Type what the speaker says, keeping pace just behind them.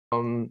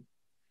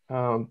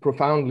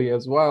profoundly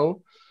as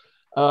well.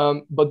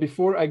 But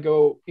before I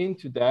go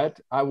into that,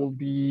 I will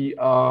be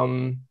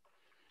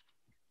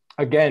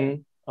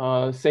again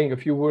saying a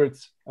few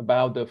words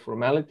about the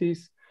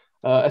formalities,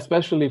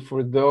 especially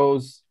for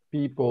those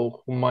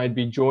people who might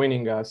be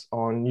joining us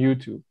on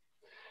YouTube.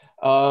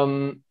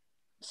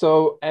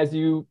 So as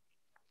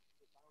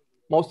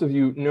most of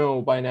you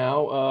know by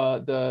now,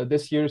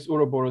 this year's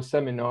Ouroboros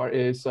seminar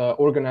is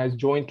organized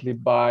jointly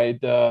by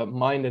the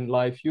Mind and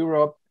Life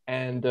Europe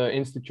and the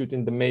Institute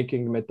in the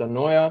Making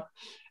Metanoia,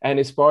 and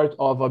is part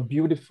of a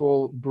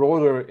beautiful,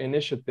 broader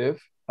initiative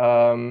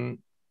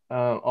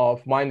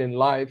of Mind and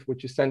Life,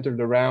 which is centered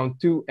around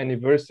two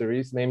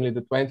anniversaries, namely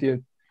the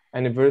 20th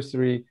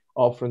anniversary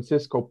of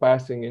Francisco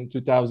passing in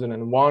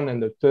 2001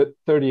 and the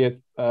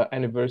 30th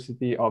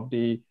anniversary of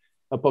the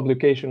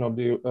publication of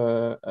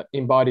the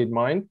Embodied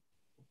Mind.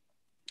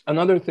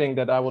 Another thing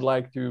that I would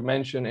like to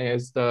mention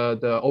is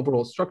the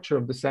overall structure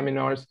of the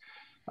seminars.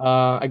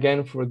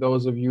 Again, for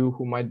those of you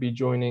who might be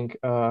joining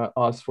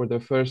us for the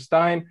first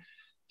time.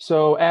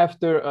 So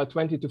after a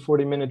 20 to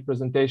 40 minute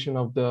presentation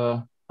of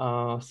the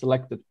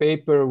selected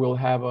paper, we'll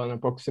have an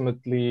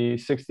approximately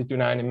 60 to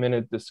 90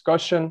 minute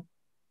discussion.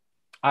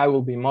 I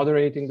will be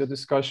moderating the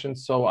discussion,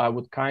 so I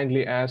would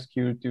kindly ask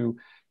you to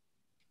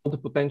the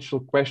potential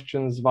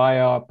questions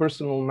via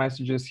personal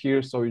messages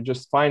here. So you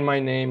just find my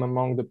name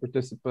among the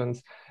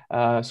participants,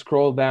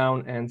 scroll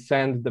down and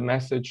send the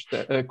message,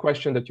 the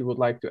question that you would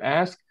like to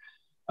ask.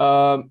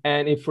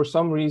 And if for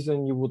some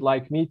reason you would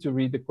like me to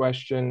read the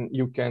question,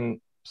 you can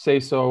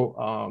say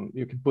so.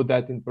 You can put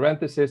that in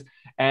parentheses,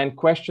 and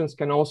questions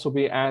can also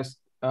be asked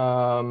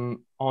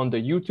on the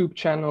YouTube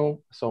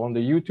channel. So on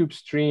the YouTube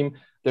stream,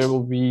 there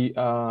will be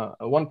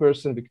one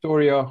person,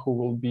 Victoria, who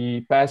will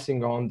be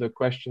passing on the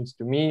questions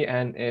to me.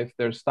 And if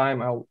there's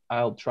time,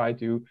 I'll try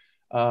to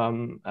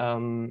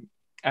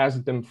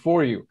ask them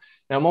for you.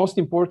 Now, most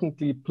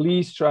importantly,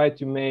 please try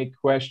to make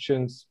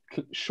questions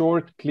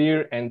short,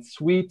 clear, and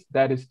sweet.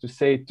 That is to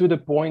say, to the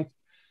point.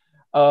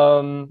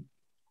 And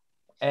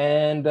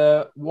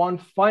one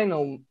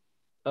final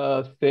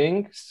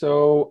thing.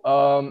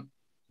 So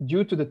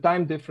due to the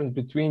time difference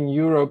between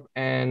Europe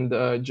and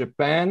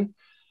Japan,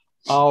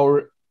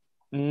 our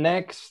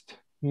next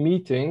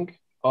meeting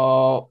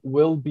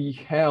will be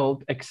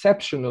held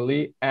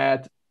exceptionally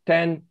at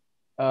 10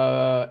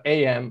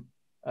 a.m.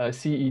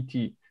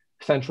 CET,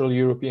 Central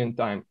European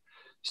Time.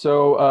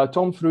 So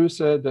Tom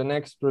Fruse, the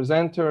next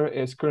presenter,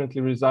 is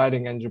currently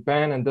residing in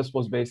Japan, and this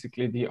was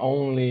basically the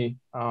only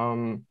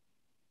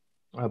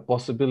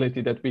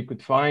possibility that we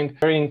could find.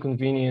 Very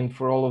inconvenient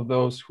for all of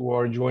those who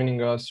are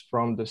joining us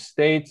from the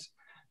States.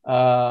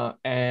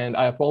 And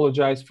I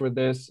apologize for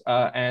this.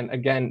 And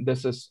again,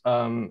 this is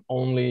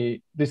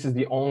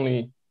the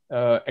only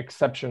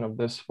exception of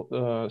this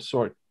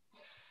sort.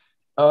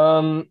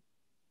 And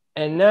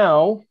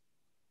now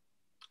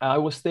I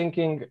was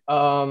thinking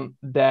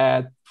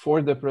that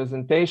for the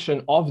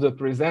presentation of the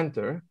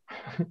presenter,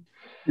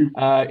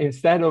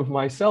 instead of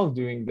myself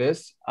doing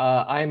this,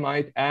 I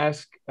might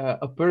ask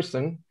a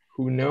person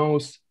who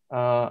knows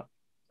the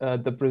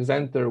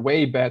presenter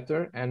way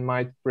better and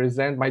might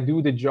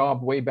do the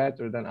job way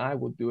better than I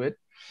would do it.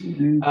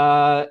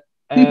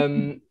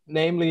 Mm-hmm.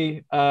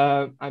 Namely,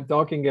 I'm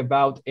talking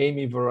about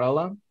Amy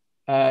Varela.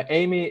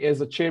 Amy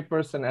is a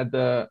chairperson at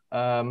the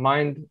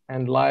Mind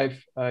and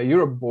Life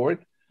Europe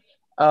board.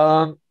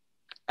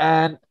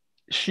 And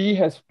she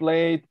has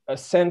played a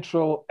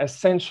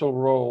essential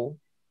role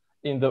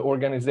in the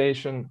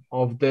organization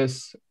of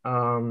this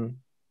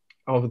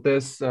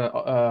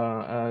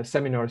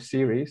seminar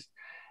series.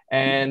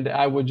 And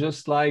I would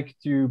just like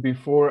to,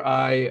 before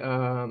I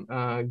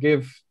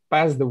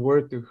pass the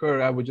word to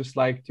her, I would just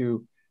like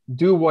to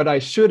do what I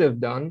should have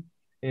done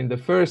in the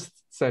first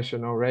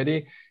session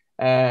already,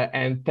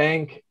 and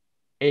thank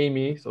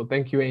Amy. So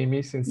thank you,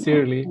 Amy,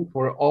 sincerely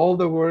for all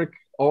the work,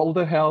 all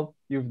the help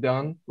you've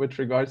done with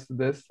regards to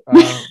this.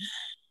 And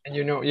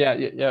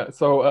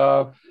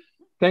So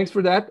thanks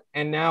for that.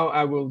 And now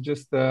I will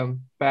just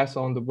pass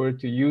on the word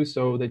to you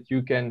so that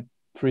you can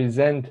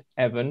present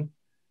Evan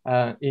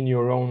in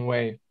your own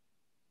way.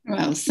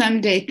 Well,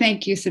 someday,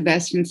 thank you,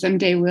 Sebastian.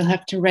 Someday we'll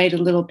have to write a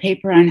little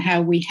paper on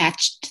how we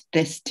hatched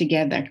this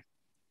together.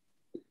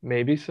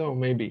 Maybe so,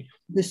 maybe.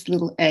 This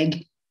little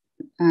egg.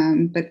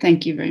 But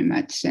thank you very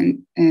much.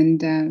 And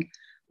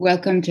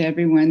welcome to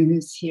everyone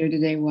who's here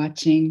today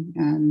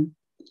watching.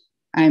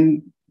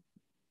 I'm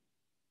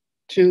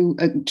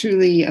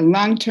truly a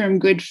long-term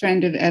good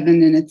friend of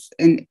Evan, and it's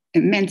an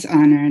immense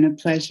honor and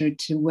a pleasure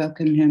to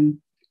welcome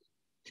him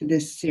to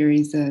this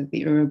series of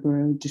the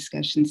Ouroboros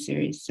discussion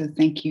series. So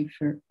thank you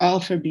for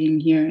being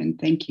here, and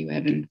thank you,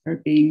 Evan, for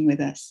being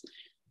with us.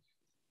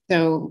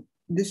 So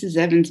this is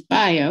Evan's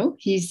bio.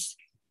 He's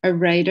a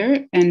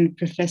writer and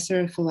professor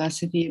of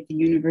philosophy at the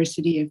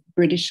University of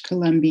British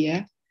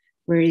Columbia,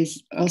 where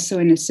he's also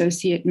an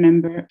associate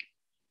member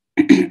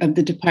of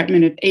the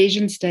Department of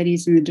Asian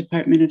Studies and the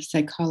Department of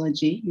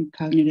Psychology and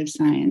Cognitive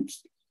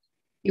Science.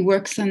 He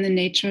works on the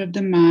nature of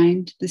the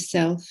mind, the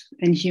self,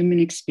 and human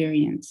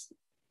experience.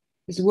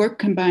 His work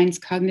combines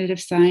cognitive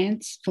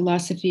science,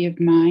 philosophy of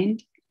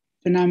mind,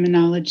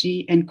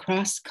 phenomenology, and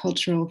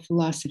cross-cultural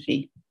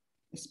philosophy,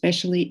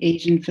 especially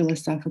Asian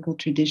philosophical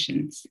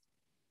traditions.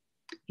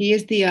 He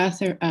is the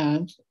author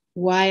of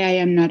Why I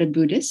Am Not a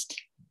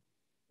Buddhist,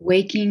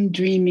 Waking,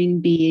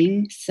 Dreaming,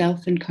 Being,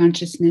 Self and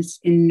Consciousness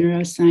in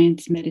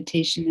Neuroscience,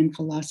 Meditation, and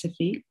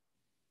Philosophy,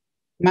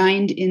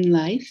 Mind in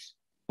Life,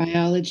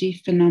 Biology,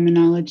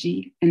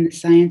 Phenomenology, and the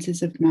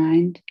Sciences of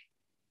Mind,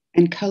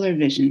 and Color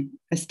Vision,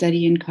 a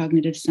study in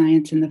cognitive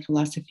science and the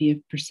philosophy of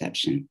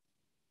perception.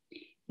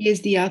 He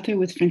is the author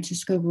with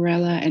Francisco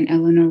Varela and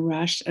Eleanor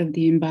Roche of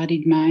The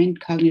Embodied Mind,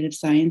 Cognitive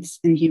Science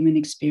and Human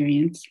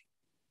Experience.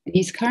 And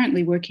he's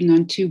currently working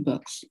on 2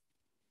 books,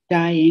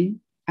 Dying,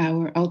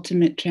 Our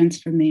Ultimate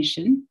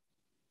Transformation,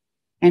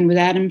 and with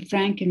Adam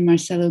Frank and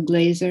Marcelo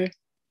Glazer,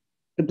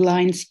 The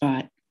Blind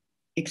Spot,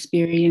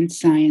 Experience,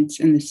 Science,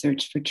 and the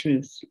Search for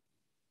Truth.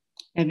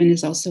 Evan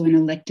is also an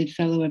elected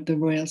fellow of the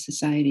Royal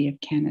Society of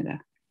Canada.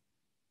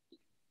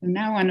 So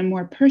now on a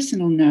more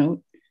personal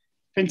note,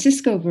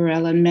 Francisco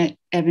Varela met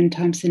Evan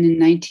Thompson in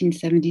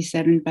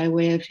 1977 by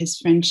way of his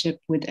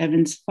friendship with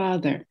Evan's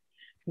father,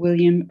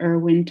 William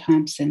Irwin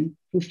Thompson,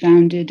 who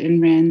founded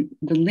and ran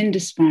the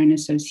Lindisfarne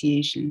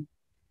Association.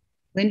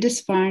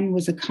 Lindisfarne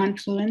was a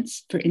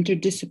confluence for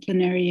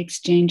interdisciplinary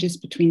exchanges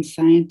between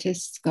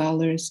scientists,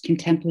 scholars,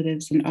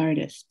 contemplatives, and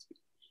artists.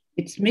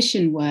 Its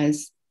mission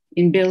was,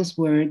 in Bill's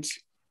words,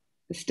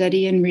 the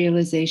study and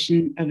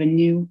realization of a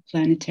new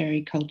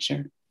planetary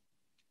culture.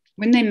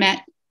 When they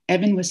met,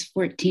 Evan was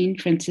 14,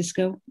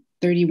 Francisco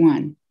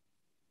 31.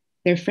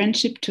 Their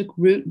friendship took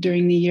root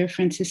during the year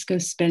Francisco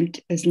spent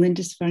as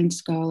Lindisfarne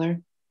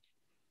scholar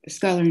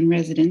in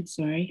residence,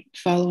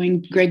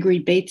 following Gregory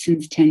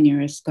Bateson's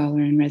tenure as scholar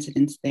in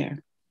residence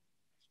there.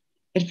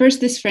 At first,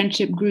 this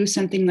friendship grew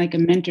something like a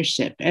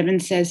mentorship.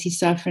 Evan says he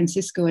saw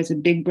Francisco as a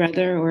big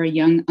brother or a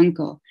young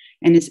uncle,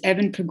 and as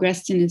Evan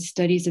progressed in his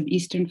studies of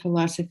Eastern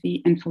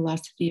philosophy and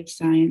philosophy of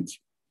science,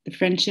 the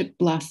friendship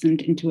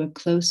blossomed into a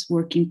close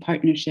working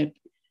partnership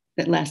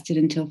that lasted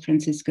until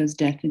Francisco's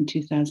death in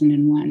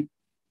 2001.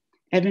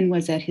 Evan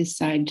was at his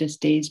side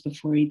just days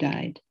before he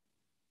died.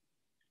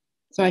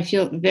 So I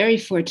feel very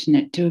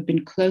fortunate to have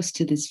been close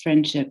to this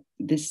friendship,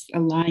 this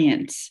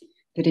alliance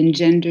that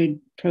engendered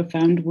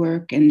profound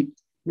work and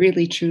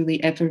really,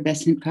 truly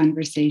effervescent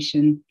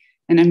conversation.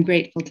 And I'm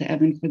grateful to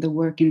Evan for the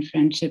work and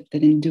friendship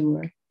that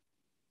endure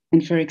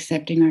and for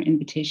accepting our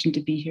invitation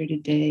to be here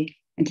today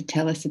and to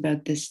tell us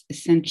about this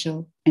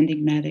essential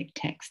enigmatic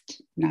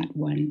text, not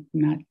one,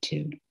 not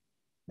two.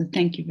 So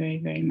thank you very,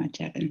 very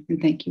much, Evan.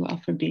 And thank you all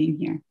for being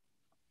here.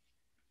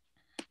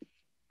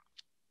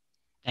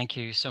 Thank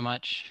you so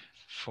much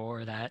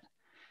for that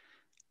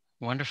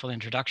wonderful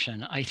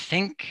introduction. I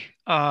think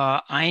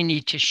I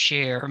need to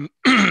share,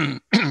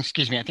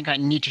 excuse me, I think I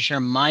need to share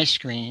my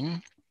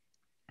screen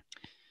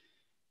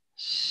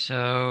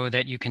so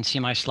that you can see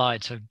my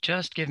slides. So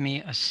just give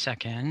me a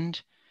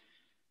second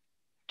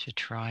to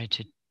try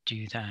to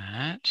do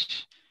that.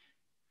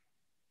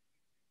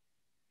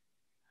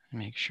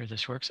 Make sure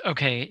this works.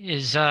 Okay,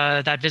 is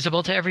that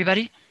visible to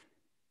everybody?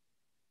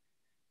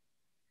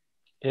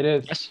 It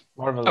is. Yes.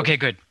 Marvelous. Okay,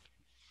 good.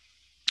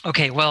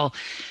 Okay, well,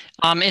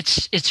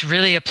 it's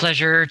really a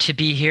pleasure to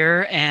be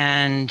here,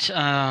 and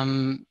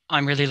I'm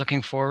really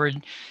looking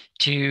forward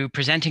to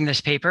presenting this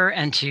paper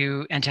and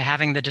to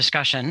having the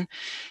discussion.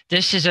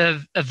 This is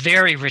a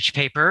very rich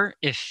paper.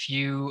 If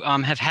you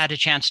have had a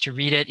chance to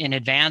read it in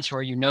advance,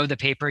 or you know the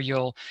paper,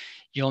 you'll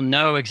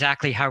know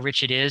exactly how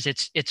rich it is.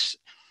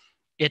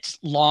 It's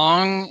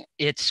long,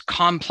 it's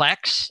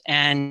complex,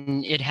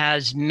 and it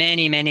has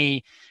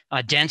many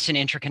dense and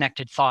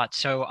interconnected thoughts.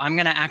 So I'm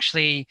going to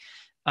actually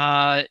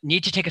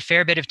need to take a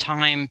fair bit of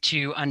time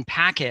to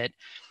unpack it.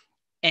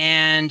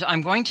 And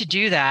I'm going to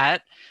do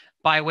that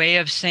by way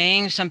of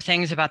saying some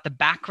things about the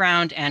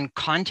background and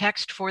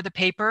context for the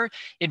paper.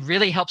 It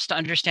really helps to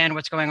understand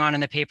what's going on in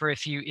the paper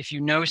if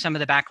you know some of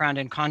the background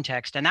and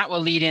context. And that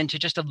will lead into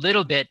just a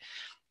little bit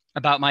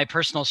about my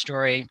personal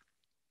story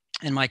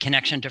and my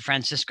connection to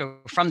Francisco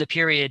from the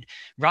period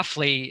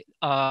roughly,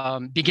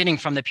 beginning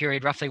from the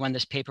period roughly when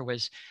this paper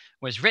was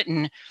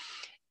written.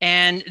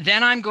 And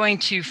then I'm going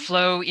to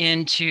flow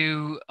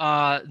into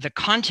the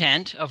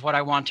content of what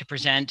I want to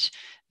present.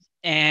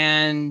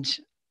 And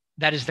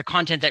that is the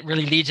content that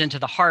really leads into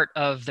the heart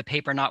of the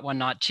paper, Not One,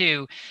 Not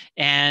Two.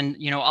 And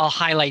I'll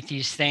highlight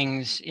these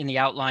things in the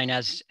outline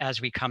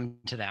as we come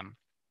to them.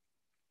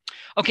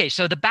 Okay,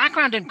 so the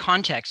background and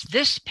context.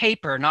 This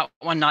paper, Not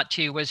One, Not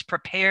Two, was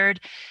prepared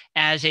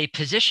as a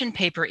position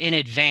paper in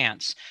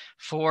advance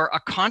for a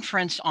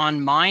conference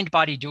on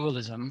mind-body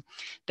dualism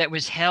that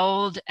was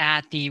held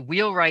at the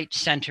Wheelwright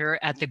Center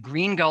at the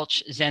Green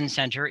Gulch Zen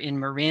Center in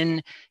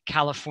Marin,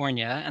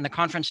 California. And the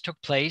conference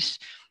took place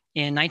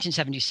in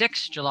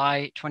 1976,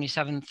 July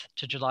 27th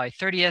to July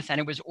 30th. And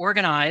it was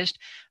organized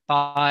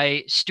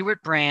by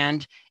Stuart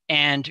Brand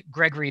and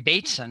Gregory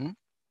Bateson.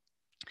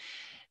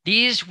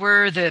 These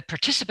were the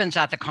participants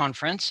at the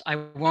conference. I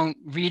won't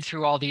read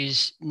through all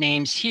these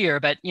names here,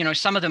 but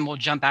some of them will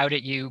jump out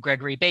at you.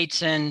 Gregory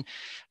Bateson,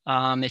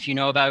 If you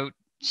know about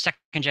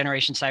second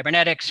generation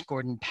cybernetics,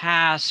 Gordon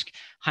Pask,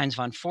 Heinz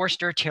von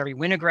Forster, Terry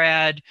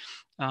Winograd,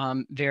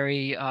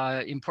 very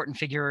important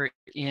figure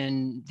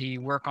in the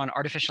work on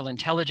artificial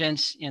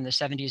intelligence in the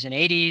 70s and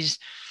 80s.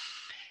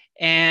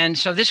 And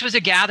so this was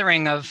a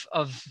gathering of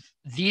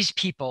these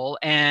people,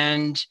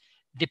 and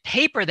the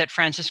paper that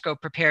Francisco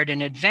prepared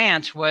in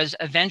advance was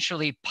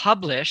eventually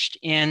published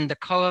in the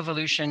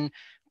Coevolution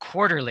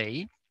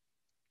Quarterly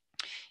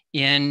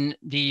in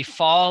the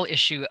fall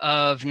issue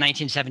of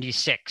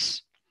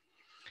 1976.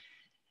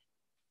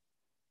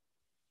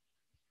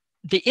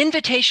 The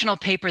invitational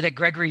paper that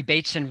Gregory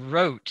Bateson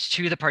wrote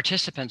to the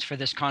participants for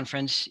this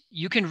conference,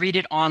 you can read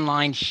it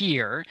online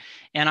here.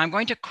 And I'm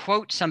going to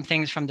quote some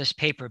things from this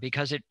paper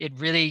because it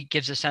really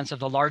gives a sense of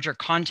the larger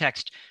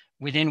context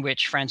within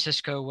which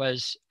Francisco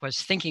was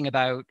thinking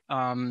about,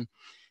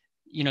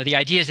 the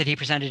ideas that he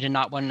presented in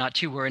Not One, Not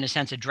Two were in a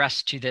sense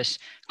addressed to this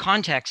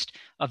context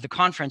of the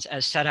conference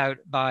as set out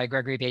by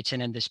Gregory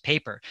Bateson in this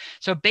paper.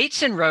 So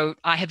Bateson wrote,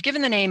 "I have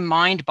given the name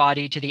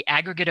mind-body to the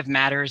aggregate of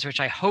matters which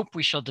I hope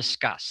we shall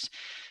discuss.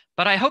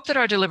 But I hope that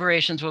our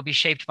deliberations will be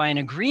shaped by an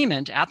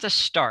agreement at the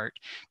start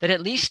that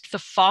at least the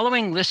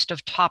following list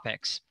of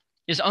topics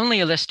is only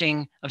a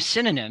listing of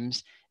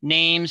synonyms,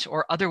 names,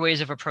 or other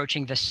ways of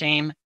approaching the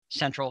same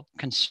central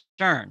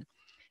concern: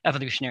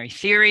 evolutionary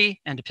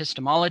theory and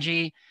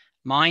epistemology,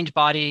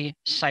 mind-body,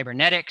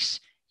 cybernetics,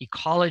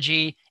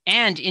 ecology,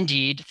 and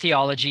indeed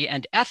theology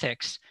and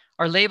ethics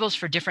are labels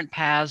for different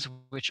paths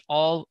which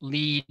all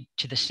lead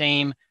to the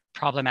same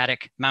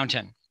problematic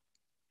mountain.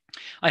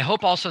 I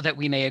hope also that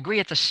we may agree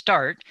at the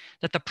start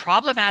that the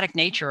problematic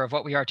nature of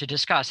what we are to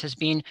discuss has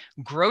been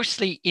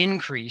grossly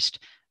increased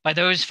by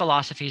those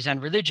philosophies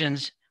and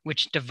religions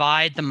which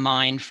divide the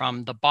mind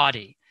from the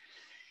body."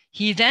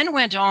 He then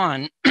went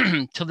on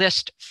to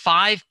list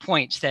 5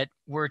 points that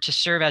were to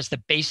serve as the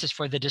basis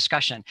for the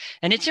discussion.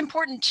 And it's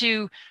important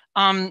to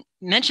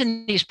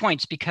mention these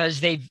points because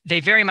they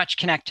very much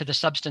connect to the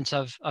substance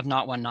of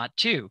Not One, Not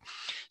Two.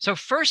 So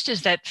first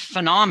is that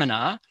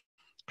phenomena,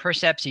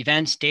 percepts,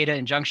 events, data,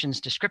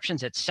 injunctions,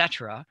 descriptions,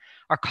 etc.,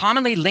 are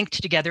commonly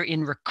linked together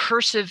in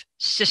recursive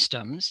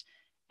systems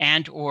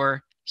and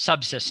or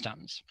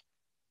subsystems.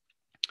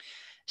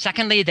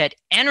 Secondly, that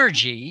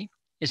energy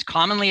is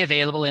commonly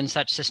available in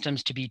such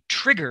systems to be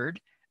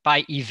triggered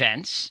by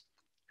events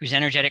whose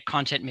energetic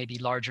content may be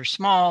large or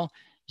small,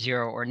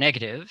 zero or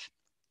negative.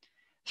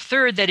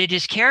 Third, that it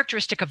is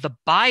characteristic of the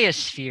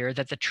biosphere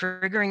that the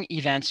triggering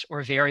events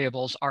or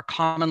variables are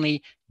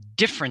commonly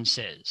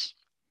differences.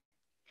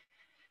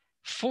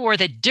 4,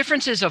 that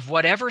differences of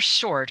whatever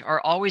sort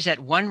are always at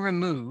one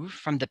remove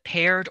from the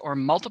paired or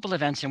multiple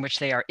events in which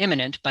they are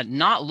immanent but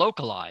not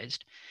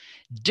localized.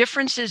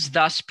 Differences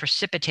thus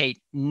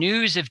precipitate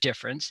news of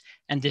difference,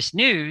 and this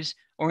news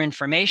or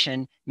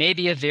information may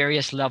be of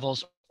various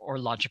levels or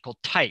logical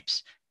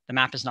types. The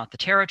map is not the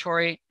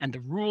territory, and the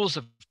rules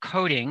of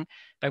coding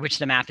by which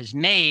the map is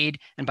made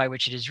and by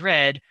which it is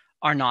read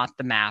are not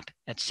the map,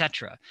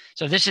 etc.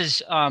 So this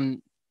is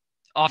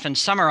often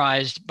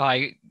summarized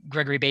by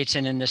Gregory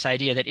Bateson in this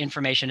idea that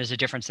information is a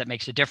difference that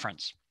makes a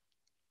difference.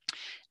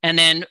 And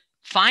then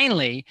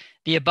finally,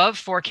 the above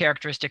 4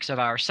 characteristics of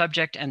our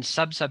subject and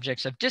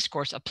subsubjects of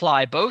discourse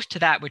apply both to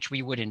that which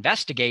we would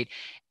investigate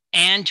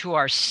and to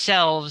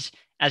ourselves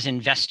as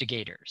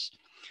investigators.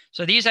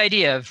 So these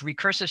ideas of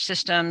recursive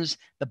systems,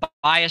 the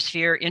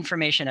biosphere,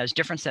 information as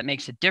difference that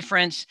makes a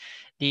difference,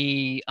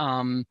 the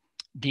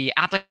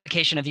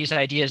application of these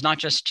ideas not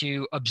just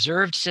to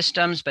observed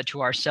systems, but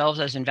to ourselves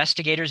as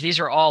investigators, these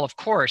are all, of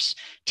course,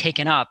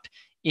 taken up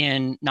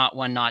in Not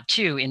One, Not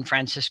Two in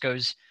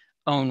Francisco's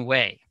own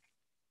way.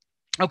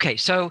 Okay,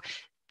 so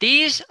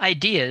these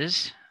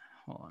ideas,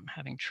 I'm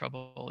having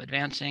trouble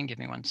advancing. Give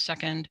me 1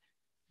 second.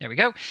 There we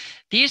go.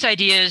 These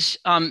ideas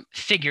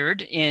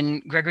figured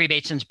in Gregory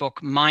Bateson's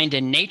book, Mind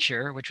and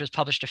Nature, which was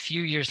published a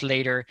few years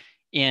later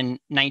in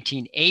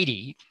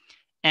 1980.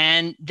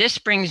 And this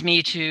brings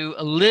me to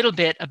a little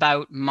bit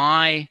about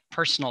my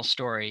personal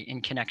story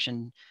in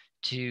connection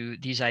to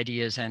these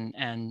ideas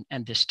and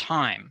this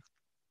time.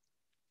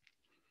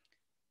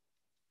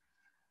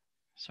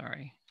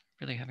 Sorry.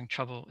 Really having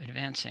trouble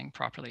advancing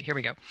properly. Here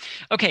we go.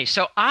 Okay,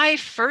 so I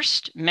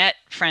first met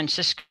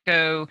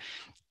Francisco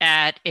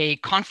at a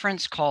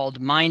conference called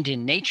Mind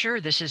in Nature.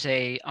 This is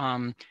a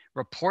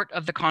report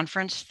of the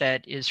conference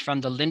that is from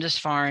the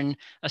Lindisfarne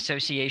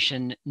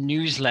Association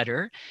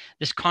newsletter.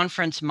 This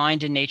conference,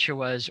 Mind in Nature,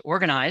 was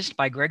organized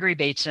by Gregory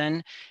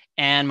Bateson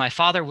and my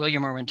father,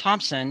 William Irwin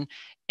Thompson.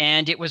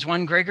 And it was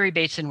when Gregory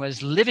Bateson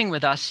was living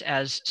with us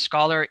as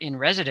scholar in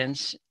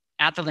residence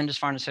at the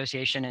Lindisfarne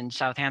Association in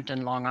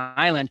Southampton, Long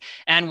Island,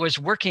 and was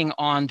working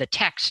on the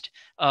text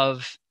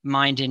of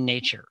Mind in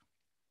Nature.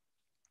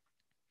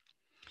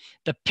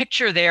 The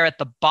picture there at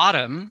the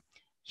bottom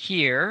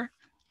here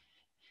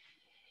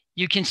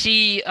You can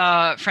see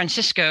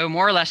Francisco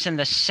more or less in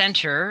the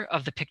center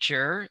of the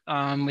picture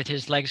with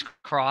his legs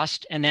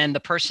crossed. And then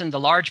the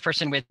large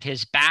person with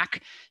his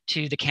back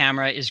to the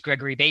camera is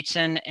Gregory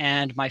Bateson.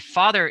 And my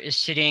father is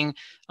sitting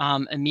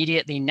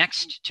immediately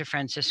next to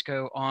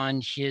Francisco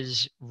on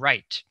his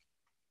right.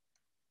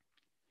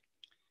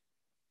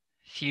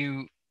 A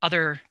few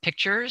other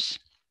pictures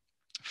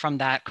from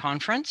that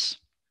conference.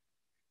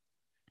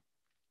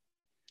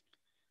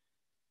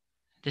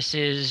 This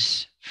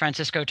is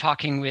Francisco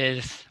talking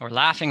with or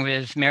laughing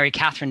with Mary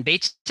Catherine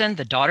Bateson,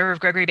 the daughter of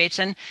Gregory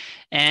Bateson.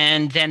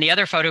 And then the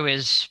other photo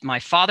is my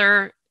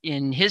father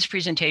in his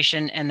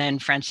presentation, and then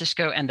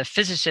Francisco and the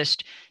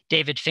physicist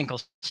David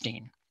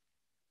Finkelstein.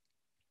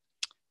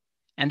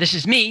 And this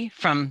is me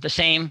from the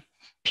same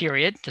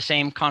period, the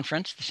same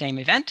conference, the same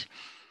event.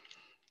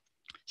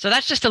 So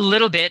that's just a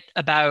little bit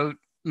about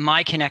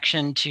my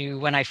connection to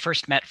when I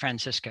first met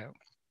Francisco.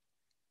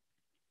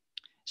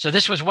 So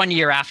this was 1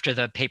 year after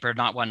the paper,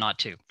 Not One, Not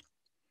Two.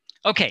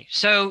 Okay,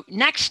 so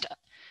next,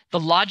 the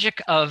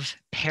logic of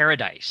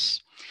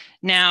paradise.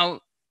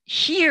 Now,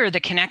 here the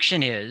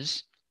connection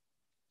is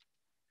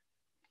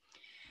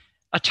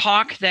a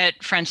talk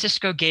that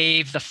Francisco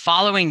gave the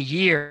following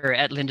year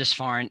at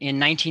Lindisfarne in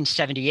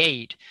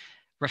 1978,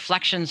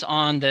 Reflections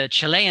on the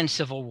Chilean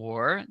Civil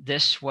War.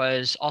 This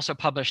was also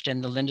published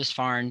in the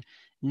Lindisfarne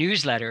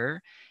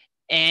newsletter.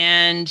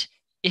 And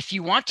if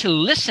you want to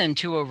listen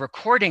to a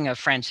recording of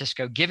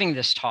Francisco giving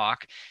this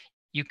talk,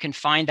 you can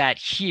find that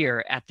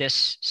here at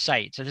this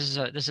site. So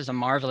this is a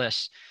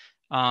marvelous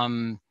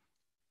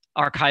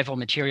archival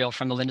material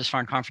from the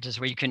Lindisfarne conferences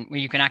where you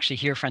can actually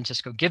hear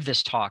Francisco give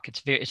this talk.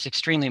 It's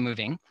extremely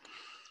moving.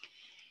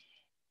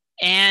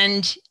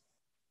 And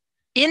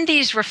in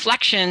these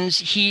reflections,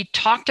 he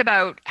talked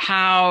about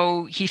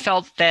how he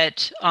felt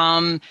that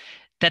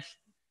that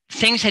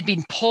things had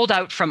been pulled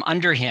out from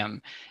under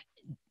him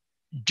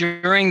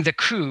during the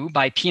coup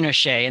by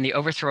Pinochet and the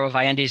overthrow of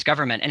Allende's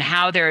government, and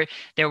how there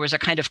was a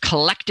kind of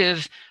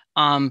collective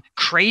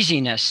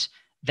craziness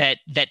that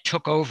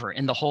took over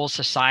in the whole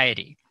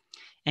society.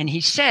 And he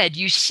said,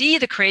 you see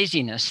the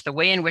craziness, the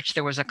way in which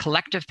there was a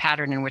collective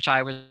pattern in which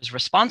I was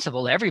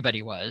responsible,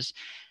 everybody was,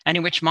 and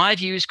in which my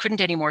views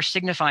couldn't anymore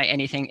signify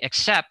anything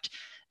except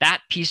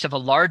that piece of a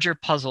larger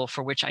puzzle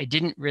for which I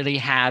didn't really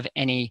have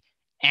any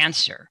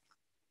answer.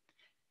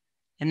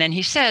 And then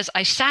he says,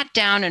 I sat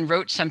down and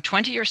wrote some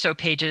 20 or so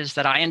pages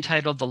that I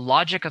entitled The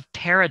Logic of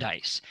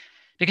Paradise,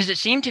 because it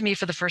seemed to me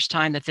for the first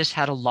time that this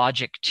had a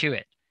logic to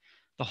it.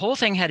 The whole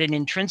thing had an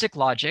intrinsic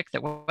logic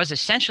that was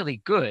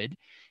essentially good,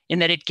 in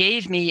that it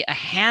gave me a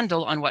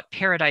handle on what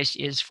paradise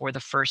is for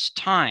the first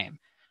time.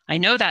 I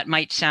know that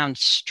might sound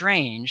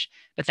strange,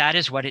 but that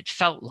is what it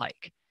felt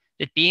like.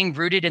 That being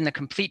rooted in the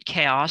complete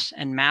chaos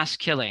and mass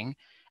killing,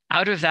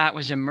 out of that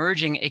was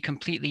emerging a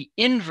completely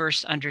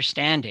inverse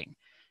understanding.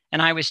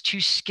 And I was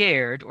too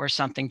scared or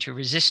something to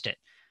resist it.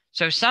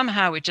 So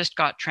somehow it just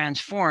got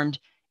transformed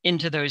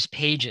into those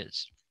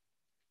pages.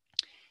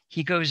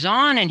 He goes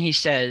on and he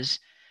says,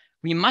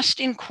 we must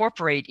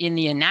incorporate in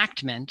the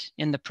enactment,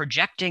 in the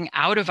projecting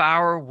out of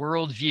our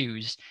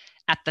worldviews,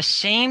 at the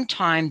same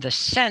time the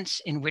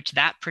sense in which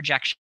that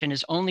projection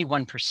is only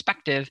one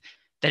perspective,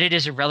 that it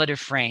is a relative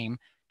frame,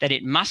 that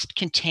it must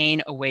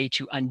contain a way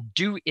to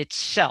undo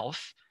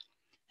itself.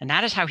 And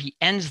that is how he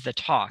ends the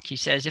talk. He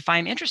says, if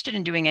I'm interested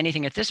in doing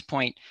anything at this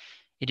point,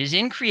 it is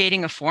in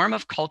creating a form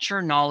of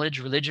culture, knowledge,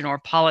 religion, or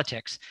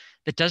politics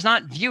that does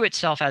not view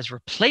itself as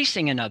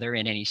replacing another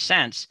in any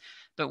sense,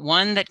 but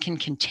one that can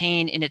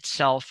contain in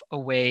itself a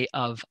way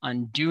of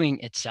undoing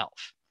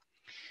itself.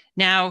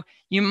 Now,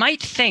 you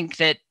might think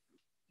that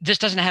this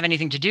doesn't have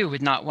anything to do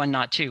with Not One,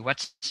 Not Two.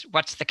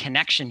 What's the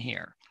connection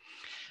here?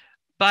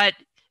 But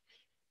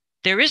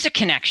there is a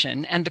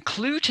connection, and the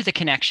clue to the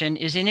connection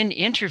is in an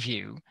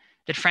interview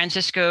that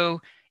Francisco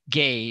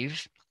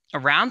gave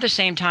around the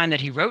same time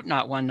that he wrote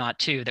Not One, Not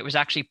Two, that was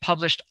actually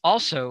published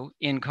also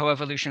in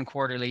Coevolution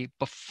Quarterly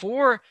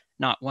before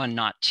Not One,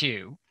 Not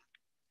Two.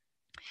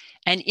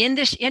 And in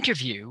this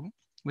interview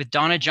with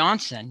Donna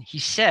Johnson, he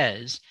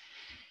says,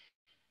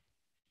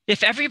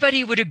 if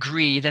everybody would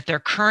agree that their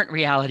current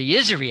reality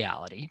is a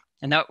reality,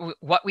 and that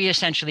what we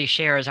essentially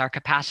share is our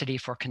capacity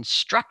for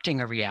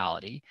constructing a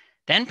reality,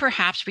 then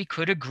perhaps we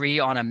could agree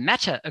on a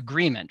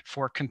meta-agreement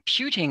for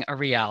computing a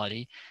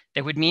reality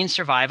that would mean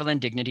survival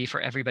and dignity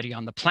for everybody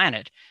on the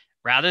planet,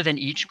 rather than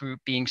each group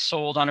being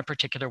sold on a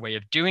particular way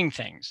of doing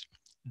things.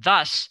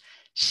 Thus,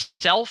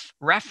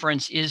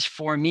 self-reference is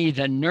for me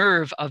the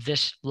nerve of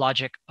this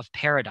logic of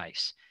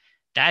paradise.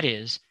 That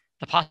is,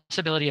 the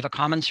possibility of a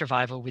common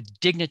survival with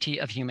dignity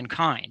of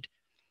humankind.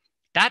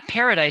 That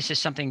paradise is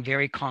something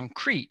very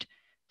concrete,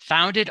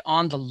 founded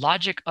on the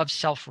logic of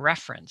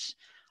self-reference,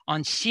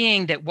 on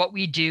seeing that what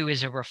we do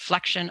is a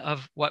reflection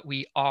of what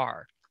we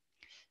are.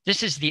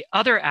 This is the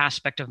other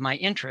aspect of my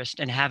interest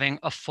in having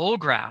a full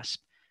grasp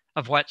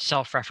of what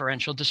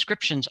self-referential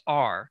descriptions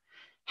are,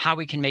 how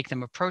we can make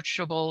them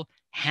approachable,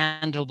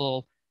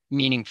 handleable,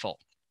 meaningful.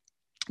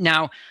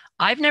 Now,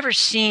 I've never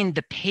seen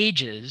the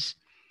pages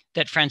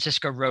that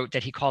Francisco wrote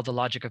that he called The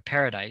Logic of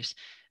Paradise,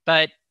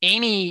 But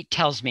Amy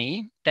tells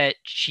me that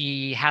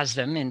she has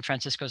them in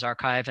Francisco's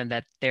archive and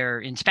that they're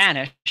in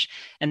Spanish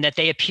and that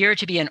they appear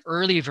to be an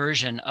early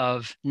version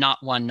of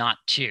Not One, Not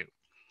Two.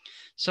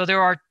 So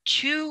there are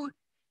two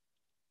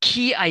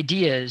key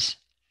ideas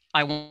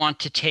I want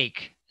to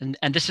take, and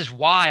this is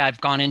why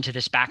I've gone into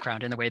this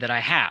background in the way that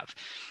I have.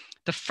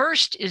 The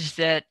first is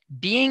that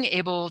being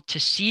able to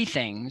see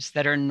things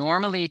that are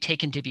normally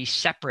taken to be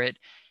separate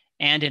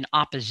and in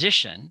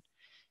opposition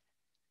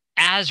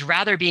as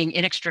rather being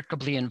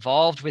inextricably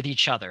involved with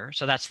each other.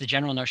 So that's the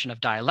general notion of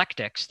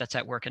dialectics that's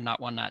at work in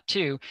Not One, Not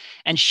Two.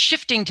 And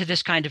shifting to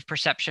this kind of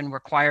perception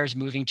requires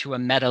moving to a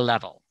meta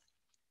level.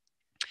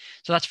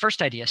 So that's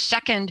first idea.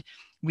 Second,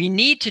 we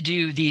need to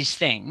do these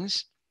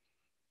things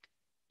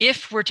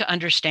if we're to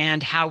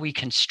understand how we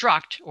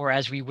construct, or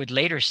as we would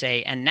later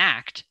say,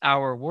 enact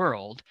our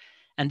world.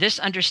 And this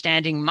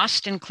understanding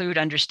must include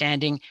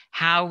understanding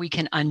how we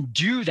can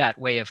undo that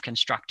way of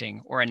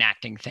constructing or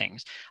enacting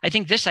things. I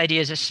think this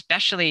idea is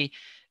especially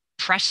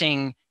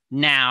pressing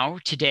now,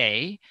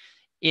 today,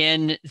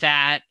 in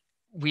that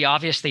we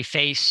obviously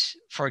face,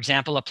 for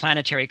example, a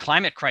planetary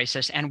climate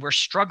crisis, and we're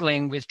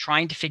struggling with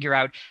trying to figure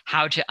out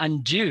how to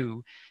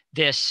undo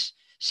this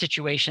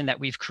situation that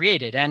we've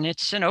created. And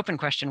it's an open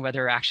question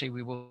whether actually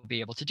we will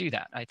be able to do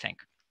that, I think.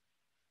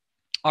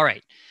 All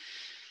right.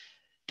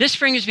 This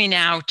brings me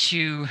now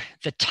to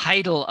the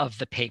title of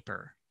the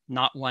paper,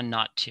 Not One,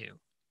 Not Two.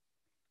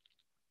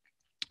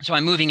 So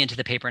I'm moving into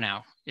the paper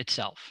now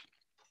itself.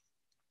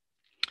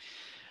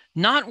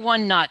 Not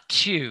One, Not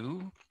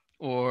Two,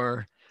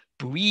 or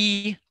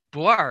Bui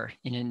Buar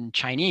in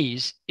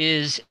Chinese,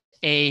 is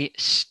a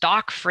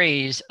stock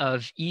phrase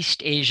of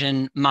East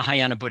Asian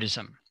Mahayana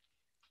Buddhism.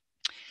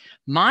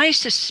 My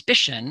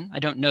suspicion, I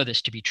don't know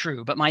this to be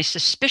true, but my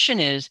suspicion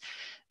is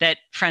that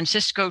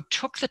Francisco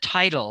took the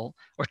title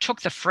or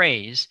took the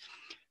phrase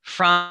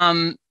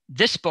from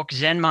this book,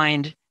 Zen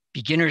Mind,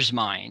 Beginner's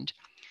Mind.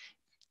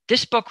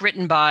 This book,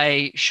 written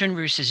by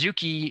Shunryu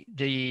Suzuki,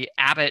 the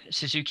abbot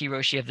Suzuki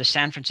Roshi of the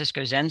San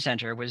Francisco Zen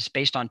Center, was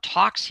based on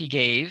talks he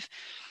gave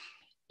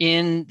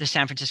in the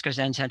San Francisco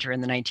Zen Center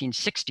in the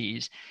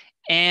 1960s.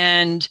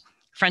 And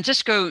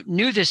Francisco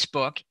knew this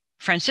book.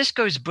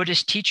 Francisco's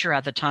Buddhist teacher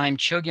at the time,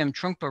 Chogyam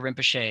Trungpa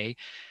Rinpoche,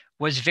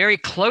 was very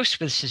close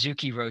with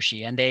Suzuki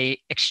Roshi, and they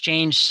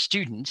exchanged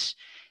students.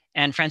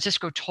 And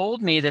Francisco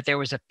told me that there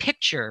was a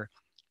picture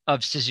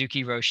of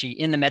Suzuki Roshi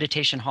in the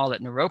meditation hall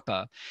at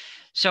Naropa.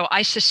 So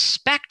I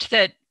suspect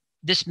that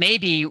this may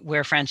be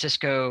where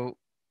Francisco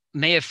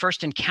may have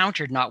first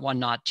encountered Not One,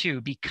 Not Two,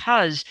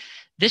 because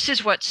this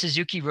is what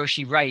Suzuki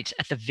Roshi writes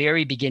at the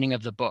very beginning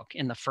of the book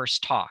in the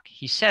first talk.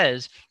 He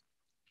says,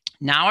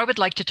 "Now I would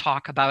like to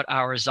talk about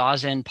our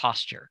Zazen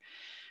posture.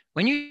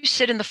 When you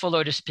sit in the full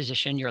lotus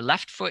position, your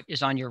left foot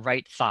is on your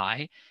right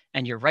thigh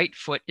and your right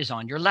foot is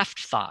on your left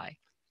thigh.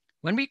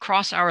 When we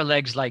cross our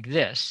legs like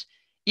this,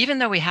 even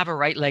though we have a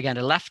right leg and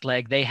a left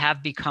leg, they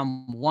have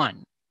become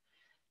one.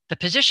 The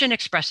position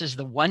expresses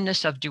the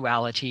oneness of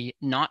duality,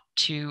 not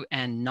two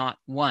and not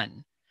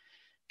one.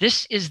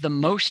 This is the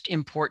most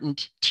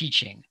important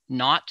teaching,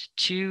 not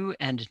two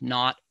and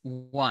not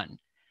one.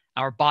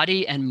 Our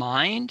body and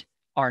mind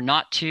are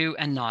not two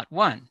and not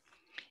one.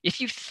 If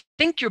you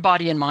think your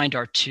body and mind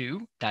are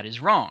two, that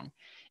is wrong.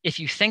 If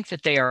you think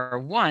that they are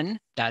one,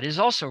 that is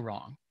also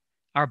wrong.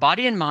 Our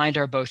body and mind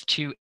are both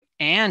two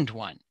and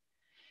one.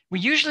 We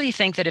usually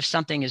think that if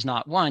something is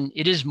not one,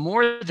 it is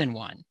more than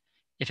one.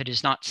 If it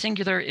is not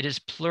singular, it is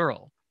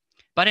plural.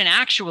 But in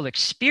actual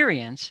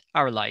experience,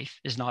 our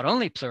life is not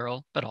only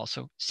plural, but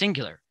also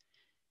singular.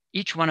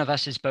 Each one of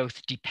us is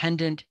both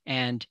dependent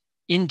and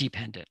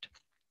independent."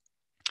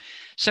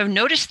 So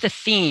notice the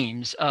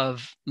themes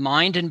of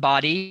mind and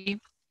body,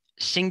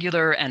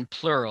 singular and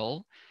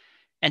plural,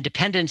 and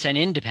dependence and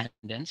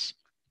independence,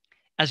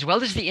 as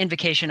well as the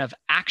invocation of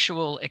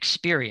actual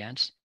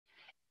experience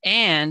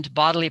and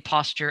bodily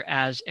posture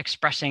as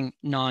expressing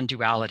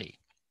non-duality.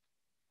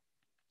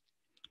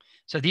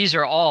 So these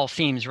are all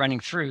themes running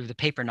through the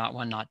paper, Not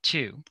One, Not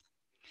Two.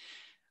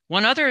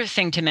 One other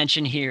thing to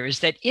mention here is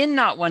that in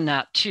Not One,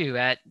 Not Two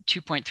at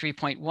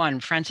 2.3.1,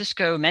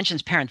 Francisco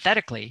mentions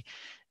parenthetically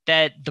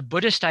that the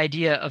Buddhist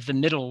idea of the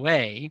middle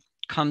way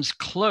comes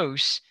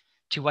close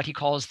to what he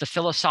calls the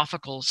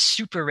philosophical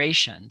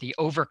superation, the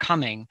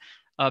overcoming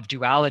of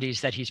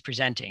dualities that he's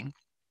presenting.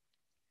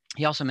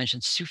 He also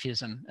mentions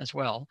Sufism as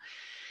well.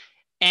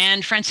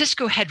 And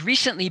Francisco had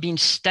recently been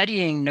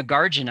studying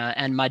Nagarjuna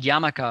and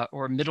Madhyamaka,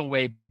 or middle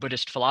way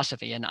Buddhist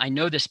philosophy. And I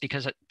know this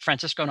because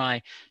Francisco and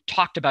I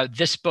talked about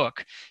this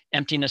book,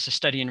 Emptiness, A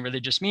Study in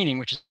Religious Meaning,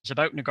 which is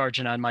about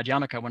Nagarjuna and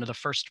Madhyamaka, one of the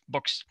first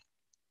books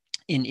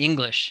in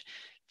English,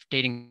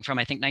 dating from,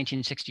 I think,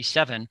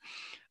 1967,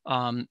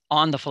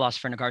 on the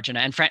philosopher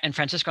Nagarjuna. And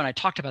Francisco and I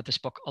talked about this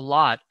book a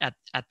lot at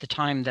the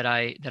time that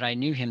I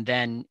knew him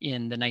then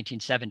in the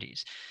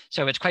 1970s.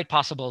 So it's quite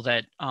possible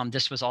that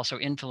this was also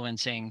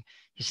influencing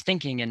his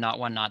thinking in Not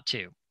One, Not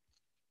Two.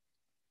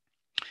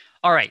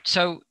 All right,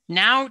 so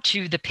now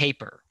to the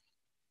paper.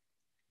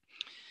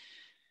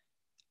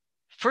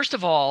 First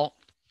of all,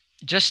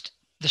 just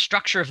the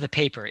structure of the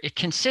paper. It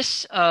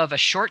consists of a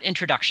short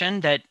introduction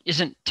that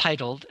isn't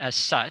titled as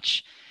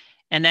such,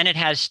 and then it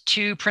has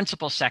two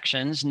principal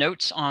sections,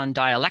 notes on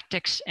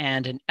dialectics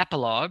and an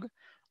epilogue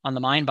on the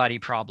mind-body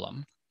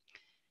problem.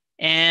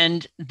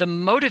 And the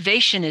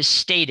motivation is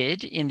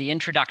stated in the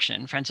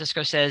introduction.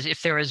 Francisco says,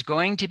 if there is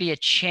going to be a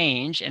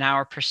change in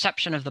our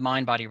perception of the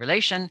mind-body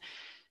relation,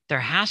 there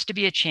has to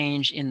be a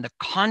change in the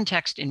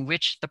context in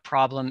which the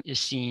problem is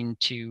seen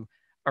to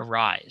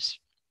arise.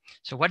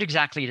 So what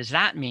exactly does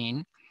that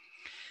mean?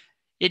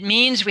 It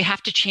means we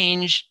have to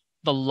change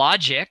the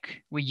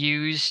logic we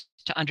use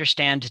to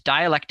understand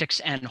dialectics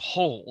and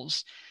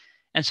wholes.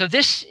 And so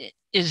this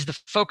is the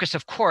focus,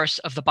 of course,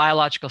 of the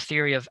biological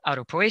theory of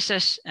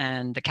autopoiesis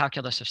and the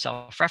calculus of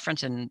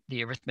self-reference and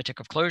the arithmetic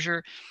of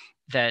closure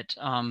that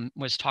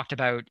was talked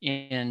about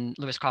in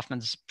Lewis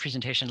Kaufman's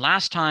presentation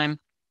last time.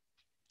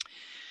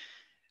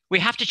 We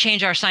have to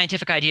change our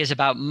scientific ideas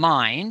about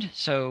mind.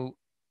 So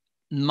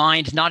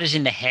mind not as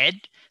in the head,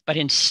 but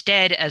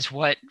instead as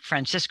what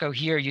Francisco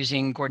here,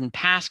 using Gordon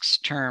Pask's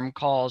term,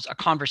 calls a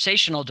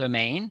conversational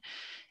domain,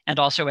 and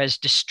also as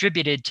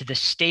distributed to the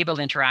stable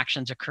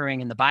interactions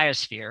occurring in the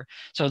biosphere.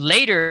 So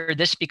later,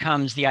 this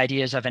becomes the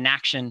ideas of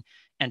enaction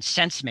and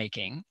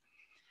sense-making.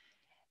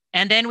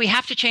 And then we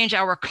have to change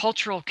our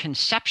cultural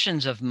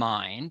conceptions of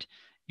mind.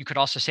 You could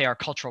also say our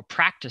cultural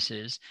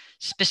practices.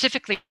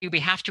 Specifically, we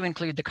have to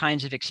include the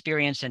kinds of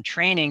experience and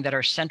training that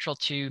are central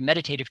to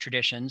meditative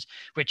traditions,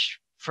 which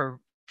for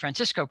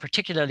Francisco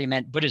particularly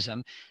meant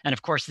Buddhism. And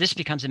of course, this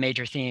becomes a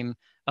major theme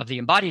of the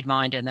embodied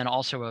mind and then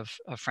also of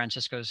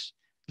Francisco's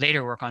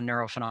later work on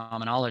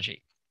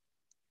neurophenomenology.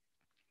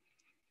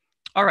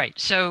 All right,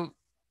 so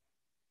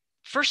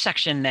first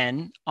section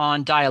then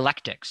on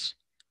dialectics.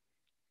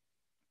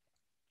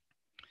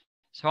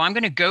 So I'm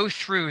going to go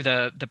through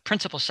the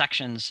principal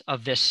sections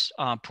of this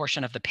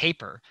portion of the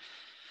paper,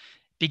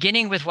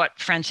 beginning with what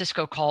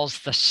Francisco calls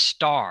the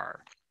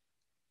star.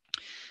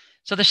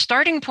 So the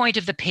starting point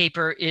of the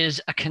paper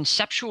is a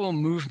conceptual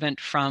movement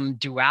from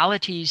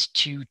dualities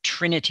to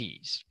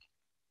trinities,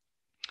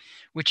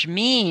 which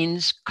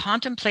means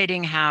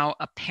contemplating how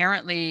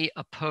apparently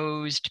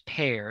opposed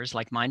pairs,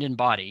 like mind and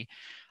body,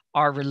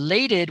 are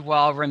related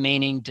while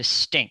remaining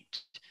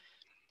distinct.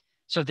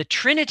 So the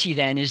trinity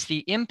then is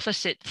the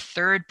implicit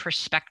third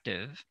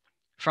perspective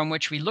from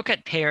which we look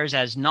at pairs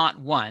as not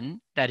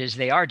one, that is,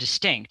 they are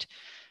distinct,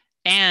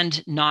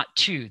 and not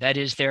two, that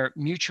is, they're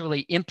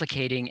mutually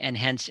implicating and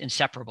hence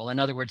inseparable. In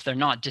other words, they're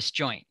not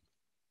disjoint.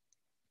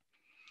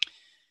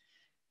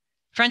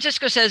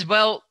 Francisco says,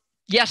 well,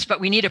 yes, but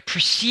we need a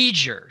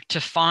procedure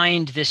to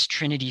find this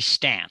trinity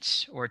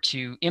stance or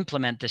to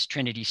implement this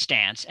trinity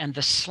stance, and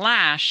the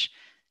slash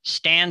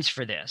stands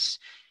for this.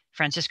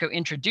 Francisco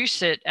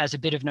introduced it as a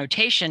bit of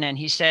notation, and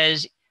he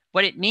says,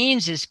 what it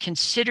means is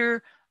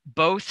consider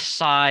both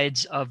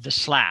sides of the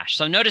slash.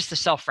 So notice the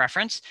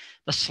self-reference.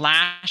 The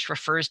slash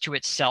refers to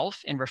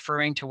itself in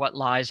referring to what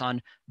lies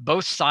on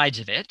both sides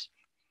of it.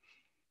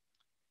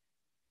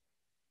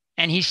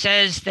 And he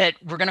says that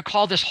we're going to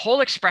call this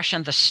whole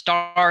expression the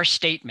star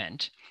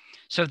statement.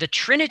 So the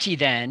trinity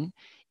then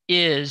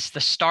is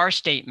the star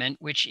statement,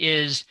 which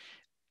is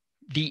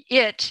the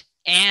it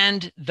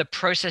and the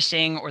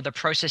processing or the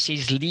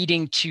processes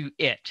leading to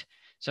it.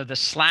 So the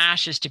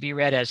slash is to be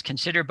read as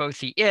consider both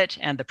the it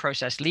and the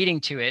process leading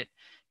to it.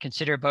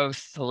 Consider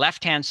both the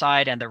left-hand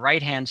side and the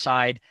right-hand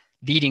side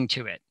leading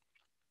to it.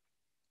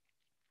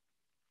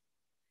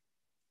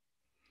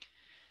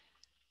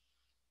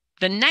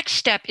 The next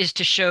step is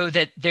to show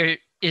that there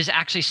is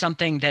actually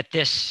something that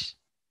this,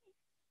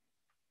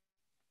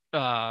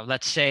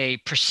 let's say,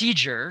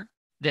 procedure,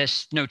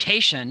 this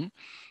notation,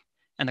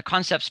 and the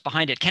concepts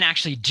behind it can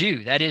actually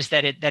do. That is,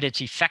 that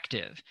it's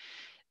effective.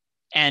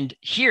 And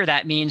here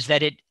that means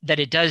that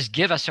it does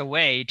give us a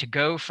way to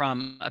go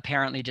from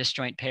apparently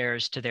disjoint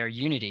pairs to their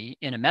unity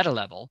in a meta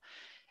level.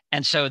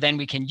 And so then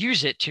we can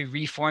use it to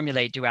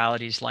reformulate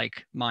dualities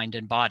like mind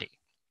and body.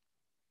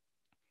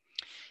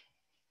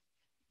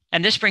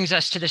 And this brings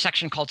us to the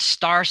section called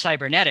star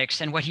cybernetics.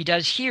 And what he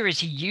does here is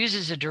he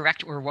uses a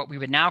direct, or what we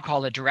would now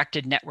call a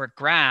directed network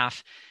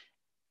graph,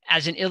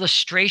 as an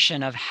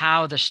illustration of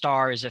how the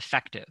star is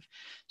effective.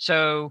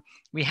 So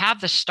we have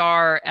the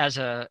star as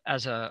a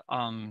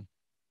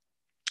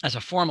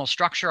formal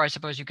structure, I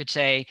suppose you could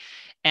say.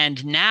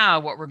 And now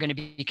what we're going to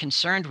be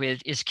concerned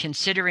with is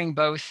considering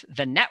both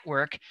the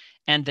network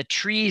and the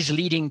trees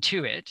leading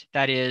to it,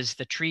 that is,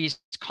 the trees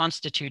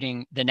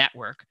constituting the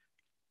network.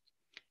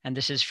 And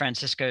this is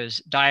Francisco's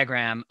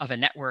diagram of a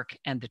network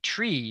and the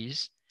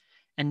trees.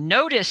 And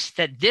notice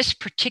that this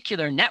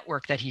particular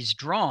network that he's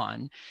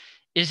drawn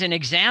is an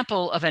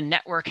example of a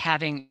network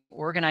having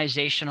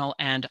organizational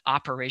and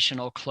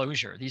operational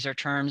closure. These are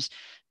terms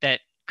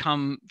that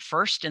come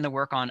first in the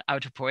work on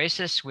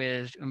autopoiesis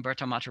with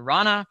Umberto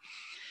Maturana.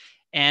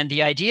 And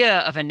the idea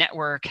of a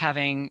network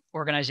having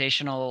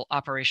organizational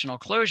operational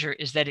closure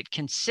is that it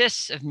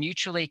consists of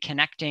mutually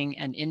connecting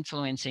and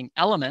influencing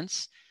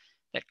elements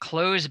that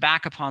close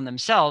back upon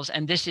themselves.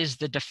 And this is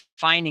the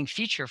defining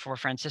feature for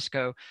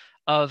Francisco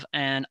of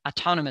an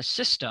autonomous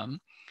system.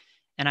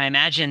 And I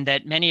imagine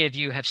that many of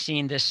you have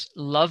seen this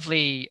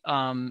lovely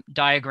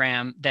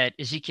diagram that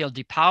Ezekiel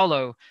Di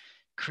Paolo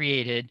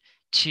created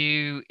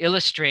to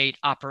illustrate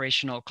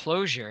operational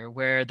closure,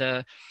 where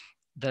the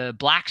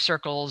black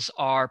circles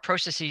are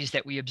processes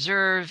that we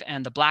observe,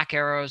 and the black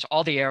arrows,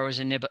 all the arrows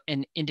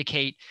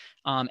indicate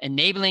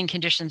enabling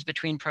conditions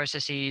between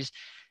processes.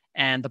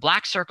 And the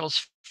black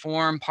circles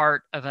form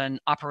part of an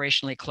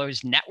operationally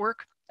closed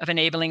network of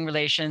enabling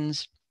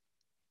relations.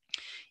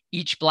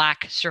 Each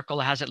black circle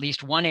has at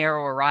least one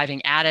arrow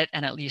arriving at it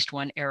and at least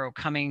one arrow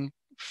coming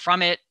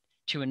from it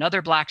to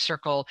another black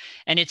circle,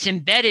 and it's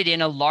embedded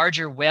in a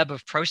larger web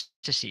of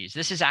processes.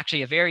 This is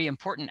actually a very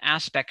important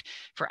aspect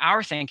for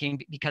our thinking,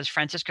 because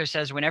Francisco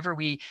says whenever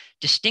we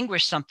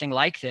distinguish something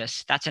like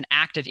this, that's an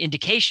act of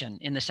indication,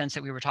 in the sense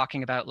that we were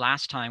talking about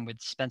last time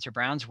with Spencer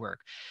Brown's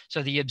work.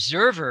 So the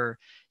observer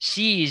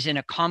sees in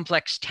a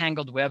complex,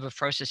 tangled web of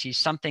processes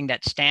something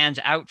that stands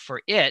out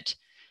for it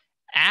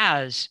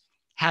as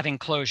having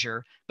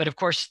closure. But of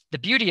course, the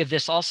beauty of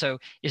this also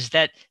is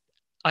that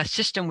a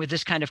system with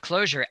this kind of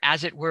closure,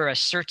 as it were,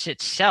 asserts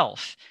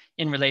itself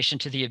in relation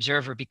to the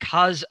observer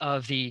because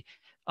of the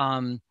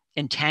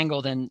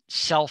entangled and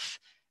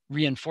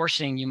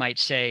self-reinforcing, you might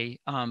say,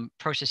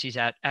 processes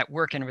at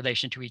work in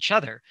relation to each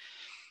other.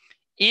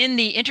 In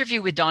the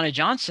interview with Donna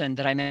Johnson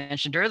that I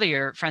mentioned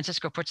earlier,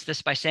 Francisco puts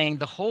this by saying,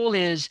 the whole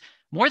is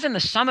more than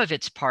the sum of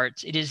its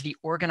parts, it is the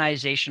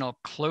organizational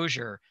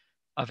closure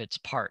of its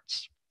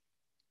parts.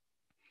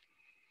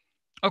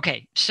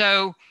 Okay,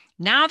 so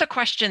now the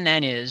question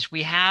then is,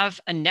 we have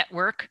a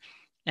network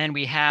and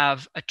we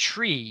have a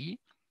tree,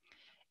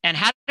 and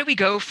how do we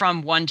go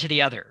from one to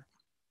the other?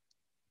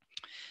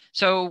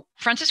 So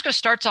Francisco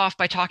starts off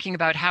by talking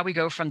about how we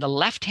go from the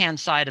left-hand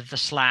side of the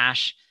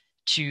slash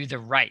to the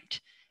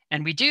right.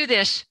 And we do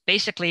this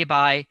basically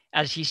by,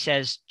 as he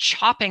says,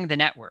 chopping the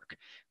network.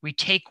 We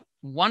take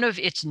one of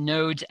its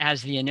nodes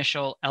as the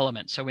initial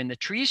element. So in the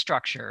tree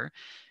structure,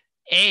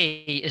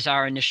 A is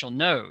our initial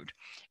node.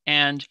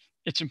 And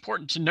it's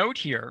important to note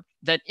here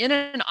that in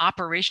an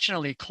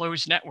operationally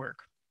closed network,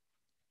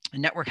 a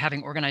network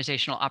having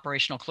organizational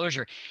operational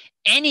closure,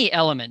 any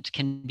element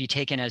can be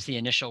taken as the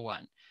initial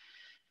one.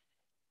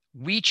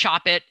 We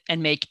chop it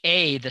and make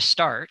A the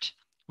start,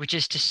 which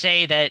is to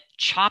say that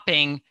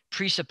chopping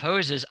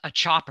presupposes a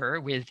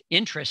chopper with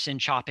interests in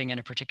chopping in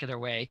a particular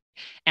way,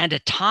 and a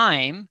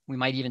time, we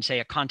might even say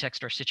a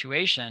context or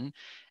situation,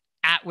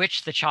 at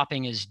which the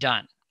chopping is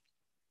done.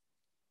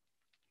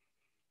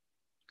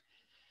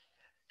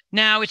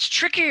 Now, it's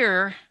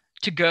trickier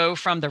to go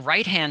from the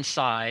right-hand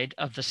side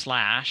of the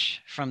slash,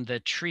 from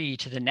the tree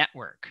to the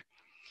network,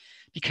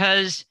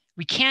 because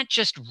we can't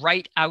just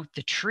write out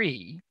the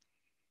tree,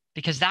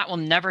 because that will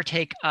never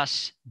take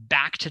us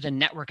back to the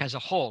network as a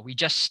whole. We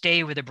just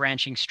stay with a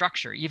branching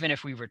structure. Even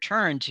if we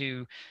return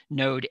to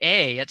node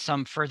A at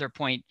some further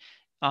point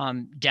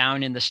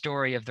down in the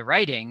story of the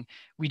writing,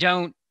 we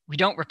don't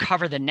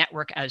recover the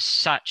network as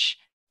such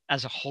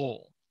as a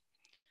whole.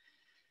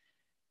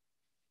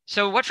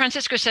 So what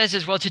Francisco says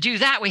is, well, to do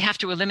that, we have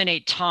to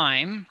eliminate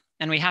time,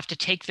 and we have to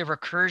take the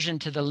recursion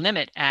to the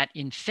limit at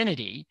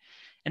infinity.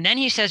 And then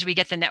he says we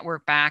get the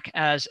network back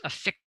as a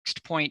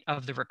fixed point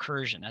of the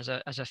recursion, as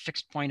a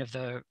fixed point of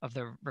the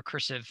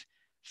recursive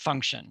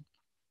function.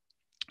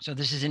 So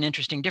this is an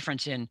interesting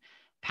difference in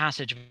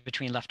passage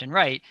between left and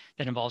right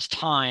that involves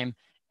time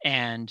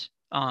and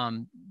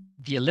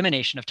the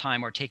elimination of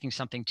time, or taking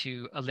something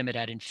to a limit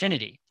at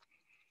infinity.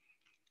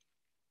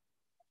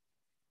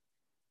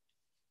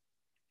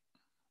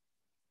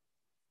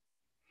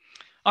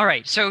 All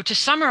right, so to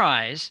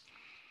summarize,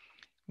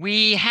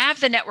 we have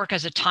the network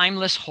as a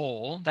timeless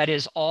whole, that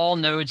is all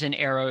nodes and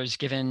arrows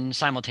given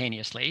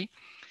simultaneously.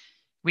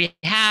 We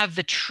have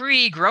the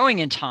tree growing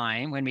in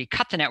time when we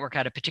cut the network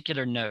at a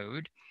particular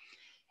node.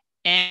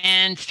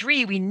 And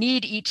 3, we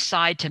need each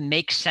side to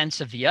make sense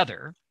of the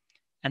other.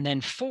 And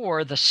then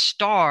 4, the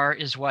star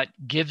is what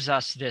gives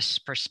us this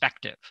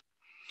perspective.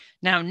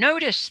 Now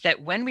notice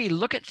that when we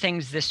look at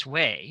things this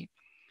way,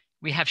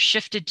 we have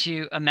shifted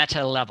to a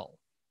meta level,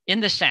 in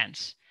the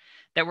sense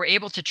that we're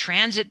able to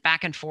transit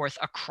back and forth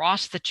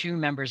across the two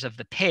members of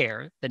the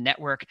pair, the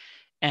network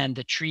and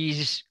the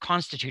trees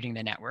constituting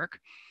the network.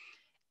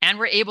 And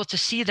we're able to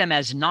see them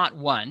as not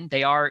one.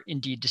 They are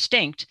indeed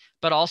distinct,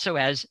 but also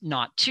as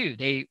not two.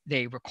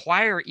 They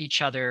require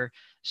each other,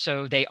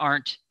 so they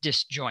aren't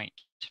disjoint.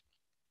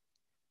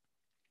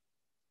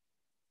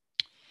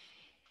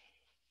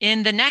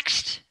 In the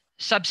next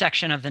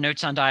subsection of the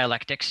Notes on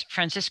Dialectics,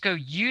 Francisco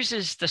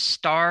uses the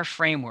star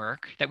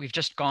framework that we've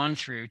just gone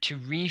through to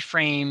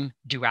reframe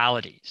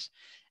dualities.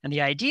 And the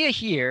idea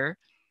here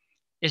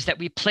is that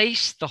we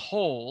place the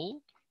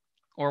whole,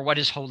 or what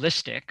is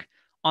holistic,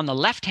 on the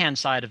left-hand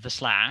side of the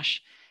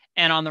slash,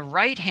 and on the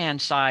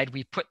right-hand side,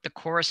 we put the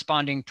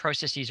corresponding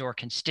processes or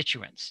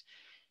constituents.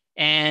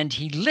 And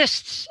he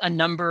lists a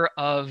number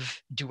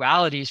of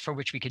dualities for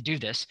which we could do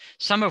this,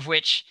 some of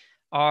which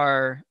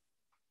are,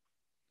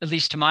 at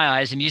least to my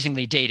eyes,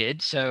 amusingly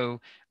dated. So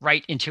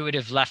right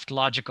intuitive, left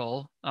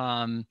logical,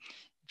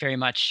 very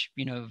much,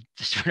 the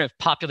sort of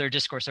popular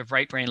discourse of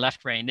right brain,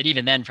 left brain that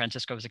even then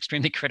Francisco was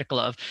extremely critical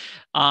of.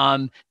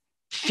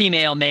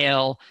 Female,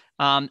 male.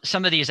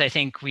 Some of these I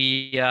think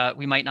we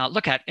might not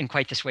look at in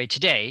quite this way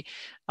today.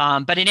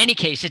 But in any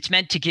case, it's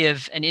meant to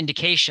give an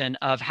indication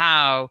of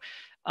how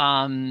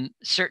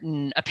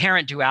certain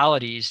apparent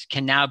dualities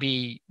can now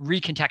be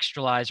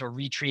recontextualized or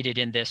retreated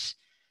in this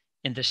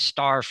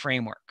star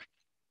framework.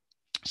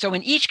 So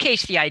in each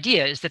case, the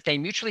idea is that they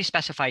mutually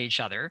specify each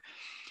other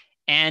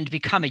and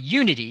become a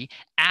unity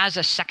as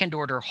a second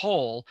order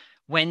whole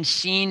when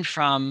seen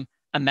from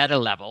a meta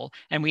level.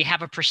 And we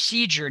have a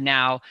procedure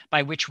now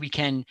by which we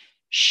can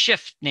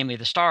shift, namely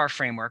the star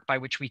framework, by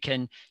which we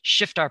can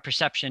shift our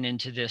perception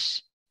into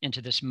this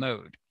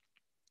mode.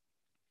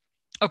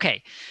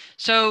 Okay,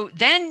 so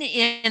then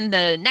in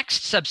the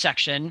next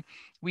subsection,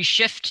 we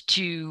shift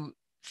to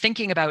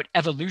thinking about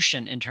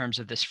evolution in terms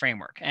of this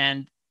framework.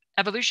 And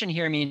evolution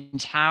here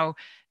means how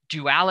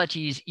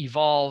dualities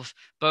evolve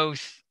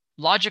both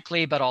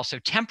logically, but also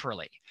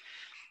temporally.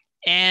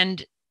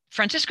 And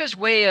Francisco's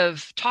way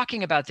of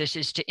talking about this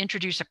is to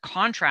introduce a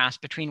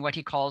contrast between what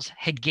he calls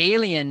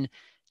Hegelian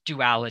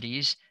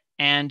dualities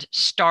and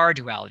star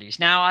dualities.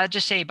 Now, I'll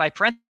just say by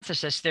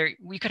parenthesis,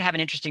 we could have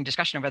an interesting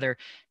discussion of whether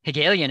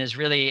Hegelian is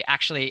really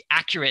actually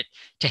accurate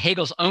to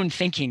Hegel's own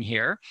thinking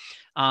here.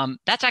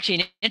 That's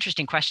actually an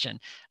interesting question,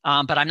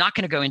 but I'm not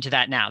going to go into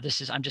that now.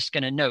 I'm just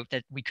going to note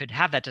that we could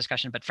have that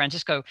discussion, but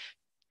Francisco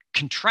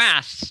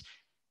contrasts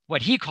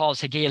what he calls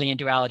Hegelian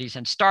dualities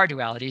and star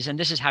dualities, and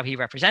this is how he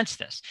represents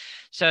this.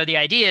 So the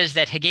idea is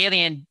that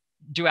Hegelian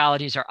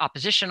dualities are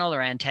oppositional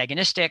or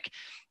antagonistic,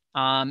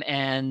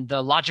 and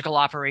the logical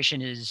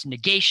operation is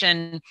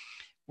negation,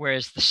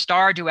 whereas the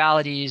star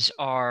dualities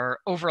are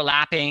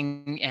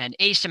overlapping and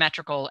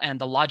asymmetrical,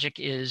 and the logic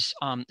is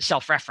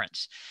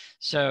self-reference.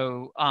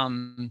 So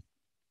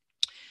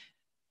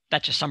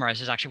that just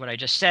summarizes actually what I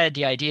just said.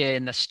 The idea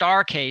in the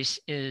star case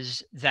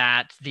is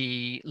that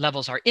the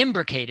levels are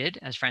imbricated,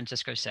 as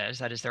Francisco says,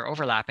 that is, they're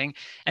overlapping,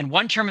 and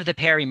one term of the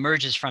pair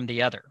emerges from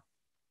the other.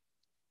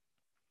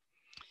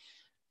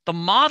 The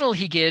model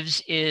he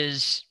gives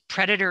is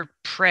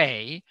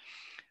predator-prey,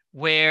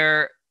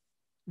 where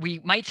we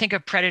might think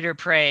of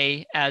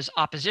predator-prey as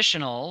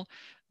oppositional,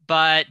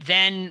 but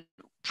then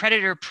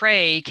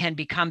predator-prey can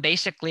become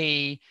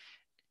basically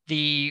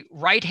the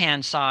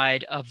right-hand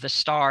side of the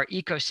star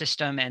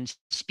ecosystem and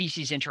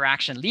species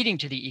interaction leading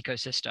to the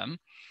ecosystem.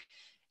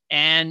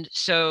 And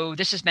so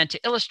this is meant to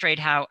illustrate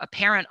how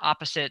apparent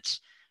opposites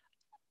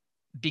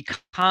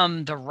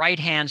become the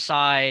right-hand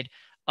side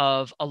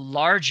of a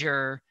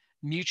larger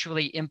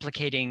mutually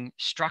implicating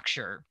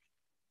structure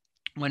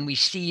when we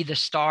see the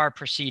star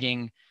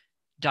proceeding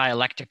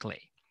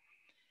dialectically.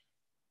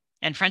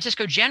 And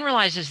Francisco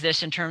generalizes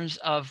this in terms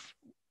of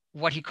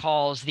what he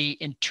calls the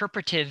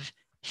interpretive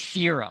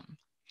theorem.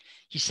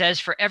 He says,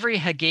 for every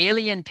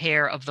Hegelian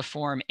pair of the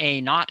form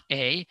A not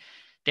A,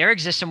 there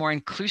exists a more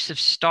inclusive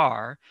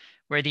star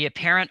where the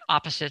apparent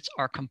opposites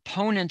are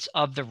components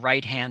of the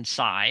right-hand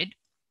side.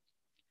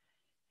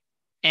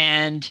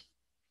 And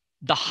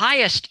the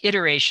highest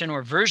iteration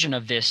or version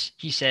of this,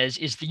 he says,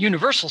 is the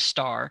universal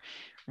star,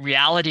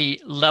 reality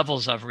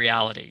levels of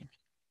reality.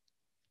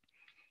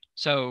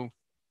 So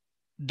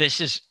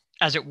this is,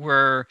 as it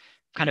were,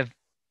 kind of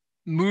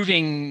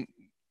moving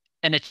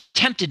an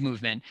attempted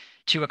movement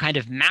to a kind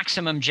of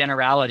maximum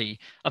generality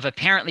of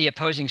apparently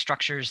opposing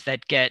structures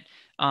that get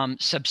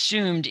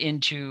subsumed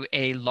into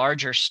a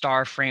larger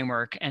star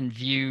framework and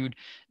viewed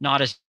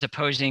not as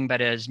opposing, but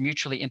as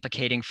mutually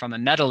implicating from a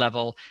meta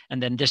level.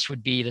 And then this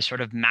would be the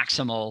sort of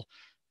maximal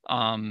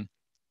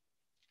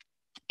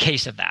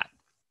case of that.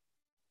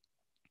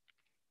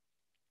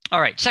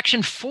 All right,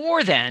 section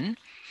 4 then,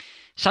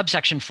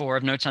 subsection 4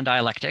 of Notes on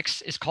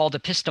Dialectics is called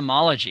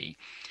epistemology.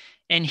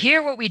 And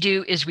here what we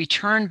do is we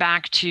turn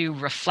back to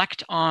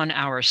reflect on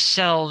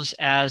ourselves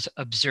as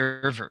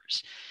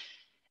observers.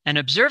 An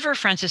observer,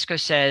 Francisco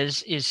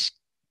says, is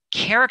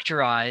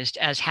characterized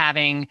as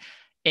having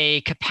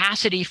a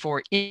capacity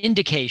for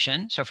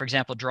indication. So for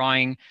example,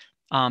 drawing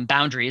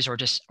boundaries or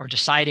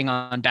deciding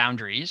on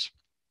boundaries.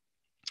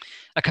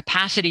 A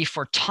capacity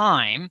for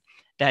time,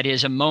 that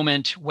is a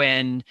moment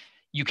when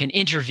you can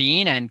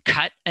intervene and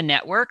cut a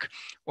network,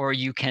 or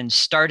you can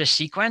start a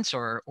sequence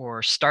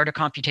or start a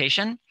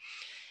computation.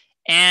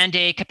 And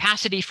a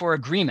capacity for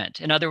agreement.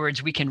 In other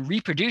words, we can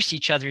reproduce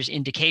each other's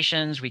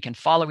indications, we can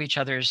follow each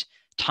other's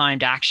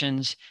timed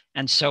actions,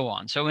 and so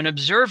on. So an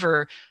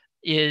observer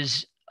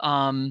is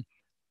some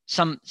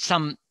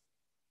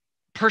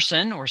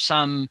person or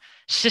some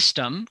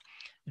system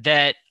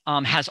that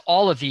has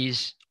all of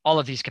these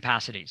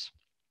capacities.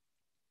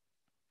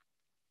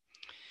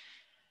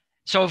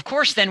 So of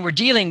course, then we're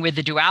dealing with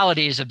the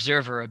dualities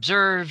observer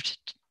observed,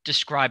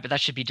 described, but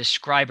that should be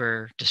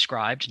describer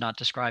described, not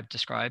described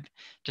described.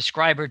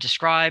 Describer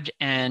described,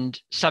 and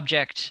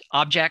subject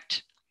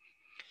object.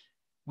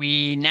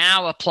 We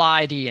now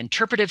apply the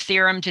interpretive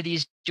theorem to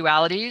these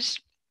dualities.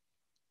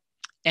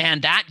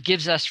 And that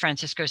gives us,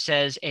 Francisco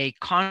says, a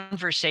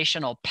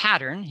conversational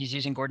pattern. He's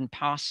using Gordon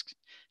Pask's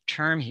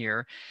term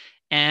here,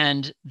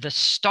 and the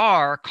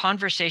star,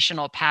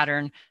 conversational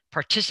pattern,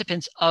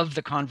 participants of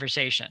the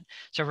conversation.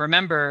 So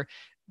remember,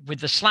 with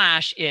the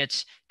slash,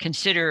 it's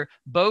consider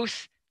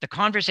both the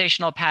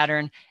conversational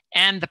pattern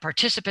and the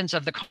participants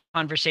of the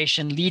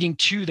conversation leading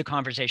to the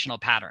conversational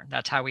pattern.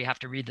 That's how we have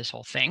to read this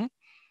whole thing.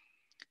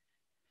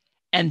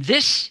 And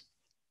this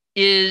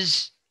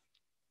is,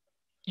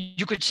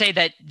 you could say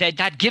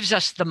that gives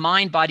us the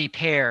mind-body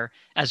pair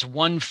as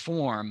one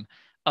form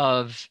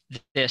of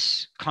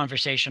this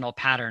conversational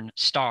pattern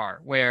star,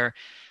 where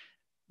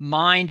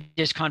mind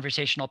is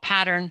conversational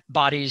pattern,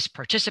 body's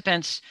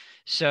participants.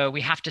 So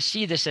we have to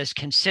see this as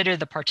consider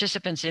the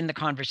participants in the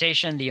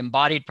conversation, the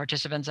embodied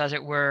participants, as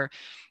it were,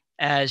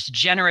 as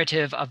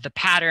generative of the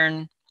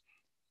pattern,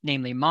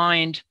 namely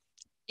mind,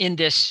 in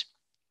this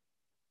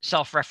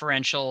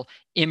self-referential,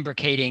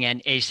 imbricating,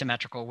 and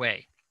asymmetrical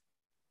way.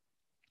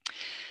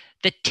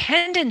 The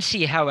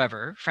tendency,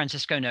 however,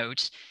 Francisco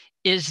notes,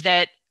 is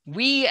that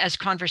we as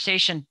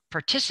conversation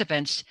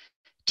participants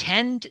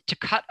tend to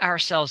cut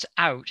ourselves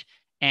out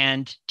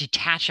and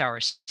detach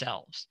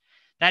ourselves.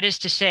 That is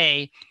to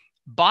say,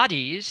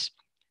 bodies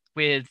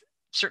with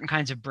certain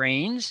kinds of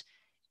brains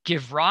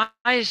give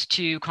rise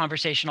to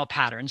conversational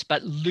patterns,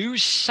 but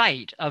lose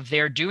sight of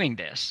their doing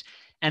this,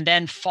 and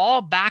then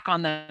fall back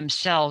on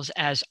themselves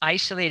as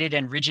isolated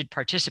and rigid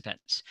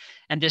participants.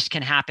 And this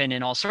can happen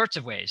in all sorts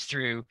of ways,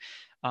 through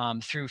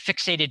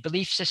fixated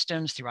belief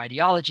systems, through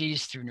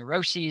ideologies, through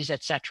neuroses,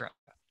 etc.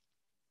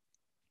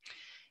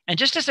 And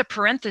just as a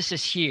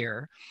parenthesis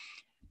here,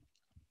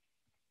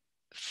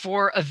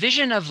 for a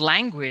vision of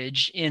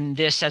language in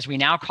this, as we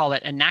now call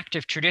it,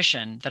 enactive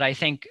tradition, that I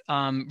think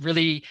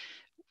really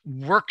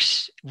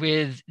works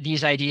with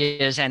these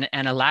ideas and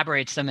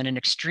elaborates them in an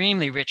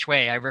extremely rich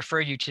way. I refer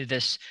you to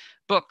this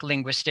book,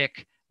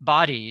 Linguistic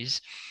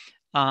Bodies,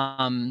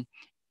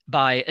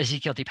 by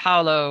Ezekiel Di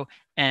Paolo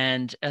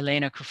and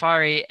Elena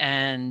Cufari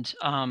and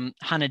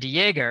Hannah de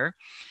Jager.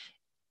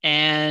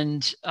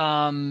 And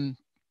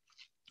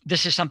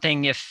this is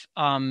something, if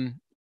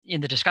in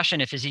the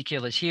discussion, if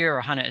Ezekiel is here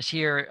or Hannah is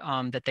here,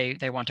 that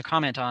they want to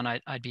comment on,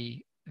 I'd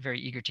be very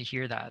eager to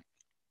hear that.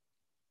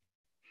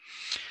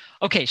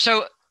 Okay,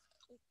 so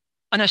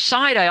an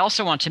aside I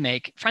also want to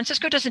make,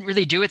 Francisco doesn't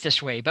really do it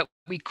this way, but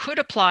we could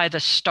apply the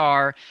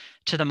star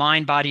to the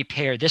mind-body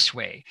pair this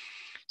way.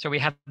 So we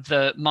have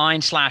the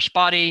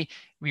mind/body.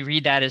 We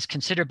read that as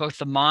consider both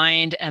the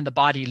mind and the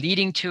body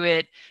leading to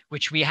it,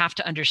 which we have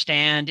to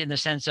understand in the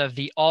sense of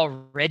the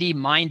already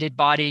minded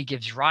body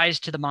gives rise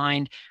to the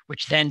mind,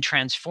 which then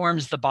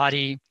transforms the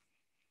body.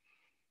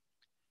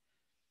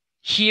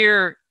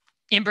 Here,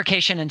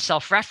 imbrication and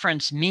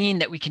self-reference mean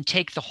that we can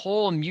take the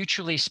whole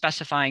mutually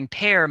specifying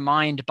pair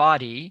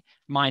mind/body,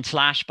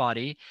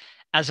 mind/body,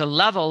 as a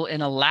level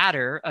in a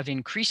ladder of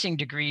increasing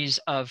degrees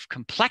of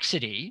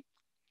complexity.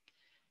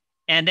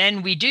 And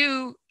then we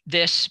do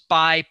this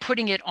by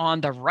putting it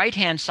on the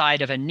right-hand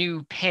side of a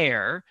new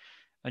pair,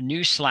 a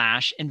new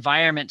slash,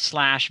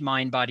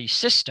 environment/mind-body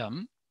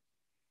system.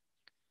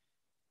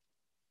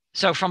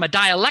 So from a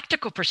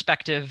dialectical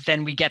perspective,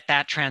 then we get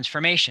that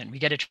transformation. We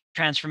get a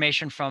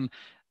transformation from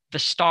the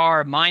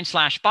star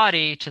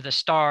mind/body to the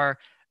star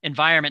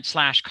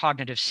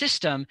environment/cognitive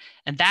system.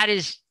 And that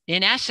is,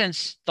 in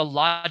essence, the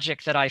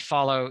logic that I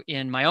follow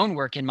in my own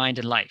work in Mind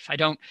and Life. I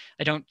don't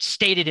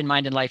state it in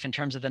Mind and Life in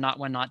terms of the Not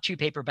One, Not Two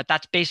paper, but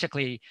that's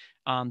basically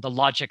the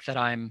logic that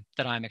I'm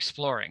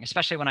exploring,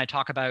 especially when I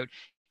talk about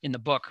in the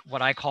book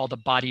what I call the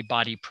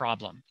body-body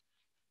problem.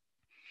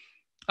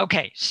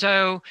 Okay,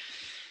 so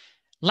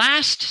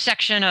last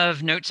section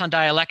of Notes on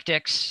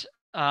Dialectics,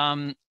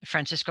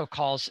 Francisco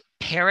calls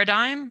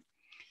paradigm,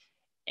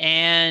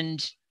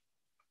 and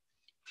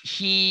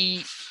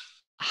he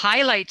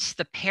highlights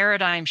the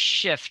paradigm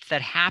shift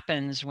that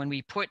happens when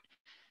we put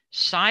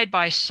side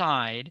by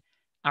side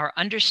our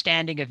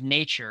understanding of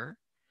nature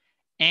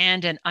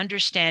and an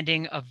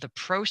understanding of the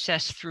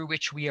process through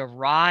which we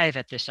arrive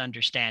at this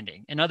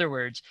understanding. In other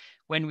words,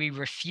 when we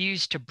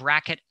refuse to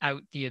bracket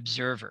out the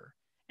observer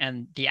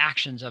and the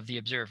actions of the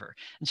observer.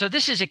 And so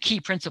this is a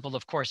key principle,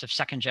 of course, of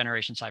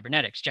second-generation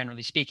cybernetics,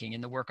 generally speaking, in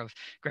the work of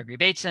Gregory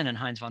Bateson and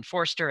Heinz von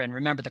Forster. And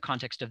remember the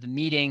context of the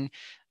meeting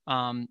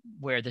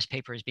where this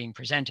paper is being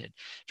presented.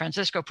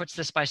 Francisco puts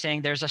this by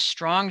saying there's a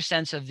strong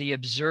sense of the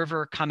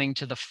observer coming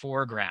to the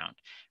foreground,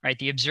 right?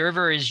 The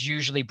observer is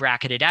usually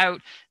bracketed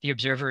out. The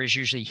observer is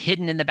usually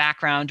hidden in the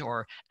background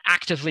or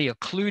actively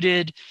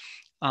occluded.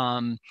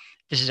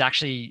 This is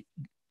actually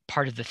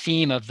part of the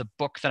theme of the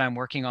book that I'm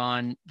working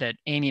on that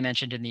Amy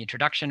mentioned in the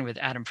introduction with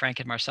Adam Frank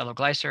and Marcelo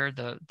Gleiser,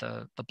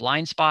 the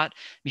blind spot.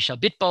 Michel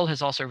Bitbol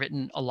has also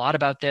written a lot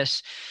about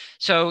this.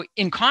 So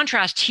in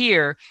contrast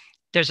here,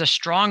 there's a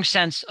strong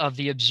sense of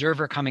the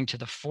observer coming to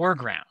the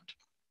foreground.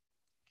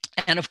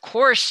 And of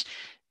course,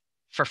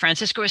 for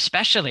Francisco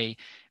especially,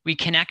 we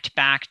connect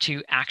back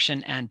to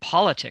action and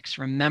politics.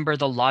 Remember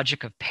the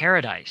logic of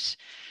paradise.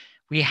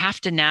 We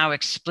have to now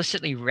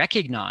explicitly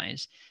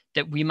recognize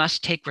that we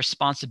must take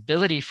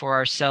responsibility for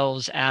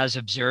ourselves as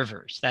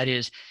observers. That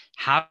is,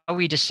 how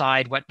we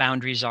decide what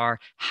boundaries are,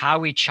 how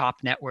we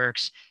chop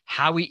networks,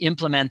 how we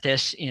implement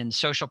this in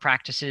social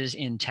practices,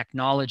 in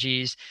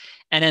technologies.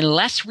 And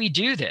unless we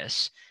do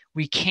this,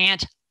 we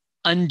can't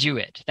undo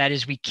it. That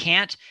is, we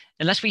can't,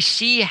 unless we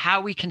see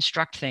how we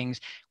construct things,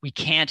 we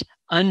can't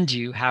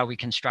undo how we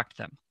construct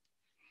them.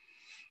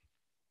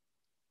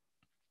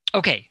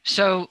 Okay,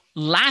 so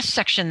last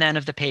section then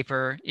of the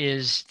paper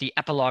is the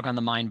epilogue on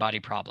the mind-body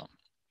problem.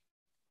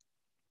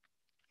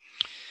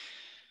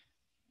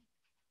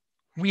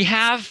 We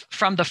have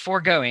from the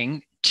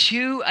foregoing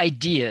two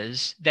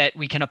ideas that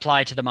we can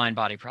apply to the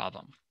mind-body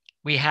problem.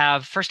 We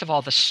have, first of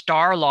all, the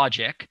star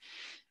logic,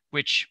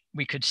 which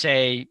we could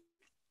say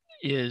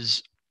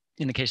is,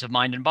 in the case of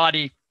mind and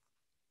body,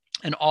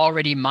 an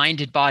already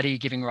minded body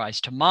giving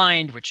rise to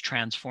mind, which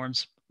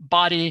transforms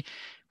body,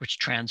 which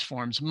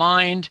transforms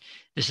mind.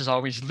 This is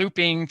always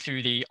looping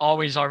through the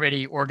always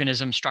already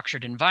organism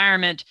structured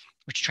environment,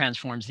 which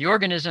transforms the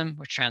organism,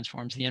 which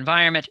transforms the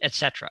environment,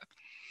 etc.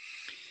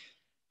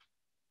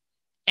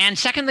 And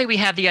secondly, we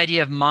have the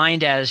idea of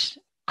mind as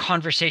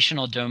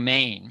conversational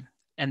domain.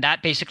 And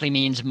that basically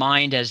means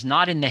mind as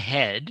not in the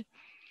head,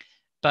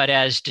 but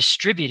as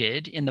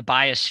distributed in the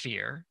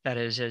biosphere, that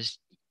is, as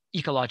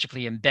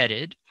ecologically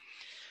embedded,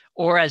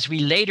 or as we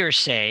later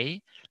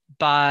say,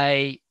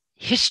 by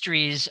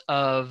histories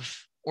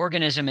of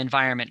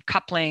organism-environment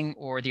coupling,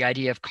 or the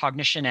idea of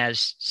cognition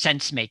as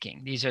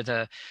sense-making. These are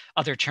the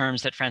other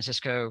terms that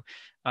Francisco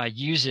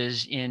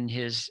uses in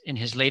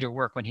his later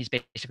work when he's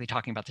basically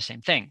talking about the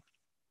same thing.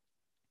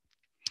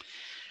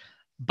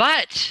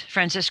 But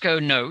Francisco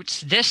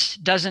notes this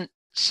doesn't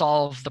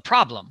solve the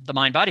problem, the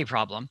mind-body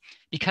problem,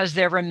 because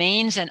there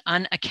remains an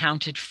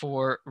unaccounted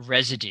for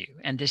residue,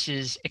 and this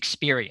is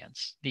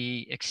experience,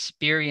 the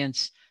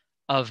experience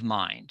of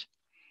mind.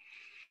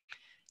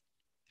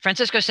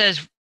 Francisco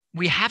says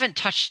we haven't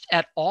touched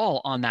at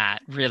all on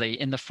that really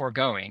in the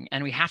foregoing,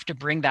 and we have to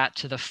bring that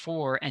to the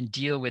fore and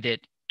deal with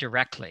it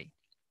directly.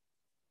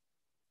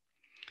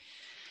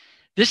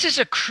 This is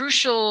a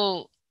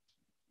crucial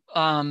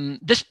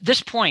this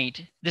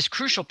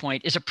crucial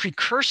point is a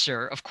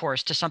precursor, of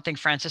course, to something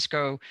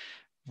Francisco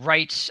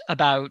writes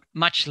about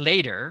much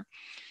later.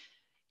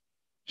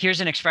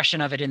 Here's an expression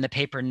of it in the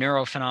paper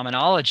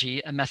Neurophenomenology,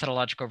 a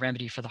methodological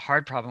remedy for the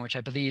hard problem, which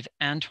I believe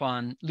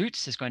Antoine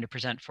Lutz is going to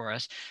present for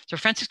us. So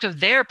Francisco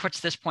there puts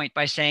this point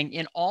by saying,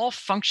 in all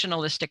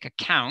functionalistic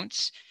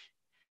accounts,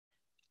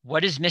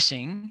 what is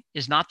missing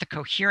is not the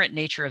coherent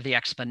nature of the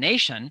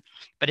explanation,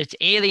 but its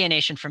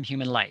alienation from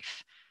human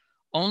life.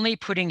 Only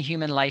putting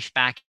human life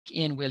back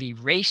in will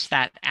erase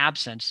that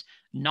absence,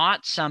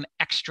 not some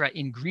extra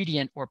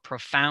ingredient or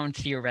profound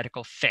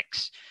theoretical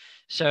fix.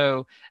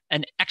 So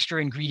an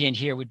extra ingredient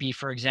here would be,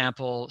 for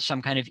example,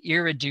 some kind of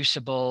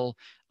irreducible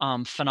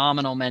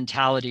phenomenal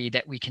mentality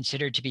that we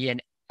consider to be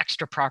an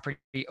extra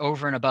property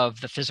over and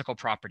above the physical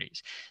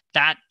properties.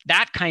 That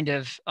kind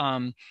of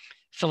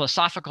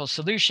philosophical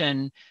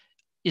solution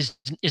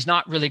is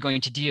not really going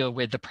to deal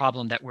with the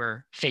problem that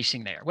we're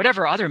facing there.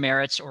 Whatever other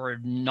merits or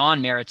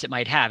non-merits it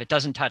might have, it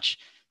doesn't touch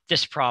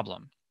this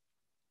problem.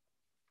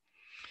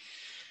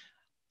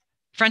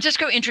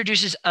 Francisco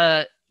introduces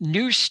a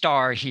new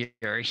star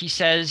here. He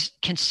says,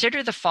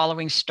 consider the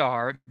following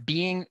star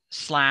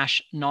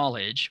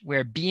being/knowledge,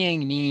 where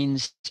being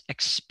means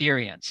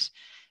experience.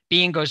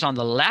 Being goes on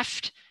the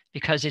left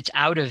because it's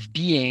out of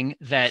being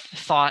that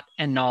thought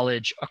and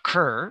knowledge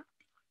occur.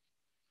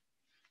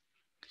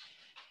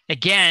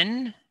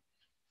 Again,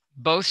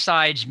 both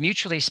sides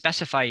mutually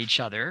specify each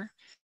other,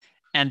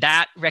 and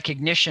that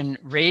recognition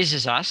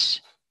raises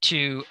us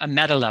to a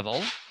meta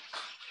level.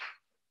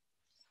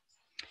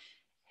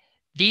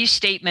 These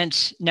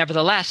statements,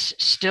 nevertheless,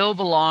 still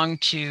belong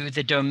to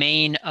the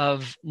domain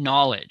of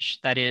knowledge.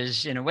 That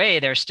is, in a way,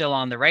 they're still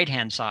on the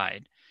right-hand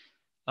side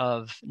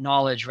of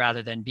knowledge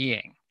rather than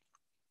being.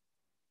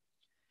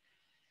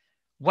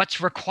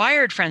 What's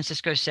required,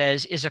 Francisco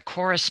says, is a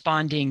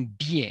corresponding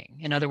being.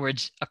 In other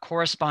words, a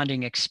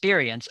corresponding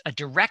experience, a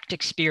direct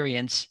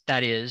experience,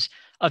 that is,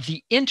 of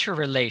the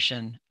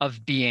interrelation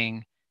of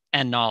being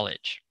and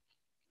knowledge.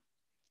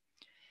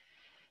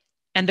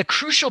 And the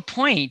crucial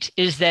point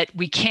is that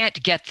we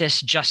can't get this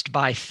just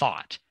by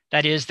thought.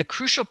 That is, the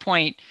crucial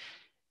point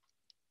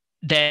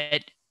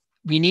that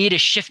we need a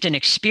shift in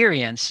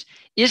experience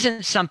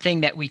isn't something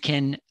that we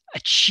can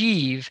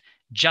achieve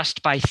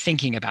just by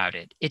thinking about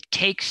it. It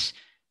takes,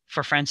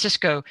 for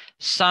Francisco,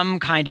 some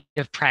kind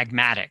of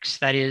pragmatics,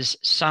 that is,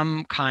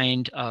 some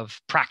kind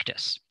of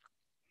practice.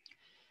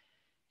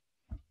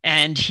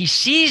 And he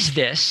sees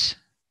this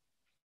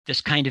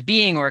kind of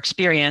being or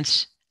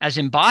experience as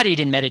embodied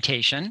in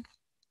meditation,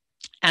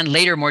 and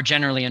later more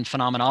generally in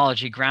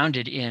phenomenology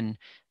grounded in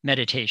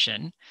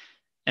meditation.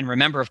 And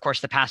remember, of course,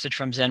 the passage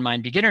from Zen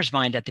Mind, Beginner's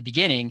Mind at the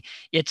beginning,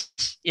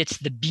 it's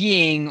the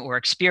being or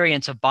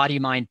experience of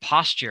body-mind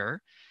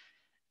posture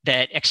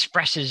that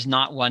expresses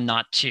not one,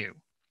 not two.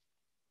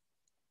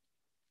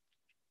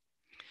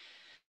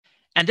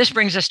 And this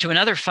brings us to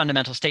another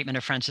fundamental statement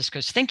of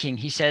Francisco's thinking.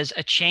 He says,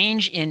 a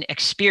change in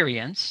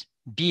experience,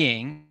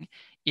 being,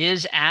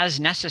 is as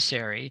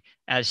necessary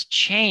as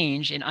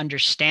change in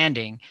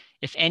understanding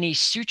if any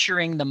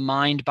suturing the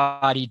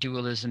mind-body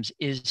dualisms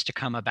is to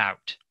come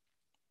about.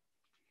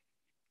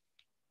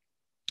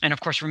 And of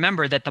course,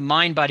 remember that the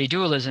mind-body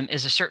dualism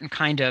is a certain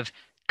kind of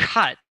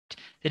cut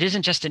that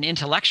isn't just an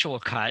intellectual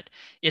cut,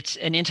 it's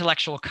an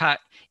intellectual cut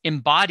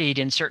embodied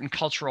in certain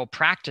cultural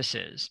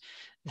practices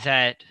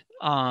that,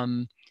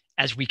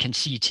 as we can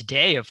see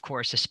today, of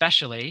course,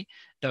 especially,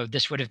 though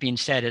this would have been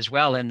said as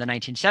well in the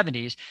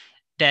 1970s,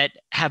 that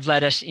have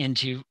led us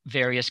into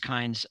various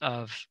kinds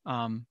of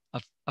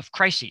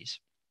crises.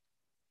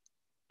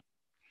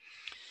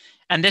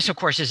 And this, of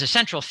course, is a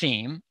central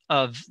theme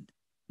of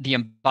the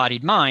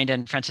embodied mind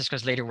and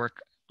Francisco's later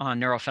work on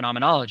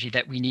neurophenomenology,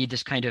 that we need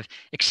this kind of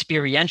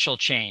experiential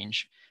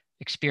change,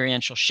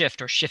 experiential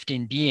shift or shift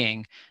in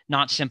being,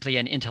 not simply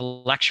an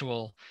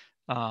intellectual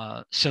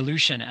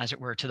solution, as it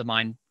were, to the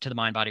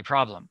mind-body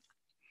problem.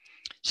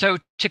 So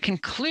to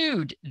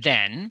conclude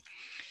then,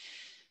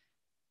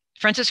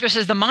 Francisco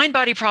says the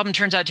mind-body problem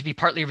turns out to be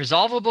partly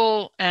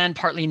resolvable and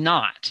partly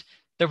not.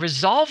 The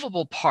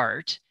resolvable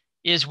part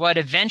is what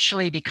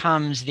eventually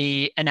becomes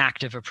the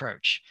enactive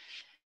approach,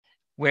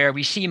 where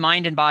we see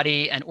mind and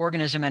body and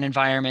organism and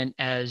environment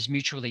as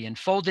mutually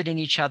enfolded in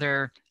each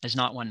other, as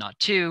not one, not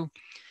two.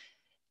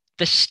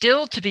 The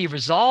still to be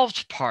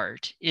resolved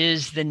part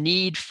is the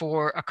need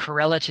for a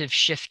correlative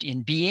shift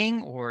in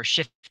being or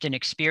shift in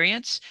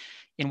experience,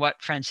 in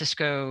what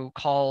Francisco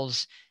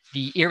calls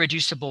the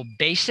irreducible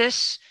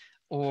basis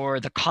or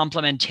the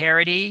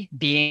complementarity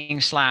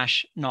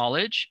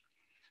being/knowledge.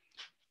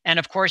 And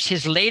of course,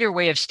 his later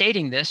way of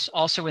stating this,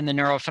 also in the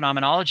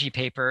neurophenomenology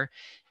paper,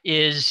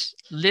 is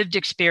lived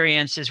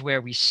experience is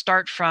where we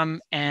start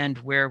from and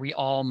where we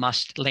all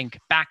must link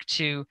back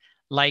to,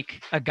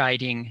 like a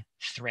guiding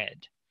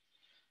thread.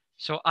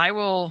 So I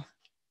will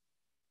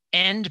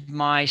end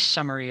my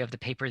summary of the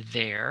paper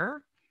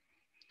there.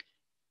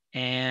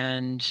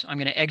 And I'm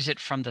going to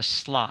exit from the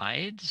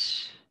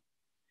slides.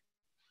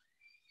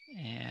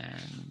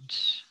 And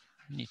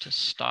I need to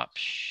stop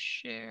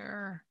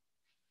share.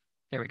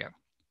 There we go.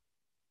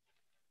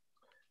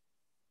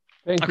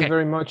 Thank you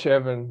very much,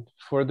 Evan,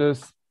 for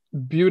this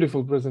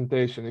beautiful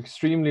presentation,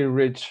 extremely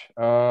rich.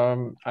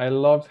 I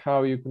loved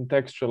how you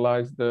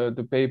contextualized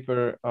the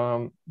paper.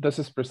 This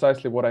is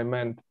precisely what I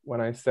meant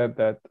when I said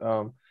that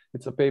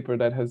it's a paper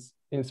that has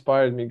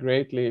inspired me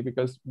greatly,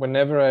 because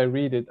whenever I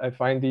read it, I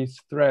find these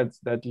threads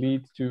that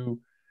lead to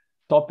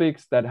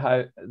topics that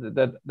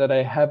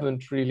I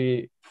haven't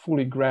really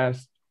fully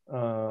grasped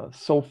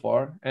so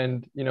far.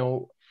 And, you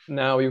know,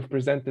 now you've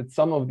presented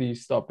some of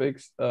these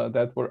topics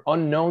that were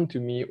unknown to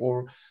me,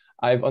 or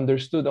I've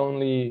understood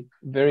only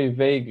very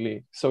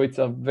vaguely. So it's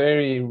a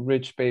very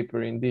rich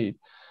paper indeed.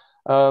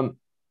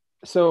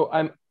 So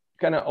I'm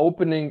kind of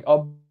opening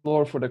up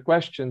floor for the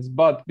questions,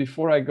 but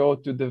before I go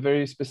to the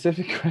very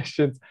specific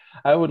questions,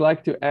 I would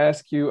like to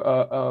ask you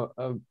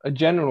a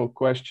general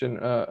question,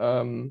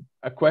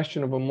 a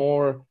question of a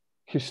more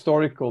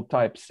historical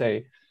type,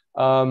 say.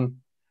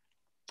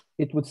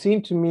 It would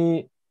seem to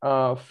me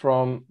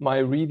from my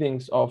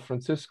readings of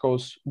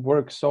Francisco's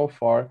work so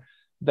far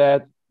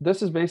that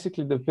this is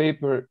basically the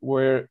paper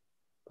where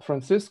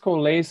Francisco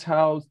lays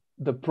out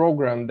the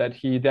program that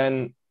he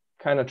then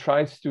kind of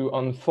tries to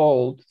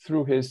unfold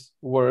through his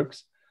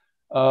works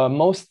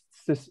most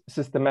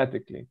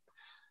systematically.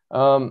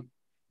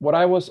 What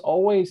I was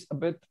always a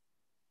bit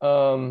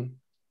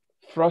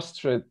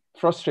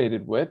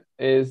frustrated with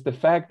is the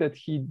fact that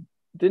he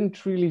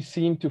didn't really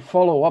seem to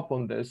follow up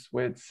on this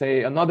with,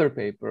 say, another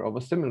paper of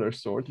a similar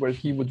sort, where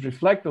he would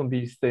reflect on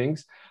these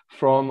things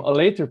from a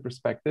later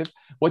perspective.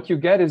 What you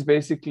get is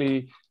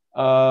basically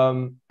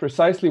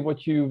precisely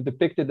what you've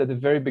depicted at the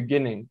very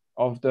beginning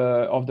of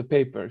the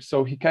paper.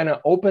 So he kind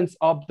of opens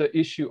up the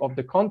issue of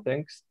the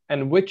context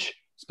and which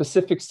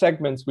specific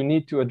segments we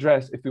need to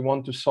address if we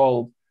want to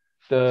solve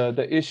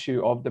the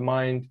issue of the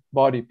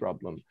mind-body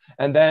problem.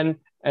 And then,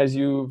 as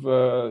you've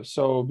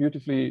so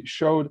beautifully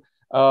showed,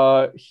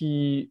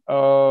 he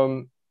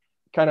kind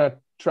of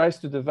tries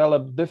to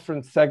develop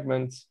different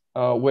segments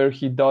where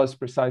he does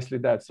precisely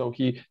that. So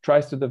he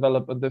tries to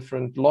develop a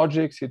different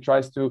logics, he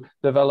tries to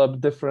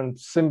develop different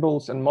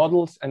symbols and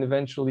models, and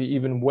eventually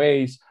even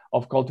ways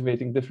of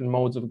cultivating different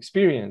modes of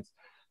experience.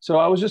 So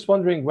I was just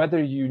wondering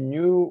whether you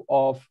knew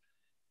of,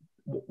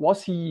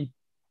 was he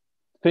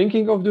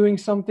thinking of doing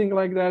something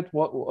like that?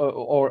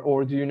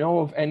 Or do you know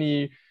of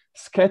any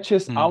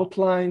sketches,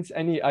 outlines,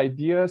 any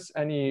ideas,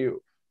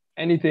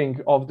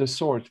 anything of the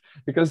sort?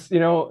 Because, you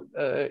know,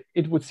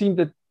 it would seem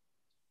that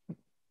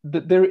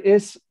there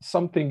is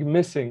something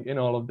missing in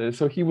all of this.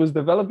 So he was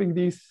developing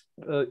these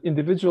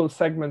individual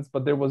segments,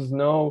 but there was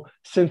no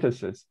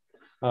synthesis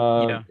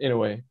in a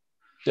way.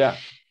 Yeah.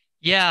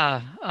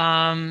 Yeah.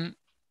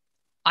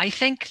 I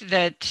think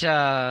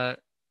that,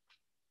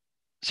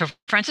 so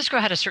Francisco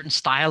had a certain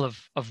style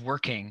of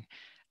working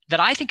that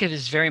I think of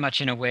as very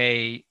much in a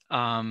way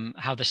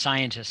how the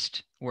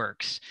scientist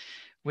works,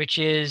 which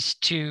is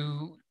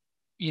to,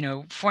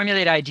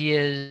 formulate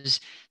ideas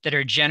that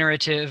are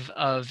generative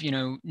of,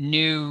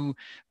 new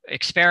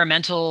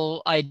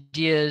experimental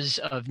ideas,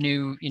 of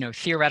new,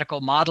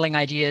 theoretical modeling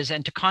ideas,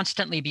 and to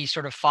constantly be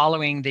sort of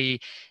following the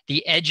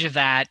edge of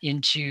that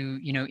into,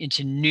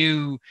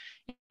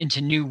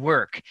 into new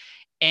work.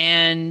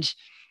 And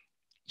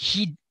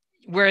he,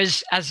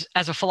 whereas as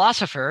a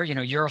philosopher,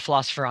 you're a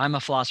philosopher, I'm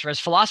a philosopher, as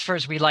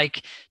philosophers we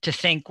like to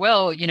think,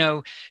 well,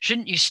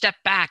 shouldn't you step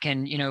back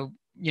and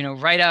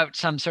write out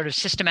some sort of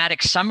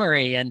systematic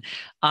summary, and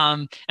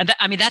I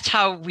mean that's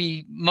how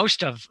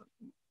most of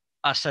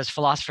us as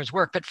philosophers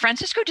work. But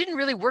Francisco didn't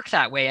really work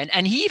that way,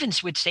 and he even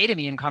would say to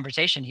me in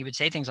conversation, he would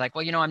say things like,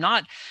 well, I'm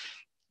not,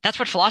 that's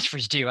what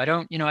philosophers do. I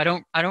don't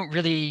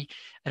really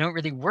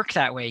work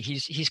that way.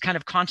 He's kind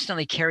of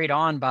constantly carried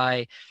on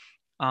by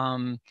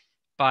um,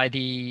 by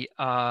the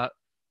the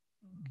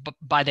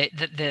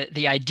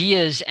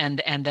ideas,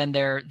 and then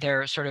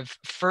their sort of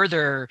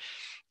further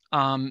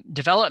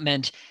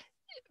development,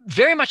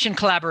 very much in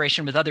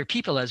collaboration with other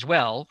people as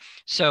well.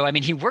 So, I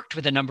mean, he worked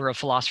with a number of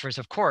philosophers,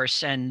 of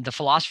course, and the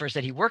philosophers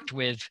that he worked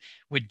with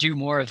would do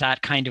more of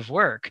that kind of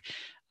work.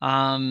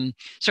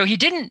 So he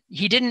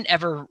didn't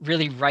ever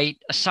really write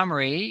a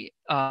summary.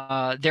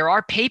 There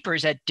are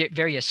papers at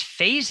various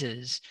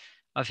phases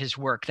of his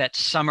work that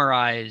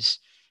summarize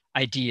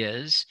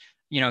ideas.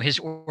 His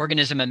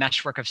Organism, a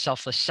Meshwork of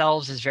Selfless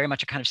Selves is very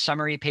much a kind of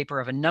summary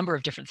paper of a number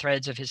of different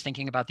threads of his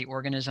thinking about the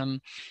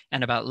organism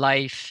and about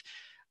life.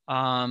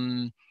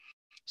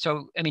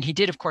 So, I mean, he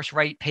did, of course,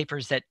 write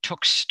papers that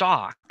took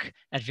stock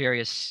at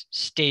various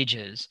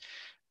stages,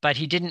 but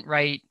he didn't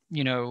write,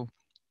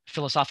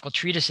 philosophical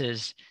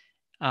treatises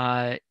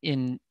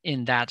in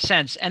that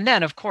sense. And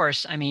then, of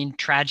course, I mean,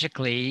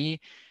 tragically,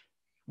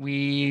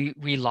 we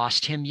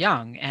lost him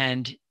young,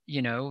 and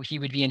he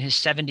would be in his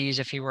 70s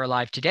if he were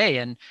alive today,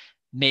 and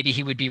maybe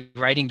he would be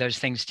writing those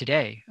things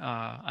today.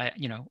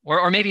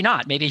 Or maybe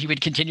not. Maybe he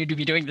would continue to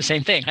be doing the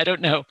same thing. I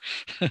don't know.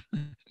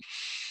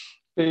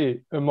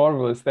 Hey,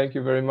 marvelous. Thank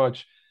you very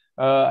much.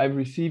 I've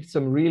received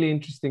some really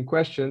interesting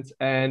questions,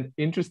 and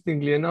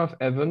interestingly enough,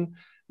 Evan,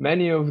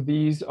 many of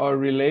these are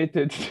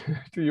related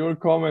to your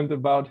comment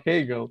about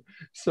Hegel.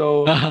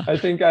 So I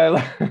think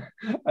I'll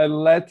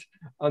let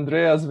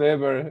Andreas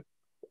Weber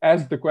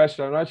ask the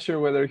question. I'm not sure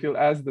whether he'll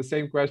ask the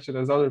same question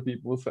as other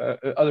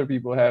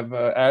people have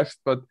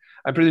asked, but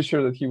I'm pretty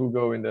sure that he will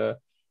go in the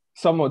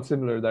somewhat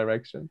similar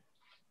direction.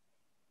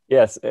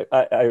 Yes,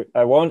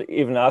 I won't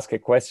even ask a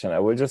question. I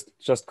will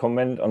just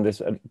comment on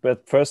this.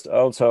 But first,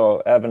 also,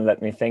 Evan,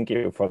 let me thank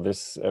you for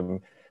this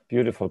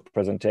beautiful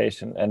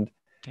presentation. And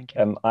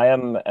I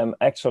am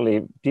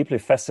actually deeply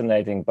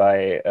fascinated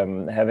by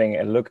having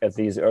a look at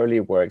these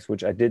early works,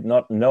 which I did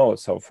not know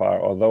so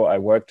far, although I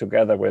worked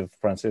together with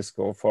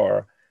Francisco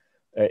for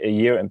a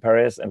year in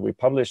Paris, and we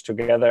published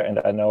together, and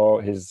I know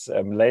his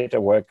later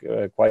work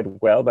quite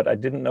well, but I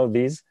didn't know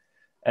these.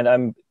 And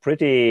I'm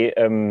pretty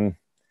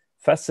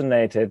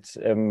fascinated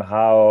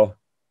how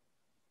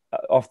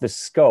of the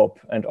scope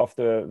and of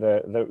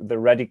the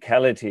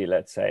radicality,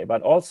 let's say,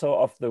 but also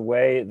of the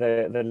way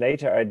the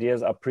later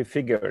ideas are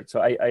prefigured. So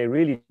I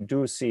really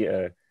do see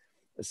a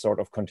sort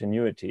of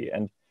continuity.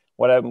 And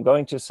what I'm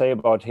going to say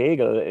about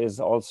Hegel is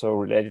also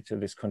related to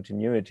this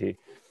continuity.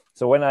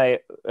 So when I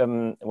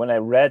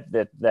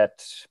read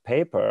that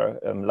paper,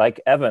 like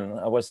Evan,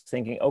 I was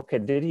thinking, okay,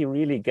 did he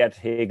really get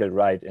Hegel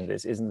right in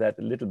this? Isn't that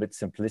a little bit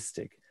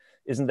simplistic?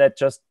 Isn't that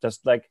just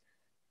like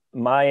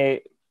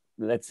my,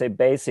 let's say,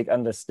 basic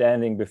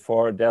understanding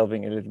before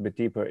delving a little bit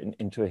deeper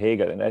into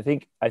Hegel? And I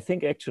think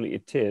actually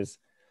it is.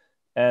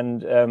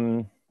 And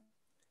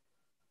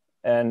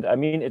I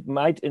mean, it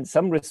might, in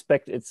some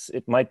respect,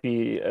 it might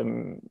be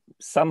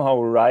somehow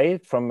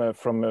right from a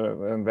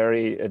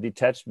very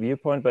detached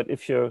viewpoint. But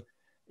if you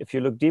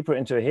look deeper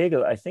into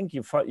Hegel, I think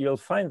you'll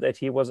find that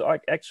he was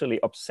actually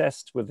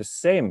obsessed with the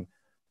same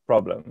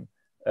problem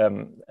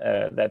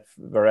that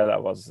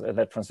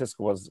that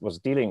Francisco was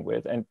dealing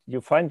with, and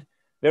you find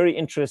very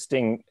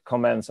interesting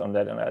comments on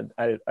that. And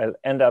I'll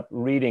end up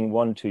reading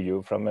one to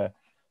you from a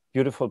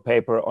beautiful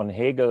paper on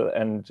Hegel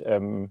and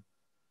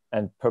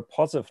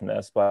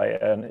purposiveness by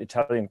an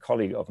Italian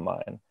colleague of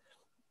mine.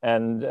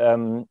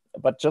 And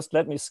but just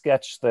let me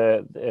sketch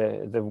the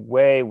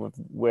way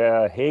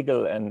where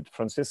Hegel and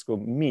Francisco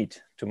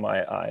meet, to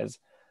my eyes,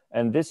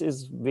 and this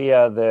is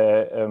via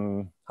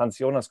the Hans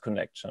Jonas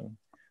connection,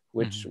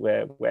 which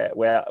where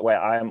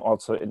I am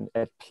also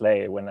at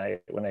play when I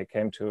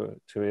came to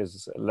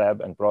his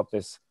lab and brought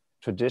this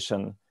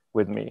tradition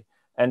with me.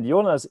 And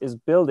Jonas is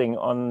building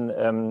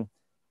on.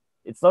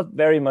 It's not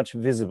very much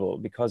visible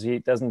because he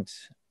doesn't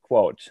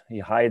quote, he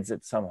hides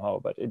it somehow,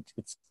 but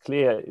it's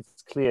clear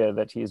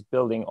that he is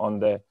building on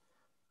the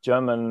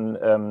German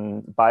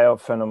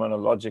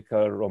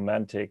biophenomenological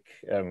romantic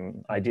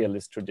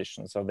idealist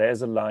tradition. So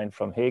there's a line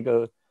from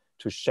Hegel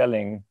to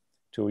Schelling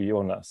to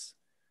Jonas.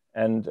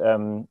 And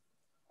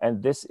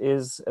this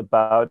is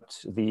about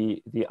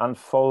the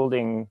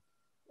unfolding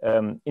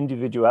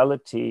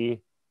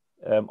individuality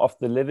of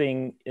the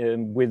living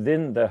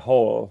within the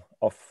whole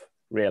of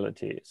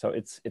reality. So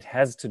it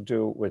has to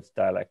do with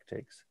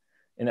dialectics,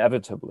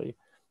 inevitably.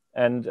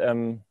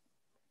 And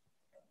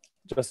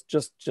just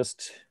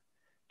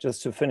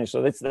to finish,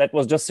 so that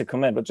was just a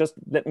comment, but just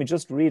let me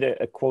just read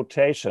a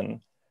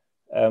quotation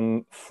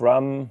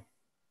from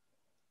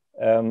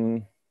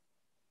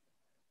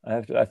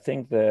I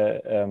think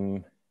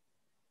the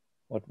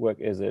what work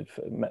is it?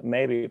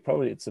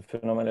 Probably it's a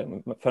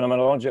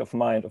phenomenology of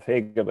mind of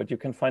Hegel, but you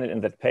can find it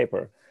in that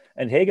paper.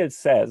 And Hegel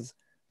says,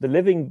 the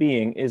living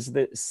being is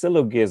the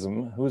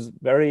syllogism whose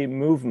very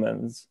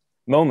moments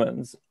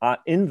are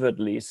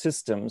inwardly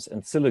systems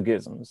and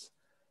syllogisms,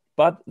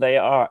 but they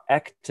are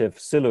active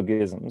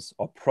syllogisms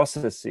or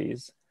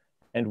processes.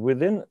 And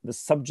within the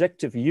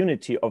subjective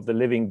unity of the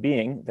living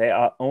being, they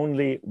are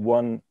only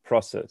one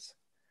process.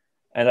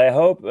 And I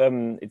hope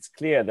it's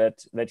clear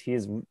that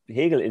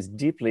Hegel is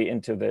deeply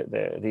into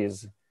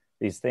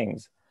these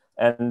things.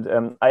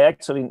 And I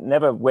actually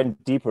never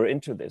went deeper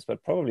into this,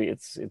 but probably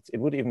it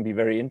would even be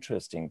very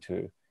interesting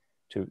to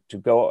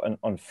go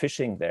on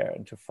fishing there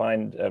and to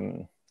find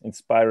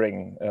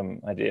inspiring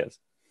ideas.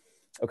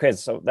 Okay,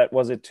 so that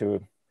was it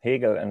to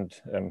Hegel and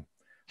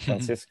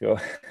Francisco.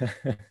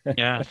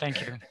 Yeah,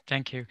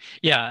 thank you.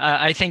 Yeah,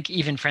 I think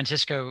even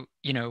Francisco,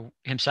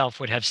 himself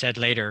would have said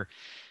later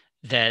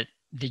that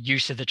the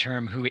use of the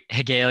term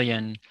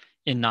Hegelian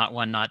in Not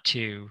One, Not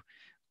Two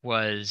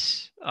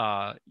was,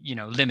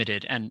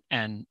 limited and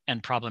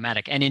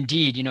problematic. And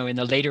indeed, in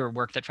the later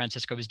work that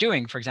Francisco was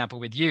doing, for example,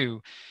 with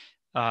you,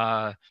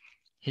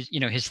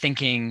 his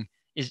thinking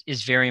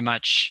is very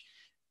much,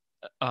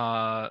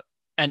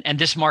 and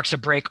this marks a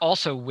break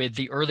also with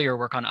the earlier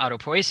work on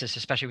autopoiesis,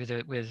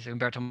 especially with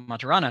Umberto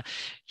Maturana.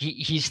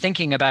 He's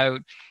thinking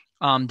about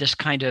this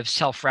kind of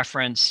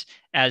self-reference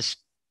as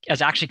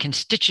actually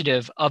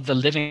constitutive of the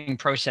living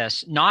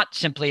process, not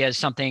simply as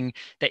something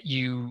that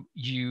you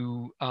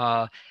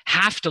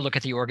have to look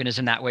at the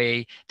organism that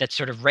way, that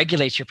sort of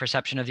regulates your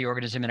perception of the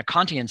organism in a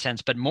Kantian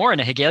sense, but more in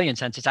a Hegelian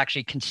sense. It's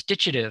actually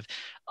constitutive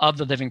of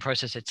the living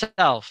process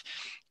itself.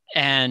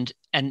 And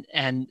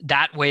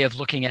that way of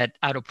looking at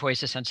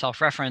autopoiesis and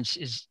self-reference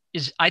is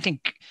I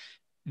think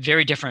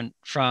very different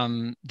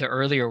from the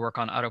earlier work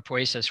on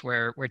autopoiesis,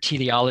 where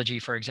teleology,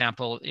 for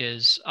example,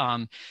 is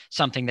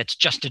something that's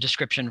just a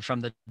description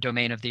from the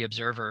domain of the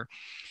observer.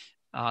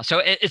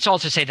 So it's all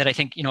to say that I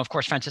think, of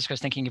course,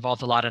 Francisco's thinking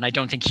evolved a lot, and I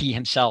don't think he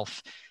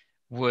himself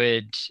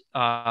would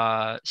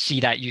see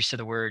that use of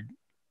the word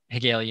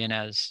Hegelian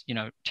as,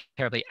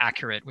 terribly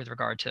accurate with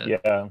regard to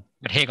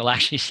what Hegel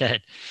actually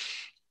said.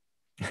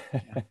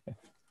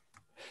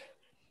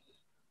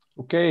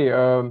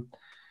 Okay.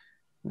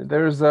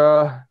 There's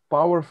a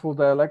powerful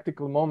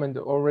dialectical moment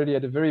already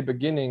at the very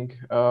beginning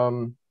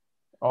there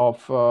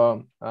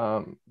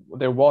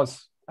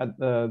was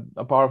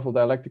a powerful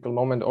dialectical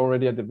moment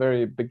already at the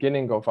very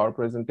beginning of our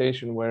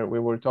presentation, where we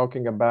were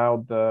talking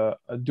about the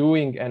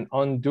doing and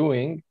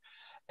undoing.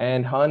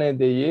 And Hanne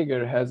de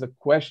Jager has a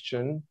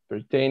question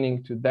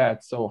pertaining to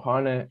that. So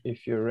Hanne,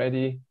 if you're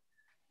ready,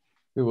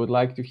 we would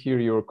like to hear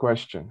your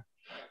question.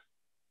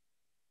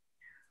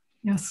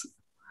 Yes.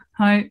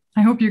 Hi,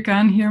 I hope you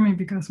can hear me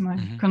because my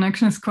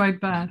connection is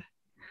quite bad.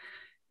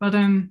 But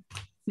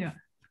yeah,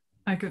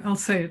 I'll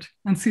say it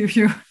and see if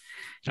you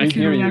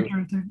hear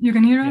you. You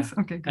can hear us?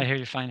 Okay, good. I hear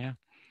you fine, yeah.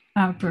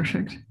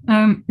 Perfect.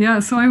 Yeah,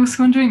 so I was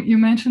wondering, you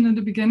mentioned in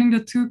the beginning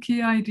the two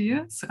key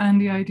ideas, and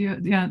the idea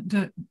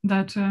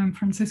that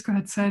Francisco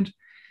had said,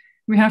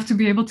 we have to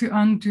be able to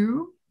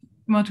undo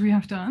what we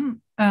have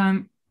done.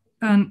 And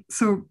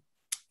so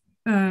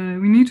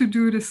we need to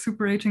do this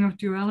superating of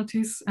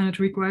dualities, and it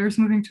requires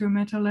moving to a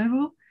meta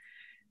level.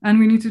 And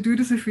we need to do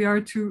this if we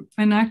are to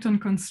enact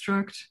and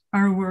construct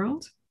our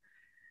world.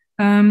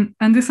 And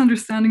this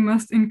understanding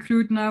must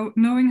include now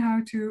knowing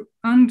how to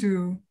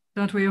undo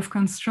that way of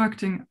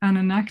constructing and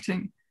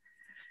enacting.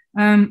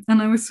 And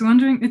I was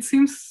wondering, it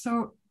seems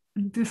so,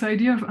 this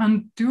idea of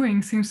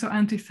undoing seems so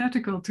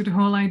antithetical to the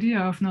whole idea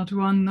of not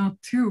one,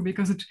 not two,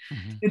 because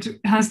it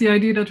has the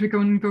idea that we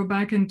can go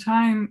back in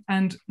time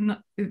and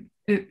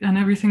and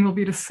everything will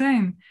be the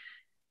same.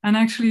 And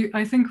actually,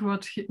 I think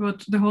what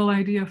the whole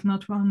idea of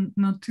not one,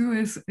 not two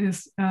is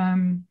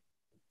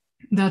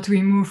that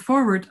we move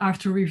forward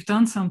after we've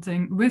done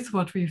something with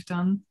what we've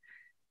done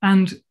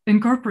and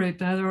incorporate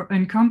that or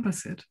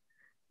encompass it.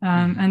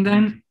 And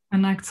then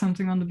enact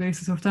something on the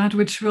basis of that,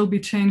 which will be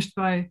changed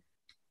by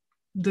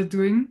the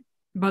doing,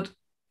 but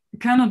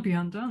cannot be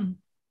undone.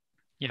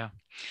 Yeah.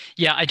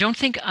 I don't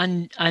think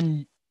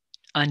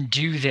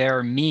undo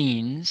there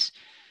means,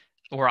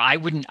 or I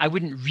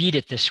wouldn't read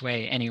it this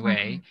way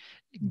anyway.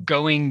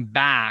 Going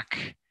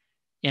back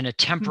in a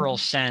temporal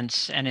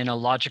sense and in a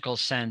logical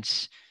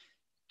sense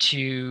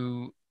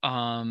to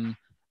a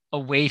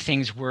way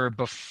things were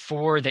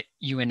before that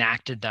you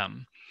enacted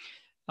them.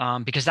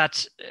 Because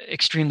that's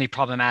extremely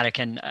problematic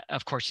and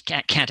of course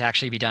can't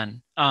actually be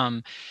done.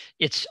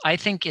 I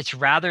think it's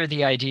rather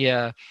the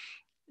idea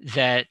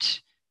that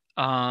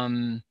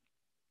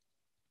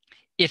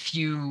if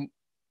you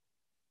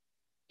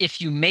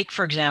make,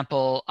 for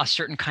example, a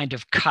certain kind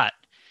of cut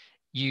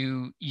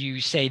you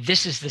say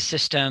this is the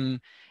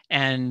system,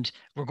 and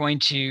we're going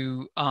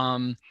to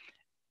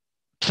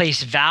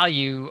place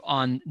value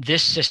on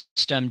this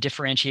system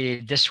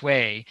differentiated this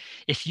way.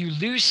 If you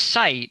lose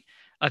sight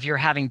of your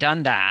having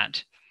done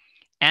that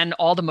and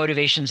all the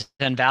motivations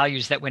and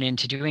values that went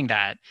into doing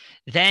that,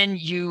 then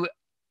you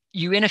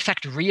in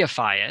effect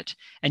reify it,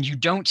 and you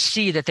don't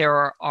see that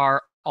there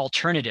are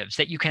alternatives,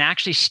 that you can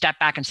actually step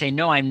back and say,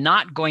 no, I'm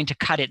not going to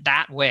cut it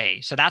that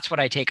way. So that's what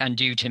I take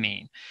undo to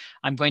mean.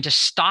 I'm going to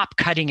stop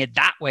cutting it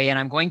that way, and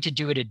I'm going to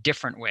do it a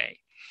different way.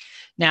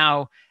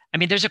 Now, I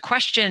mean, there's a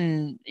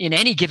question in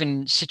any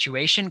given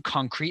situation,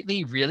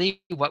 concretely,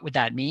 really, what would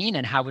that mean,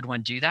 and how would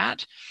one do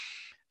that?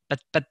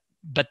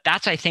 But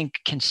that's, I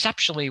think,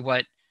 conceptually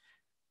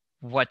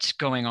what's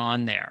going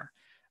on there.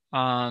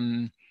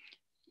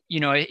 You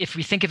know, if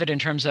we think of it in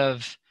terms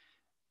of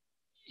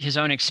his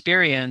own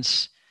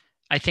experience,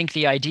 I think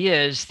the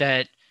idea is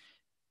that,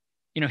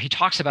 you know, he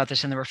talks about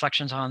this in the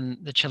Reflections on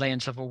the Chilean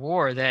Civil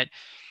War, that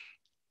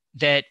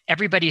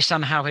everybody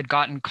somehow had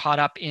gotten caught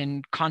up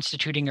in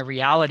constituting a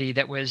reality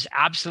that was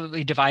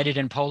absolutely divided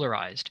and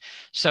polarized.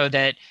 So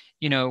that,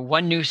 you know,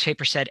 one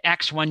newspaper said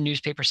X, one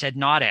newspaper said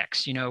not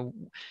X. You know,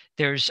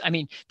 I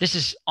mean, this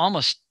is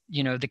almost,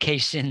 you know, the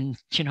case in,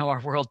 you know,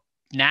 our world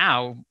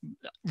now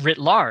writ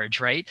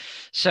large, right?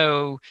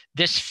 So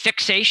this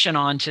fixation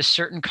onto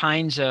certain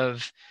kinds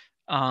of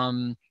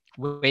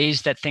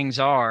ways that things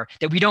are,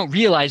 that we don't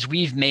realize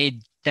we've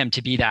made them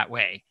to be that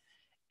way.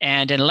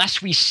 And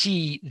unless we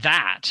see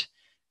that,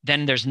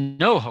 then there's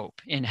no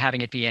hope in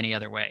having it be any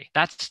other way.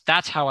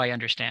 That's how I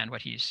understand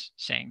what he's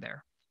saying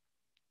there.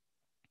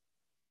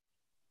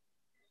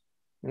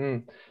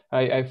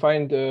 I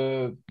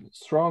find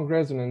strong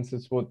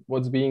resonances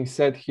what's being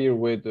said here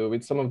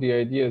with some of the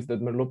ideas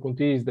that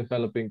Merleau-Ponty is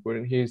developing,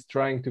 where he is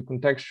trying to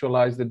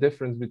contextualize the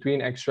difference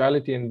between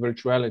actuality and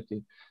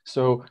virtuality.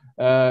 So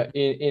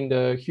in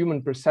the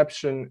human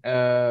perception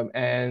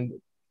and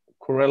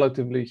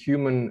correlatively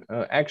human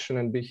action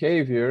and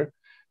behavior,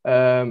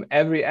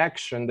 every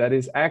action that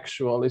is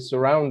actual is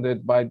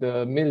surrounded by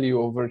the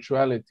milieu of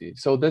virtuality.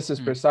 So this is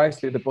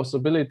precisely the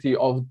possibility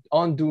of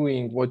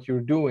undoing what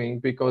you're doing,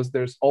 because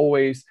there's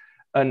always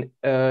an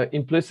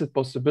implicit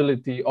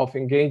possibility of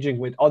engaging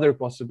with other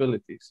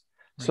possibilities.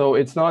 Right. So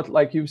it's not,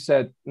 like you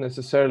said,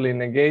 necessarily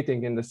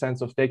negating in the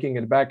sense of taking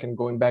it back and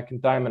going back in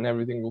time and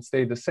everything will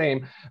stay the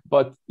same,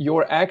 but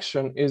your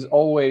action is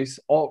always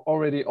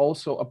already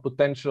also a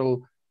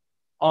potential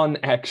on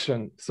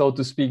action, so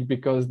to speak,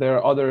 because there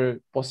are other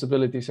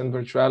possibilities and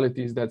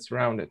virtualities that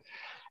surround it.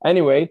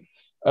 Anyway,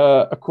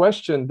 a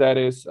question that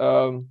is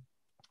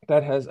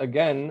that has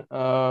again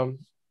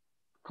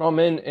come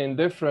in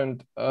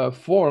different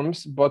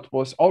forms, but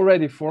was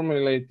already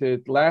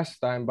formulated last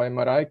time by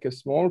Marijke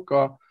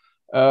Smolka,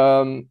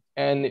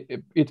 and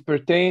it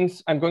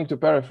pertains, I'm going to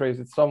paraphrase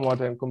it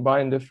somewhat and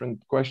combine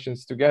different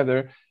questions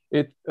together.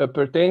 It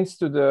pertains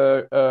to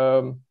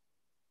the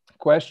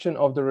question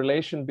of the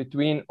relation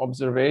between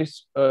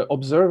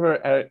observer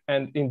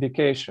and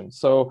indication.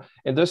 So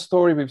in this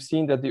story, we've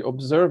seen that the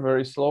observer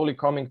is slowly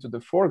coming to the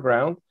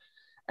foreground,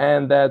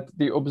 and that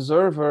the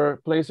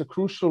observer plays a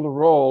crucial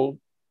role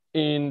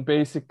in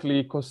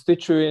basically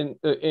constituting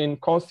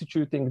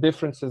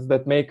differences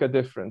that make a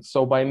difference.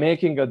 So by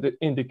making an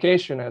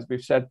indication, as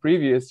we've said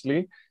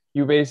previously,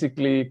 you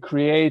basically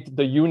create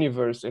the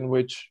universe in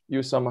which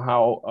you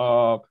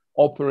somehow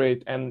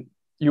operate and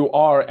you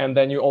are, and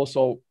then you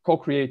also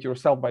co-create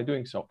yourself by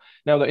doing so.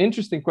 Now, the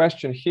interesting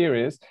question here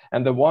is,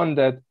 and the one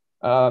that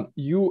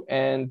you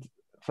and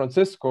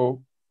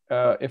Francisco,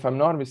 if I'm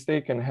not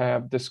mistaken,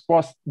 have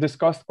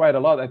discussed quite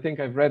a lot. I think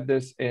I've read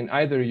this in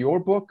either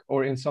your book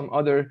or in some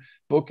other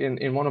book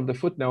in one of the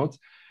footnotes.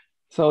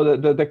 So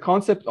the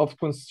concept of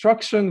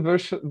construction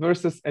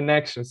versus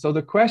enaction. So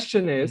the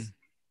question is,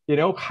 you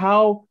know,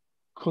 how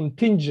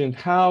contingent,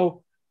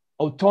 how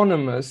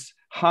autonomous,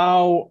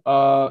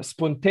 how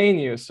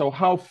spontaneous, so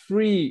how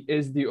free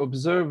is the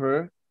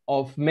observer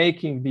of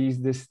making these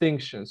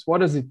distinctions? What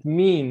does it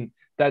mean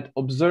that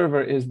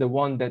observer is the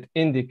one that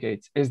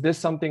indicates? Is this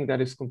something that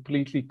is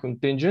completely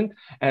contingent,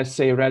 as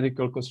say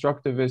radical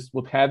constructivists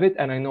would have it?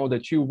 And I know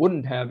that you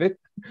wouldn't have it,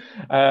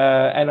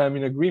 and I'm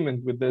in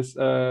agreement with this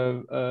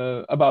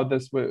about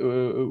this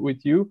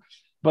with you.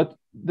 But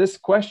this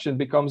question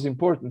becomes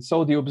important.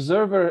 So the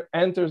observer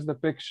enters the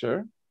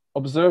picture.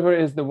 Observer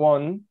is the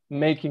one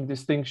making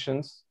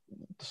distinctions,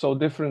 so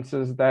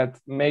differences that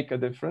make a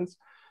difference.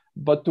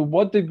 But to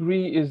what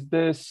degree is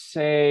this,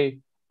 say,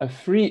 a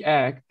free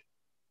act,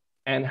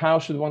 and how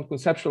should one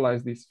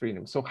conceptualize these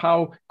freedoms? So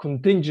how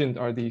contingent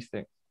are these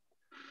things?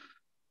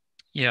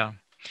 Yeah,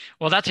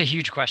 well, that's a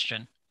huge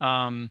question.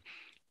 I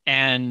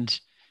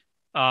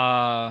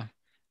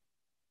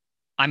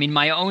mean,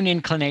 my own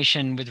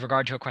inclination with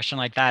regard to a question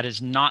like that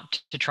is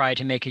not to try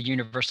to make a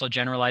universal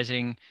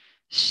generalizing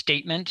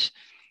statement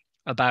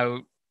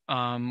about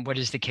what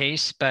is the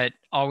case, but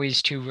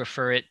always to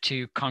refer it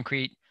to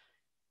concrete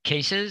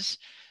cases,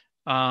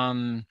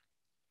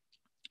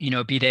 you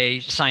know, be they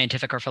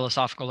scientific or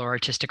philosophical or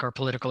artistic or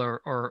political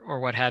or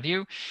what have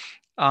you.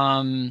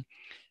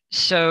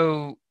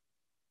 So,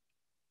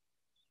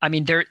 I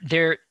mean,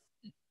 there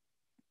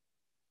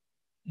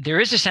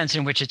is a sense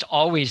in which it's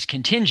always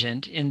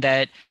contingent, in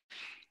that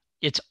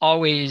it's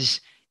always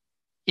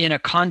in a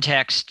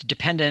context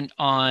dependent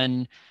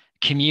on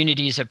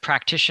communities of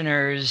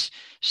practitioners,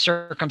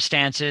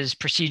 circumstances,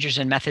 procedures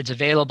and methods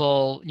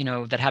available,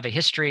 that have a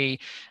history.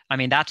 I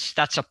mean, that's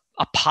a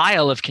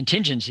pile of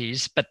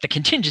contingencies, but the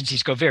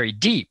contingencies go very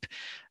deep.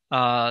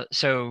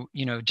 So,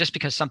 just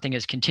because something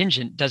is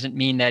contingent doesn't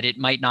mean that it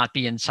might not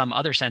be in some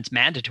other sense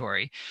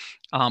mandatory,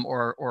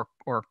 or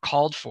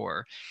called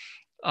for.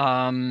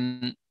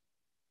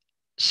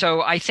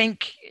 So I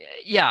think,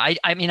 yeah,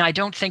 I mean, I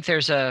don't think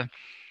there's a,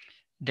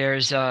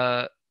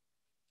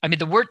 I mean,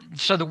 the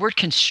word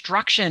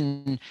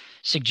construction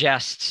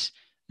suggests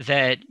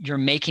that you're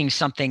making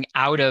something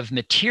out of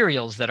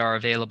materials that are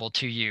available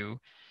to you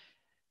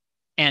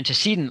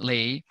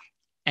antecedently,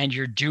 and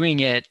you're doing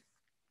it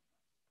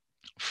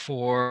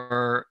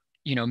for,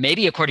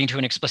 maybe according to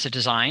an explicit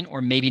design,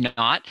 or maybe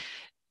not.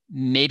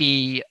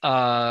 Maybe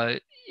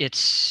it's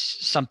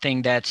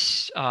something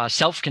that's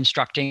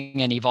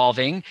self-constructing and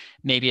evolving.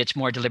 Maybe it's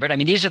more deliberate. I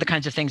mean, these are the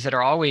kinds of things that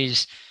are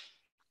always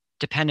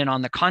dependent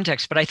on the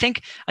context. But I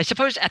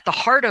suppose at the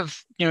heart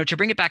of, to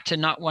bring it back to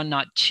not one,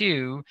 not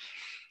two,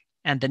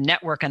 and the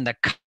network and the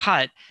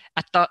cut,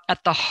 at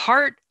the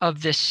heart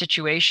of this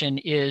situation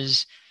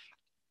is,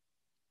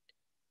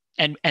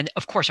 and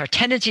of course, our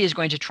tendency is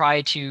going to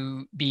try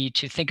to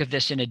think of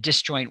this in a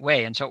disjoint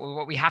way. And so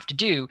what we have to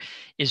do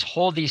is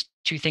hold these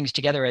two things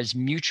together as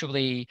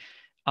mutually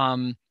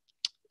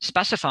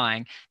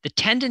specifying. The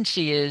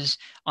tendency is,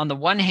 on the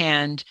one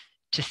hand,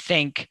 to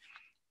think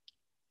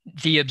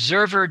the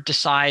observer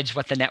decides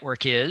what the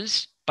network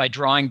is by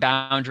drawing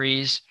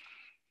boundaries.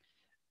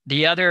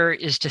 The other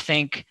is to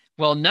think,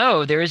 well,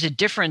 no, there is a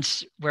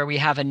difference where we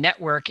have a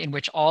network in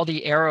which all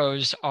the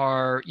arrows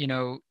are,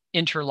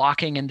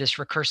 interlocking in this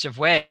recursive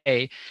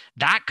way.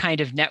 That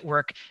kind of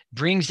network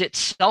brings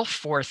itself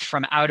forth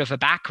from out of a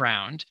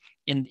background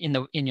in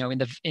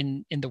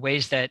the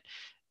ways that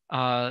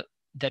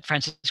that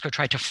Francisco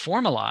tried to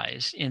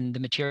formalize in the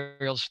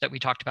materials that we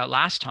talked about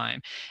last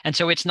time. And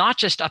so it's not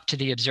just up to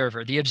the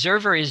observer. The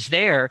observer is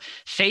there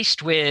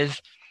faced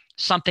with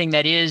something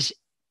that is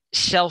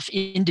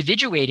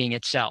self-individuating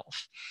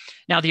itself.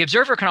 Now, the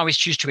observer can always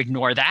choose to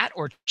ignore that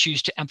or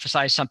choose to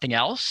emphasize something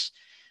else.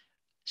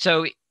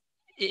 So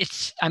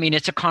it's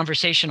a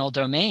conversational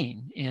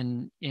domain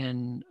in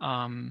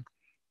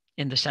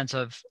the sense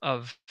of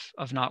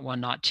not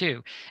one, not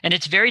two. And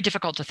it's very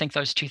difficult to think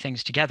those two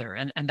things together.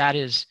 And that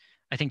is,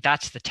 I think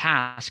that's the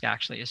task,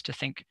 actually, is to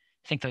think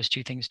those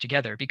two things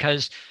together.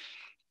 Because,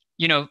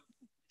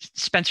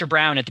 Spencer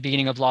Brown at the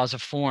beginning of Laws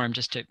of Form,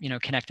 just to,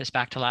 connect this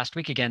back to last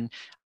week again,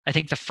 I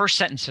think the first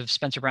sentence of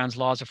Spencer Brown's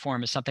Laws of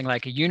Form is something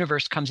like, a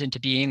universe comes into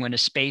being when a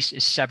space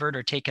is severed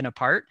or taken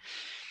apart.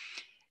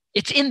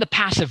 It's in the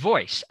passive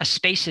voice. A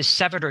space is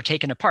severed or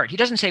taken apart. He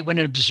doesn't say when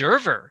an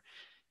observer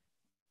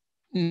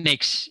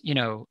makes,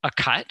 a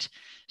cut.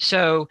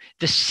 So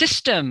the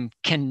system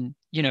can,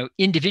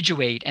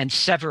 individuate and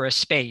sever a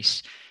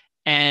space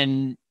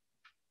and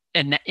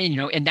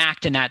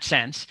enact in that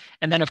sense.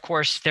 And then, of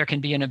course, there can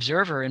be an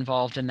observer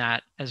involved in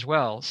that as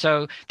well.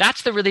 So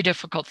that's the really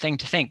difficult thing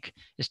to think,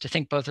 is to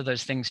think both of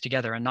those things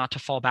together and not to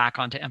fall back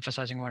onto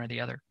emphasizing one or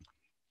the other.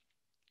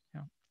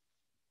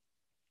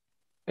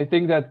 I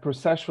think that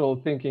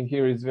processual thinking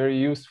here is very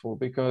useful,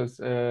 because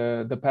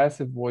the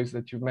passive voice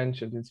that you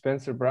mentioned in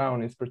Spencer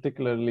Brown is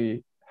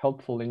particularly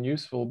helpful and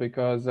useful,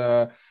 because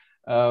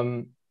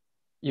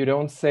you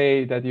don't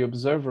say that the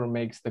observer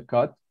makes the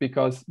cut,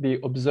 because the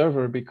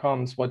observer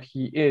becomes what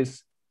he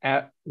is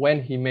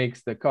when he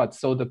makes the cut.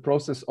 So the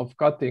process of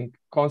cutting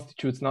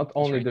constitutes not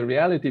only the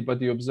reality, but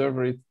the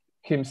observer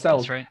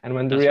himself. Right. And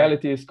when the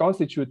reality is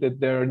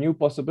constituted, there are new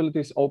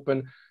possibilities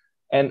open.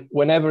 And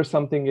whenever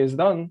something is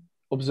done,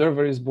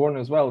 observer is born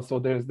as well. So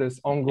there's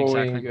this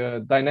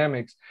ongoing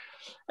dynamics.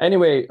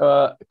 Anyway,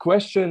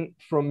 question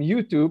from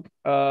YouTube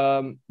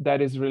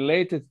that is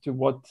related to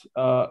what,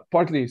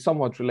 partly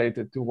somewhat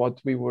related to what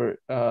we were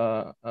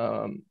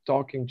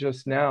talking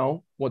just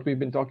now, what we've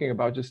been talking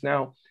about just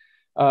now.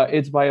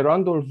 It's by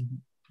Randolph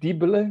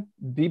Diebel,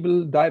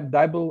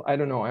 I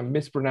don't know, I'm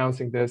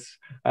mispronouncing this.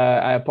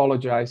 I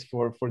apologize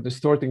for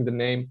distorting the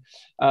name.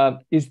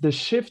 Is the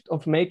shift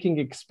of making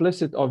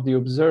explicit of the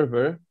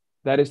observer,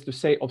 that is to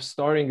say, of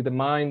starring the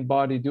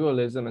mind-body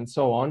dualism and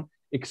so on,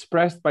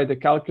 expressed by the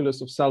calculus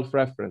of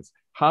self-reference?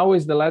 How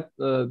is the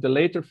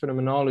later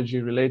phenomenology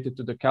related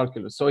to the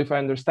calculus? So if I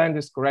understand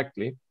this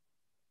correctly,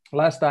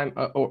 last time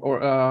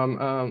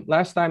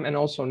and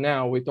also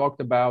now, we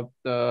talked about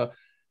the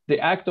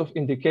act of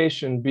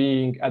indication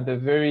being at the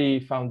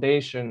very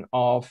foundation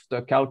of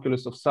the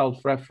calculus of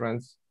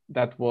self-reference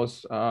that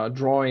was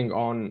drawing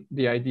on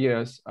the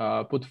ideas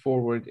put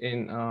forward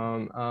in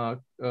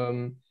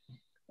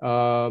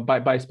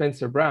by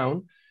Spencer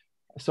Brown.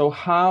 So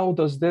how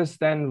does this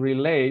then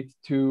relate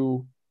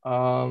to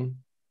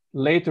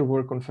later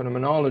work on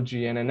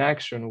phenomenology and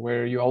enaction,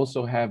 where you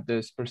also have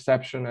this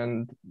perception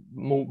and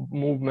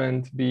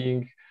movement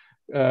being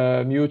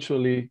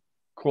mutually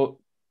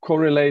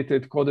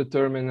correlated,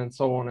 codetermined, and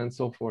so on and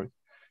so forth.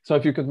 So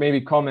if you could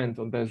maybe comment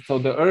on this. So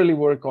the early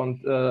work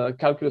on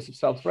calculus of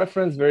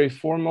self-reference, very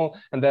formal,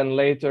 and then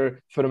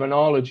later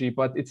phenomenology,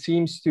 but it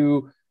seems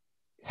to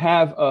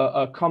have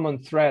a common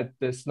thread,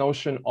 this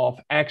notion of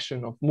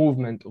action, of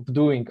movement, of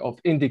doing, of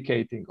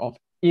indicating, of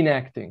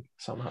enacting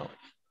somehow.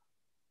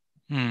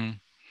 Yeah,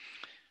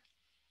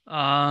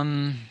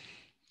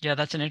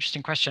 that's an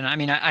interesting question. I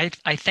mean, I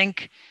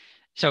think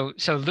so.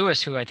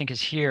 Lewis, who I think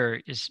is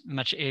here, is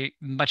much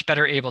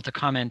better able to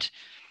comment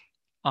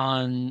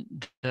on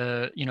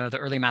the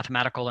early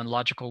mathematical and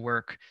logical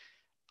work.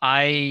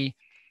 I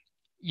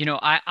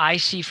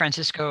see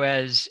Francisco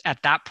as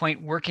at that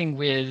point working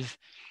with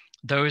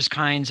those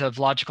kinds of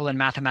logical and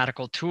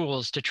mathematical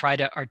tools to try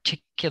to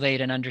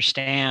articulate and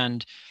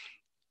understand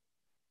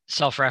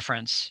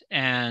self-reference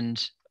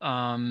and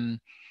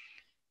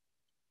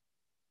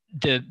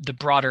the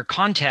broader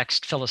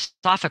context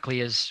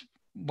philosophically is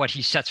what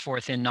he sets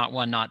forth in Not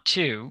One, Not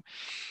Two.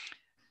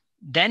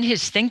 Then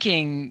his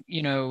thinking,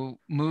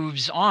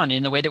 moves on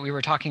in the way that we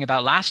were talking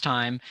about last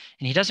time,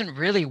 and he doesn't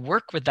really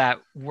work with that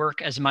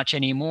work as much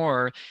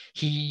anymore.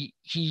 He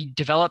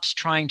develops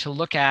trying to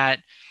look at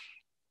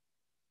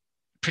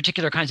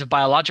particular kinds of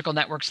biological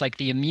networks like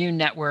the immune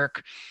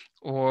network,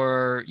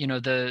 or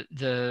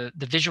the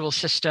visual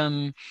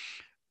system,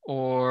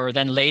 or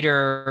then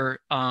later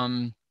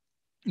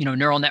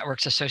neural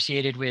networks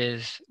associated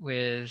with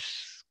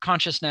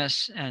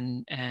consciousness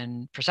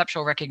and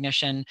perceptual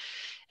recognition.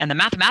 And the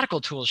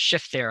mathematical tools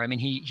shift there. I mean,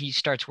 he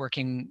starts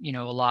working,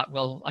 a lot.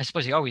 Well, I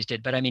suppose he always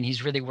did, but I mean,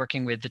 he's really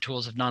working with the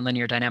tools of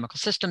nonlinear dynamical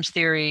systems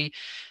theory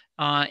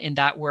in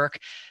that work.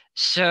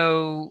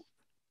 So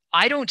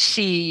I don't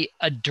see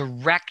a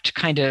direct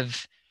kind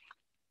of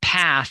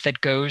path that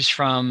goes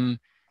from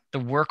the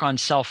work on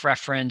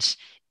self-reference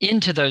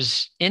into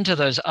those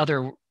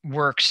other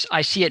works.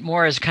 I see it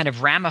more as kind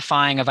of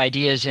ramifying of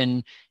ideas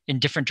in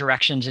different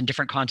directions, in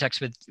different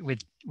contexts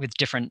with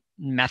different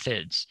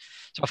methods.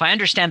 So if I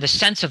understand the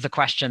sense of the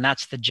question,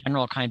 that's the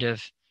general kind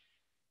of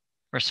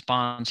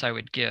response I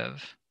would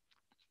give.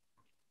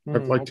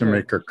 I'd like to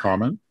make a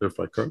comment, if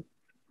I could.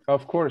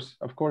 Of course.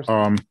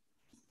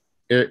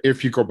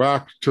 If you go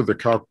back to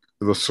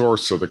the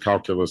source of the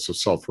calculus of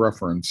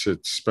self-reference,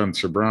 it's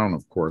Spencer Brown,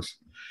 of course.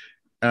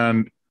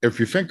 And if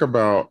you think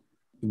about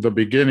the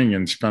beginning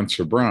in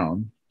Spencer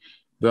Brown,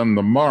 then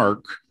the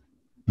mark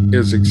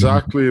is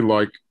exactly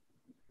like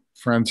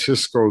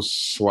Francisco's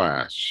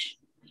slash.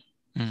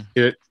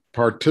 It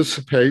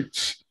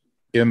participates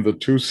in the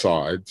two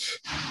sides,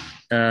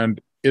 and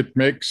it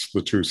makes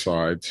the two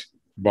sides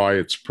by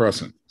its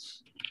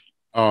presence.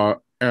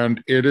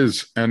 And it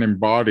is an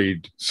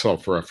embodied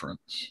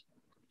self-reference.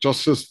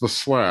 Just as the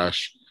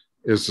slash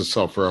is a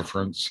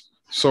self-reference,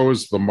 so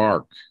is the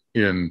mark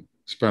in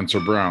Spencer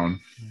Brown,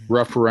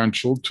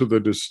 referential to the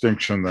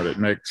distinction that it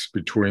makes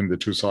between the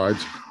two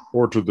sides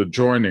or to the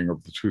joining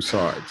of the two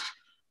sides.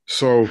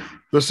 So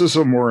this is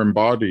a more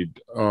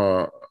embodied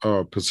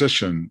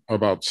position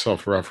about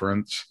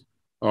self-reference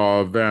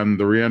than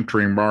the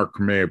re-entering mark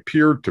may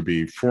appear to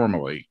be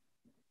formally.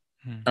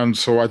 And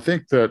so I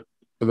think that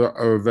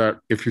that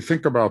if you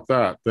think about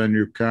that, then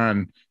you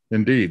can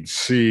indeed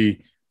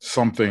see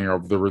something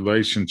of the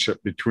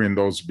relationship between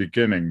those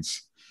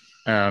beginnings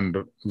and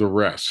the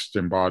rest,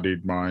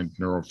 embodied mind,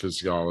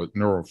 neurophysiology,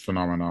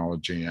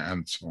 neurophenomenology,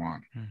 and so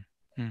on.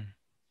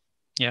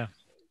 Yeah,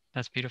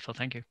 that's beautiful.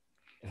 Thank you.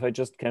 If I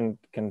just can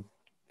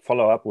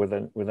follow up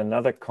with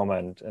another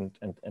comment, and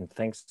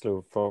thanks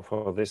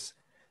for this.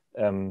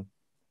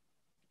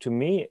 To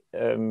me,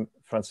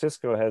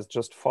 Francisco has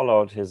just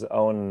followed his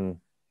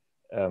own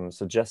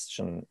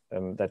suggestion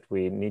that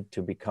we need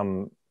to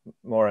become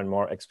more and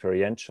more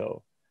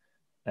experiential,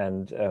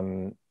 and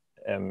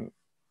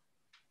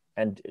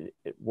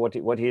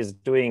what he is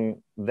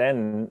doing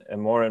then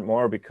more and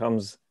more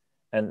becomes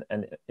an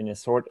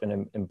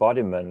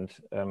embodiment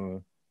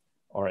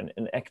or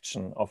an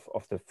action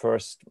of the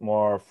first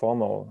more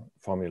formal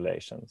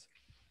formulations,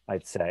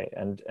 I'd say,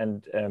 and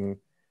in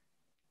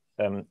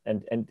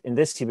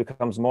this he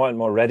becomes more and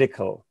more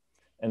radical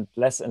and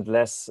less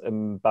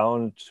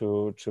bound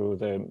to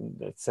the,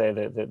 let's say,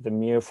 the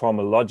mere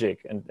formal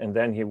logic, and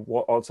then he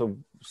also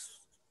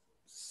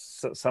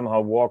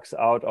somehow walks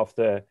out of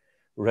the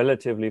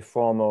relatively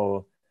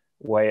formal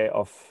way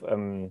of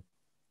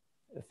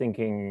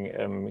thinking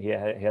he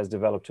has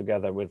developed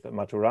together with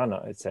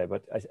Maturana, I'd say.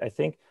 But I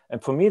think,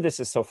 and for me this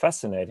is so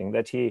fascinating,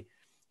 that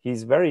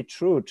he's very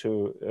true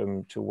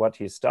to what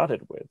he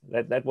started with.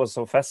 That was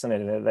so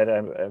fascinating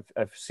that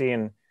I've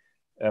seen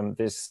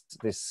this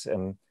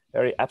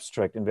very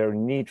abstract and very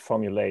neat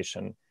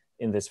formulation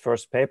in this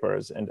first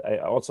papers. And I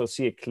also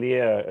see a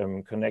clear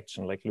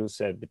connection, like Lou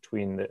said,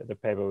 between the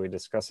paper we're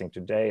discussing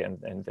today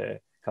and the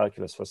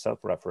calculus for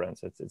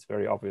self-reference. It's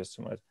very obvious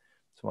to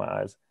my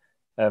eyes.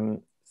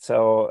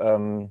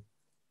 So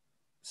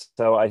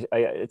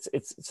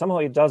it's somehow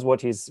he does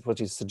what he's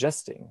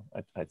suggesting,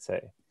 I'd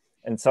say.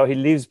 And so he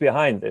leaves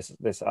behind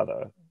this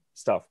other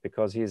stuff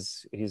because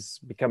he's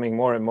becoming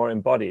more and more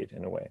embodied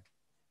in a way.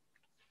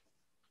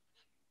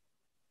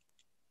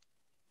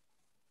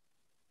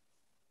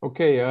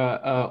 Okay,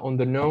 on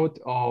the note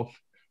of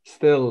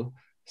still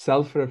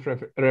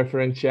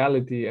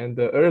self-referentiality and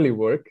the early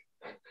work,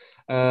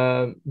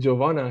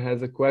 Giovanna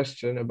has a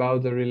question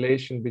about the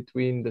relation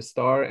between the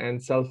star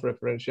and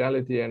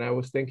self-referentiality, and I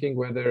was thinking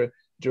whether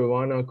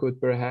Giovanna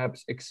could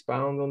perhaps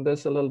expound on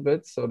this a little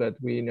bit so that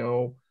we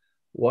know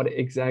what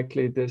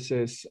exactly this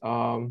is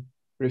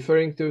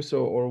referring to,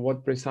 so or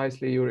what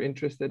precisely you're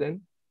interested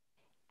in.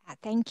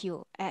 Thank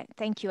you.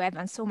 Thank you,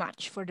 Evan, so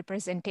much for the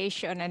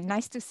presentation, and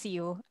nice to see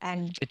you.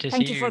 And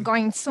thank you for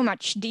going so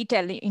much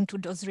detail into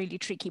those really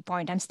tricky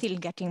points. I'm still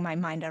getting my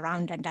mind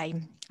around, and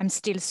I'm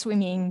still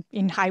swimming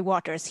in high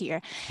waters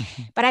here.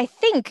 But I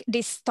think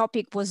this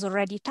topic was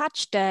already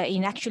touched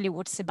in actually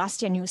what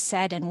Sebastian, you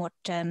said, and what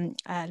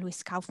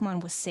Luis Kaufmann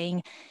was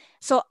saying.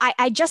 So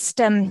I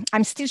just,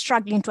 I'm still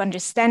struggling to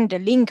understand the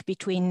link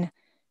between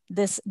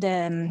this,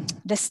 the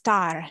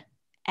star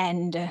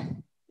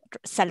and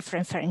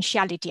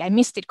self-referentiality. I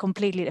missed it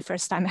completely the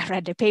first time I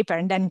read the paper,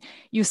 and then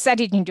you said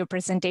it in your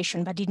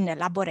presentation, but didn't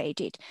elaborate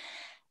it.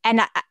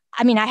 And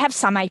I mean, I have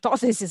some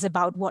hypotheses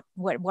about what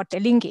the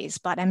link is,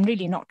 but I'm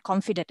really not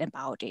confident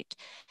about it.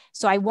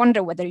 So I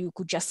wonder whether you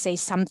could just say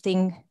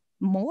something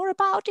more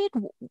about it.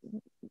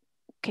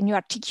 Can you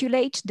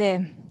articulate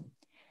the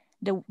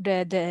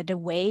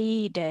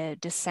way,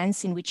 the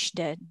sense in which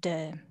the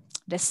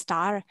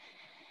star,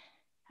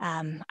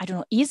 I don't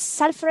know, is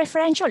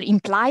self-referential,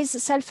 implies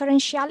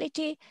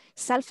self-referentiality?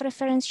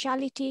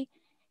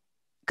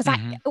 Because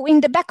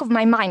in the back of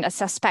my mind, I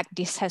suspect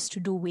this has to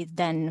do with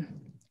then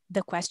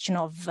the question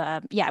of,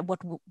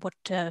 what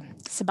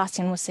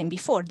Sebastian was saying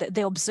before,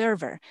 the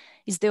observer.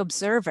 Is the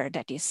observer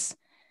that is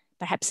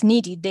perhaps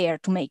needed there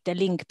to make the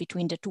link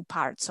between the two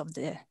parts of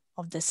the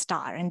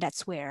star, and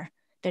that's where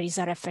there is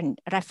a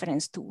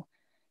reference to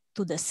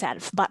the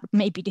self. But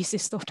maybe this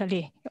is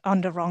totally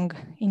in the wrong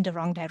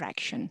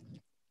direction.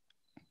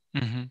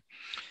 Mm-hmm.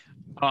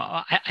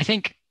 I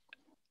think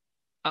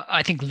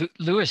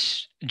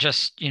Lewis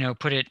just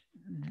put it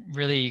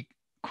really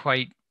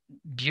quite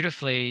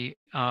beautifully.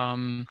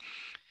 So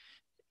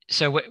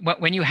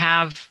when you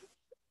have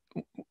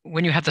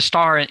the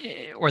star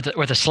or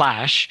the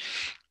slash,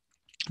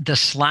 the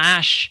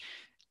slash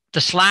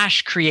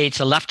creates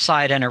a left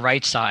side and a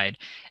right side,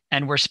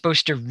 and we're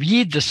supposed to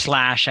read the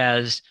slash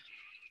as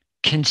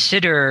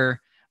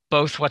consider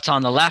both what's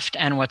on the left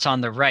and what's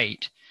on the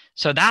right.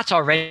 So that's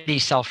already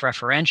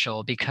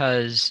self-referential,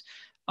 because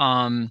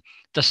the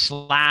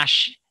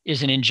slash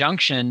is an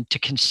injunction to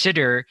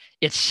consider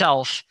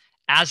itself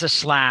as a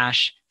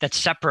slash that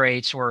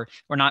separates, or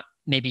not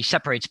maybe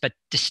separates, but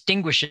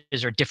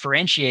distinguishes or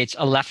differentiates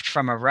a left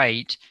from a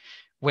right,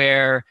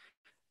 where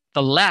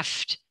the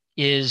left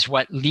is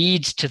what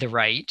leads to the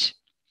right.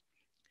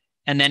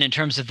 And then in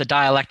terms of the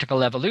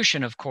dialectical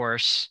evolution, of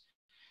course,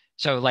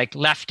 so like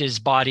left is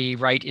body,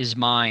 right is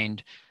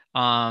mind.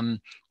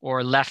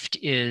 Or left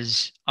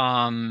is,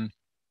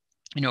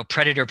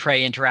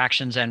 predator-prey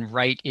interactions, and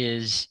right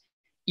is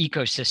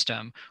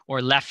ecosystem.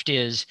 Or left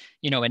is,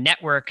 a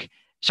network.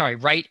 Sorry,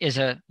 right is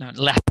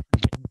left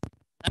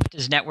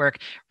is network.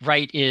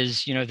 Right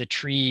is, the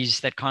trees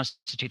that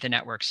constitute the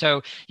network.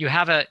 So you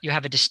have a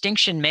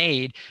distinction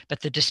made,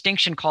 but the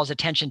distinction calls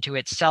attention to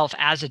itself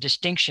as a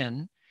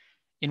distinction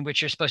in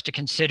which you're supposed to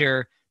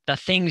consider the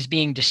things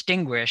being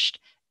distinguished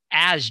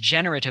as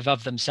generative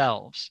of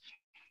themselves.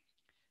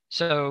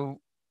 So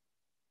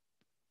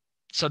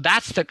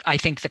that's I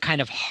think the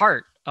kind of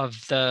heart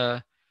of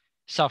the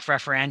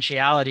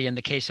self-referentiality in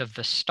the case of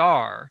the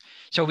star.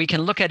 So we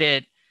can look at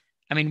it,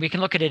 we can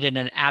look at it in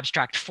an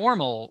abstract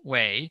formal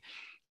way,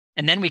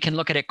 and then we can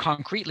look at it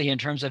concretely in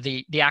terms of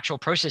the actual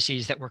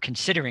processes that we're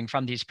considering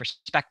from these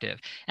perspective,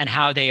 and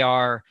how they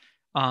are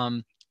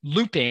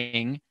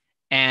looping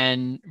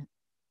and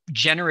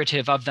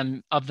generative of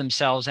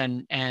themselves,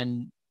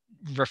 and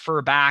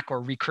refer back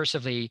or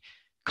recursively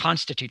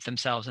constitute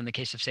themselves in the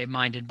case of, say,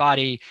 mind and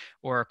body,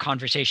 or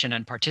conversation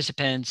and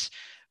participants,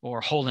 or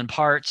whole and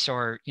parts,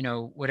 or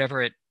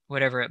whatever it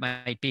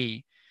might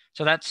be.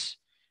 So that's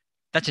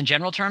in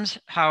general terms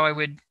how I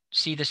would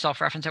see the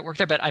self-reference at work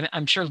there. But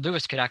I'm sure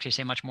Lewis could actually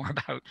say much more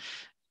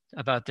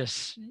about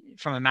this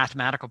from a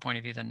mathematical point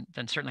of view than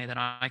certainly than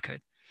I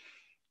could.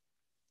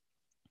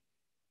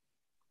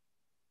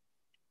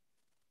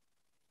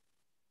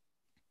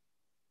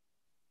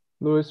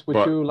 Lewis, would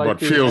you like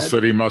to feels add?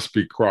 that he must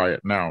be quiet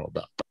now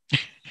about that.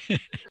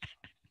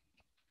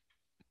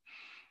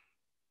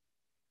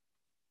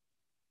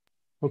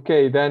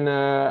 Okay, then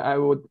I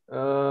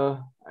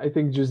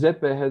think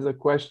Giuseppe has a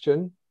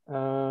question,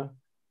 or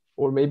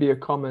maybe a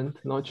comment,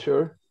 not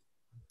sure.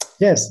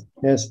 Yes.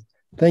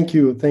 Thank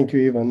you,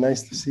 Ivan.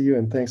 Nice to see you,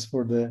 and thanks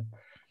for the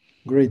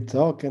great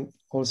talk, and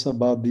also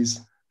about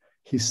these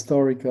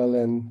historical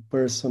and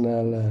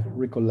personal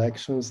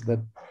recollections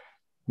that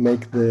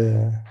make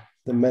the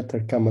matter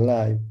come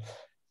alive.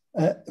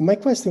 My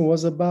question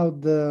was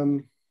about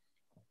the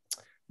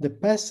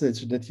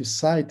passage that you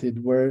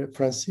cited, where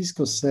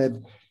Francisco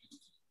said,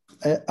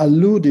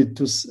 alluded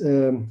to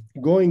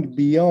going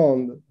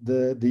beyond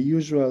the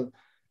usual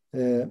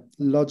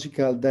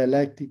logical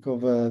dialectic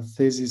of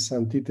thesis,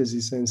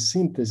 antithesis, and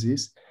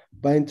synthesis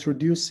by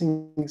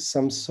introducing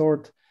some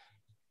sort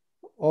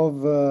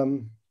of a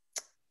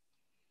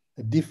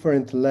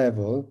different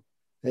level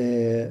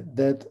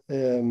that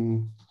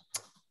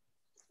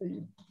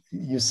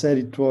you said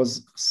it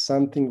was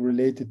something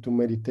related to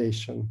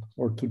meditation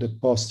or to the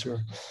posture.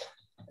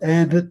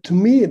 And to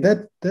me,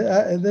 that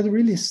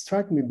really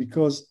struck me,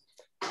 because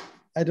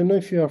I don't know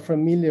if you are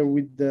familiar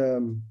with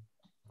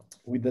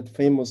that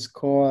famous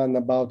koan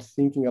about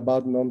thinking,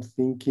 about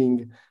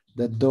non-thinking,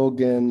 that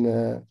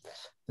Dogen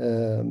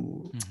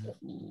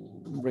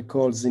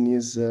recalls in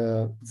his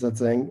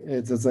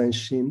Zazen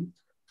Shin.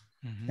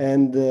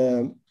 And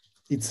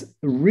it's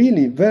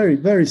really very,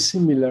 very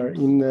similar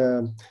in,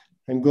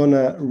 I'm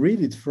gonna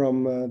read it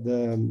from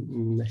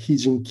the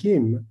Hee-Jin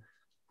Kim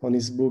on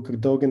his book,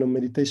 Dogen on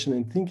Meditation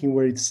and Thinking,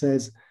 where it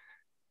says,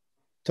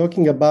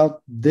 talking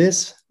about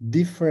this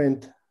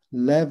different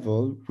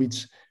level,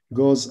 which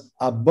goes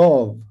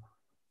above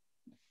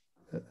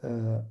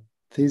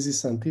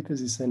thesis,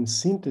 antithesis, and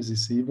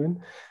synthesis even.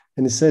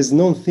 And it says,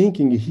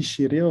 non-thinking,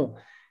 Hishiryo,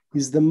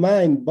 is the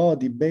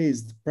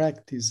mind-body-based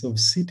practice of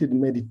seated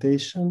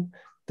meditation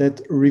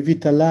that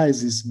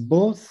revitalizes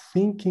both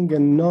thinking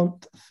and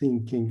not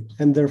thinking,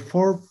 and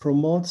therefore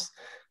promotes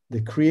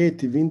the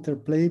creative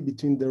interplay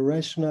between the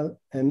rational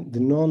and the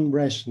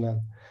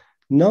non-rational.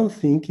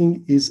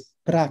 Non-thinking is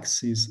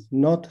praxis,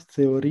 not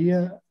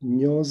theoria,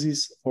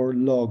 gnosis, or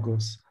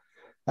logos.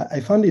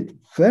 I found it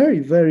very,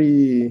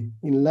 very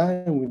in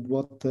line with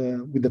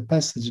with the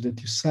passage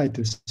that you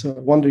cited. So I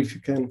wonder if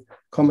you can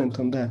comment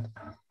on that.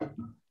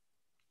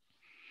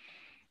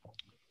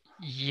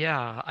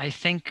 Yeah, I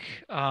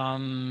think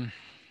I'm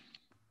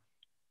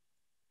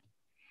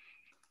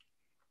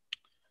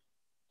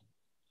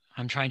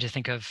trying to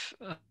think of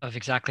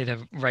exactly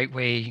the right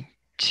way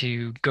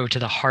to go to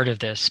the heart of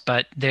this,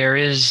 but there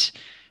is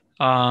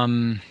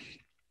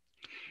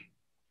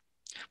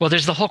well,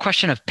 there's the whole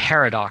question of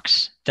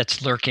paradox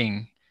that's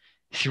lurking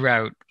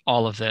throughout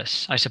all of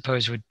this, I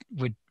suppose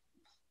would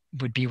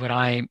be what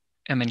I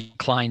am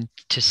inclined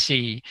to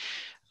see.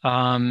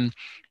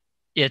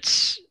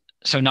 It's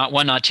so not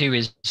one, not two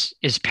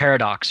is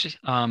paradox.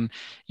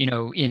 You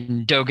know,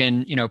 in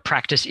Dogen, you know,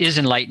 practice is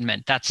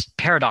enlightenment. That's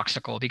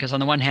paradoxical, because on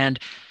the one hand,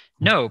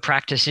 no,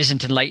 practice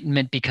isn't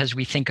enlightenment because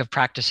we think of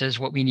practice as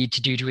what we need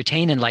to do to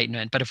attain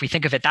enlightenment. But if we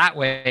think of it that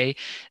way,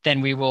 then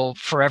we will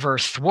forever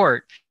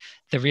thwart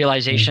the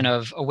realization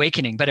of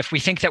awakening. But if we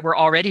think that we're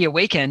already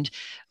awakened,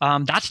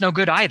 that's no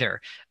good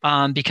either,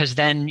 because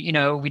then, you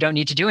know, we don't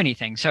need to do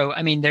anything. So,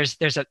 I mean, there's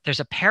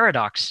a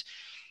paradox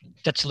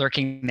that's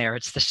lurking there.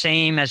 It's the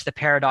same as the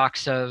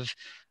paradox of,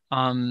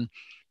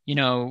 you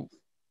know,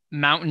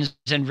 mountains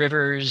and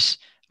rivers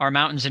are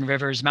mountains and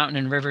rivers, mountain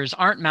and rivers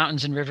aren't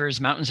mountains and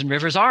rivers, mountains and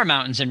rivers are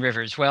mountains and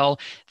rivers. Well,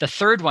 the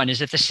third one, is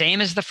it the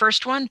same as the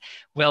first one?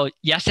 Well,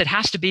 yes, it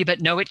has to be,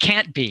 but no, it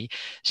can't be.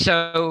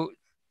 So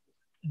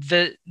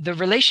the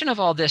relation of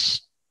all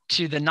this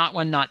to the not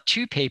one, not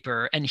two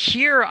paper, and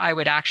here I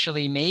would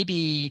actually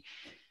maybe,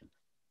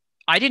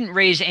 I didn't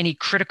raise any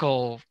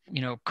critical,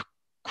 you know,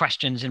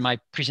 questions in my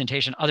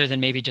presentation other than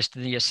maybe just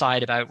the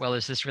aside about, well,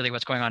 is this really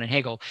what's going on in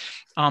Hegel?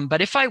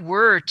 But if I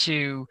were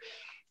to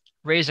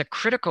raise a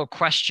critical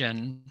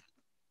question,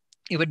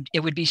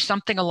 it would be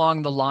something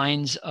along the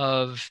lines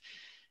of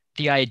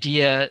the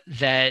idea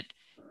that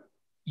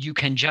you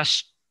can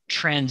just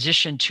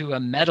transition to a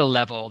meta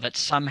level that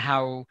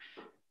somehow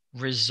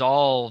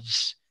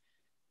resolves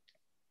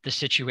the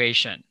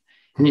situation.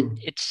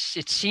 It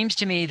seems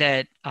to me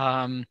that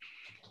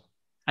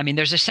I mean,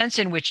 there's a sense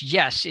in which,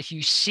 yes, if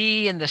you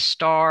see in the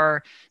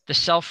star the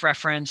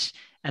self-reference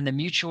and the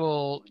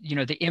mutual, you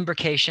know, the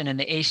imbrication and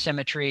the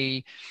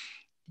asymmetry,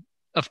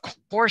 of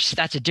course,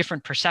 that's a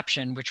different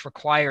perception, which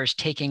requires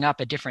taking up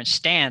a different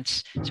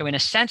stance. So in a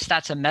sense,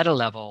 that's a meta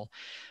level.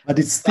 But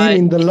it's still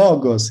in the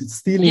logos. It's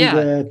still in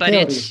the but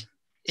theory. that's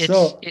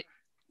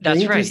the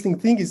interesting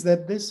thing is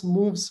that this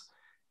moves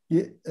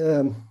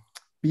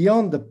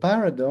beyond the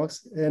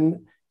paradox,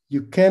 and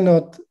you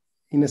cannot,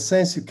 in a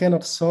sense, you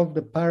cannot solve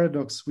the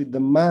paradox with the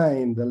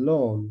mind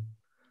alone.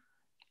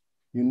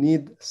 You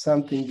need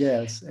something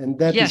else, and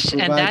that is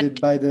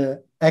provided by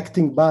the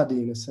acting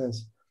body, in a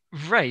sense.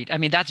 Right. I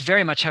mean, that's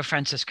very much how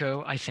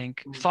Francisco, I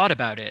think, thought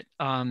about it.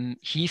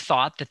 He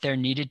thought that there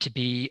needed to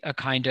be a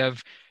kind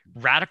of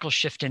radical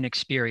shift in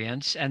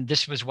experience, and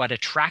this was what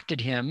attracted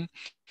him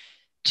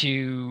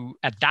to,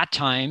 at that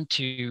time,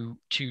 to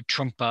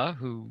Trungpa,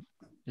 who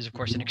is, of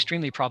course, an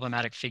extremely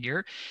problematic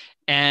figure,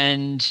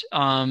 and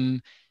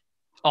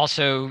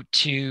also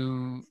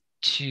to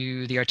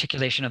the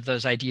articulation of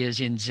those ideas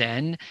in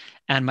Zen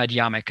and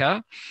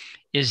Madhyamaka,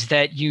 is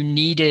that you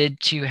needed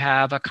to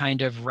have a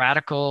kind of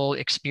radical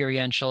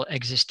experiential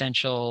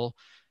existential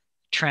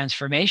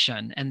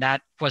transformation, and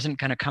that wasn't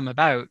going to come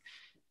about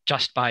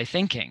just by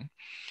thinking.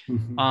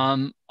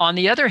 On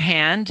the other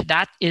hand,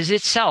 that is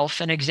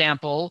itself an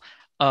example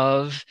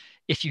of,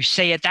 if you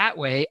say it that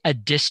way, a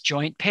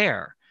disjoint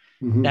pair.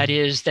 That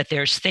is, that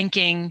there's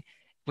thinking,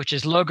 which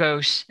is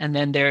logos, and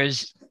then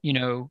there's, you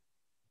know,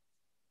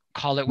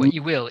 call it what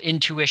you will,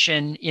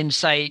 intuition,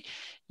 insight,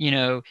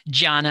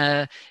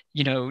 jhana,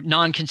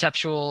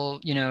 non-conceptual,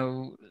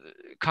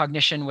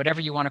 cognition, whatever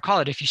you want to call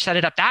it. If you set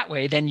it up that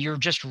way, then you're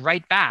just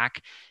right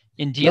back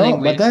in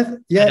dealing with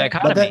the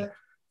dichotomy.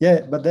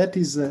 But that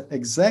is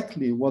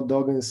exactly what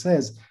Dogen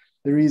says.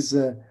 There is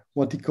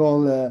what he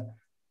call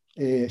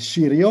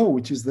shiryo,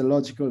 which is the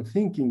logical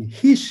thinking,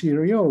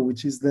 shiryo,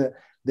 which is the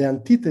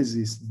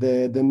antithesis,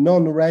 the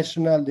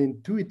non-rational, the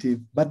intuitive.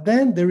 But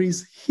then there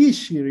is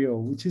shiryo,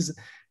 which is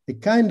a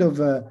kind of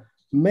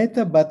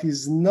meta, but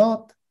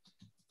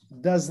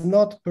does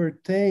not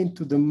pertain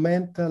to the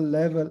mental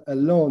level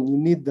alone. You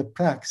need the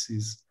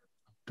praxis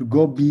to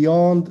go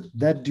beyond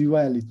that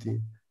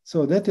duality.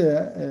 So that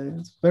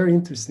it's very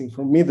interesting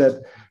for me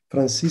that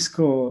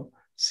Francisco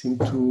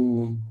seemed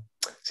to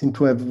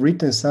have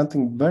written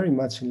something very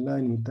much in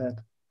line with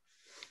that.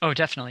 Oh,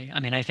 definitely. I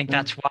mean, I think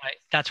that's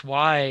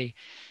why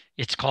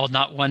it's called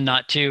Not One,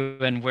 Not Two,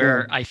 and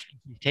where I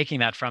think he's taking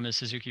that from is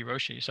Suzuki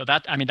Roshi. So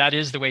that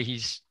is the way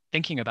he's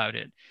thinking about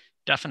it.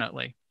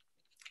 Definitely.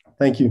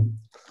 Thank you.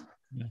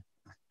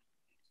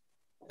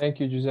 Thank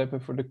you, Giuseppe,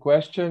 for the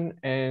question.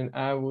 And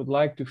I would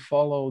like to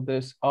follow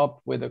this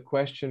up with a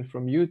question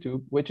from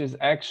YouTube, which is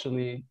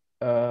actually,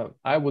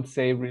 I would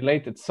say,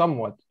 related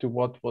somewhat to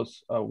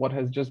what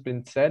has just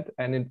been said,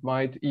 and it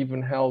might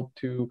even help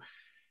to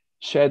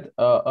shed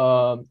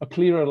a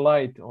clearer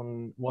light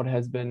on what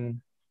has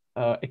been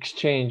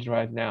exchanged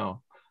right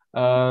now.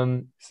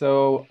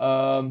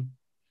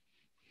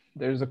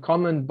 There's a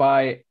comment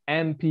by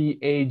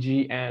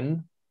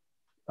MPAGN.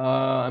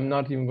 I'm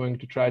not even going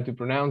to try to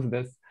pronounce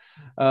this.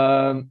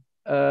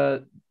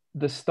 The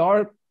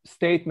star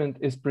statement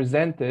is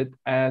presented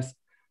as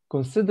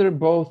consider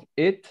both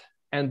it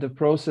and the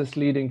process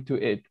leading to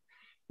it.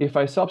 If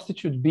I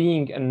substitute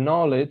being and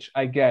knowledge,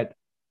 I consider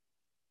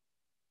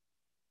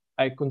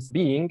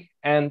being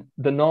and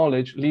the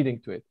knowledge leading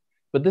to it.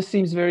 But this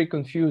seems very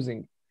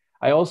confusing.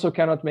 I also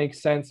cannot make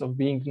sense of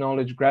being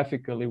knowledge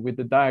graphically with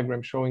the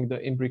diagram showing the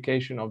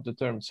imbrication of the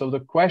term. So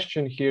the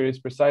question here is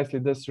precisely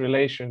this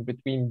relation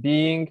between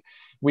being,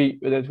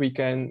 that we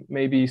can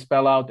maybe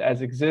spell out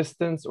as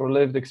existence or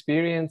lived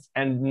experience,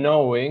 and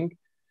knowing,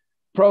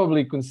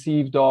 probably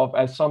conceived of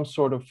as some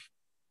sort of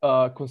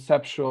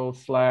conceptual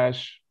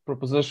 /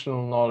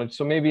 propositional knowledge.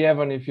 So maybe,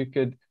 Evan, if you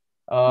could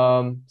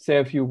say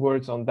a few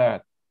words on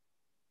that.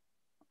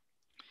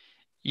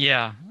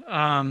 Yeah.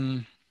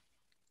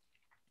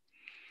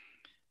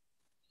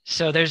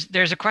 So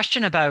there's a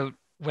question about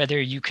whether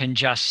you can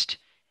just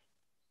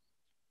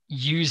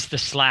use the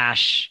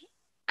slash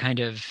kind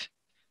of,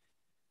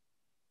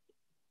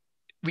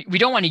 we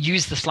don't want to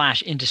use the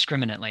slash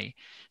indiscriminately.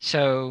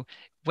 So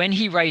when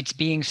he writes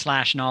being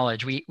 /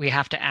 knowledge, we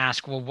have to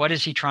ask, well, what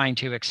is he trying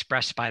to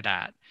express by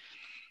that?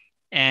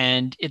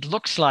 And it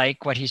looks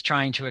like what he's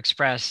trying to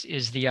express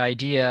is the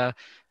idea,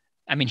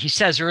 I mean, he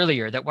says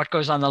earlier that what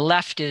goes on the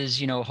left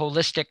is,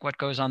 holistic, what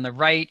goes on the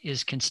right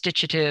is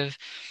constitutive.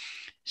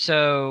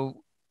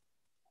 So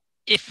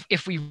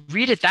if we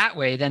read it that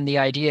way, then the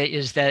idea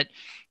is that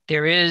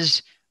there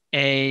is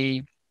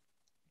a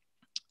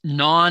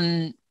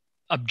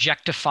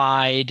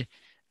non-objectified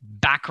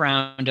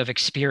background of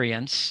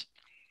experience,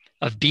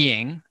 of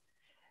being,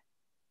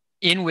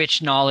 in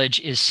which knowledge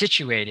is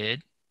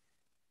situated,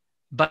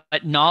 but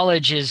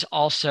knowledge is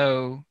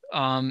also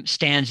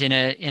stands in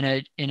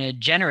a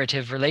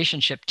generative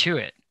relationship to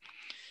it.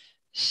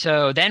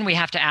 So then we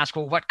have to ask,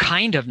 well, what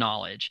kind of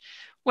knowledge?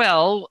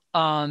 Well,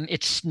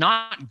 it's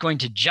not going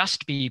to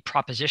just be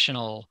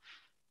propositional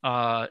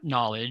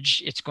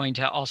knowledge. It's going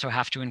to also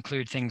have to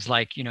include things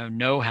like,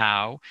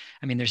 know-how.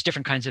 I mean, there's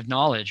different kinds of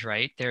knowledge,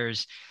 right?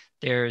 There's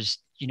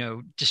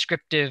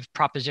descriptive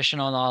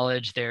propositional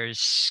knowledge. There's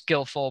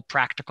skillful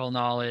practical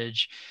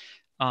knowledge.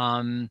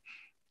 And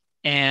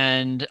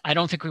I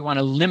don't think we want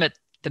to limit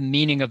the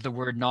meaning of the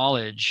word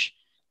knowledge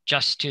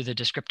just to the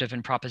descriptive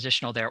and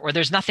propositional there, or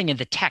there's nothing in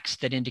the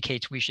text that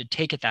indicates we should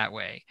take it that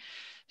way.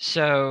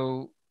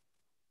 So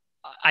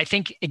I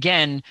think,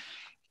 again,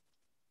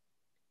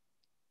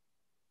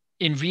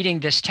 in reading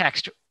this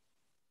text,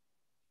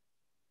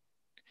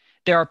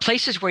 there are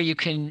places where you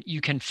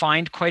can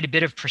find quite a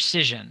bit of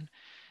precision,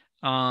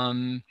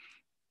 the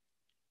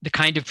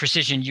kind of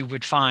precision you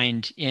would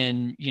find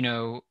in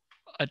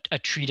a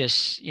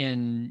treatise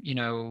in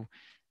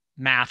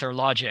math or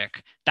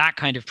logic, that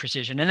kind of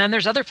precision. And then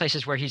there's other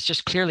places where he's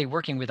just clearly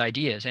working with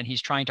ideas and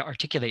he's trying to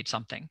articulate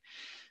something.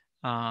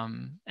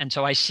 And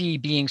so I see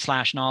being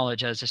 /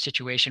 knowledge as a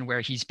situation where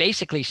he's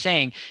basically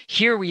saying,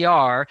 here we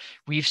are,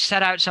 we've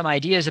set out some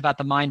ideas about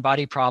the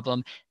mind-body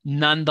problem.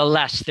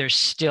 Nonetheless, there's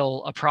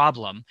still a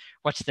problem.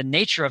 What's the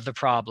nature of the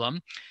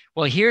problem?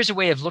 Well, here's a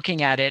way of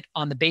looking at it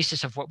on the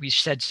basis of what we've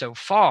said so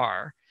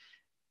far.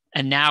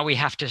 And now we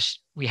have to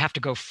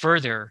go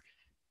further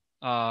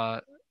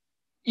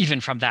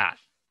even from that.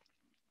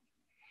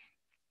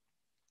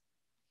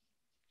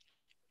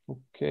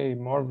 Okay,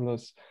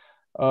 marvelous.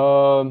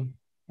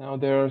 Now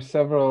there are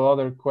several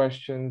other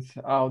questions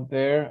out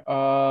there.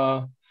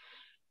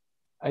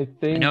 I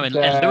think I know, and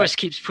Lewis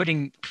keeps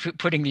putting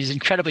these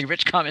incredibly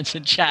rich comments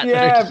in chat.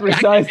 Yeah,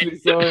 precisely.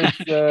 So it's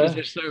because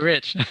they're so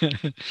rich.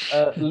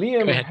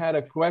 Liam had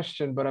a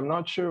question, but I'm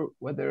not sure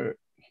whether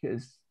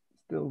he's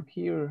still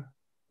here.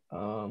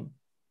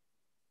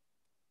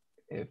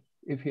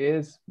 If he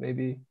is,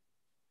 maybe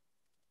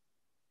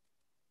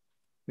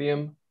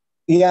Liam.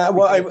 Yeah,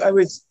 well, I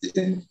was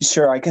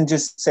sure. I can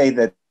just say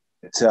that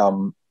I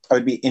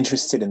would be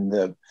interested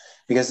in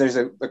because there's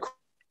a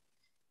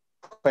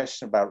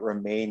question about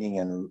remaining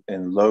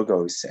in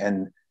logos,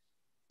 and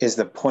is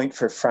the point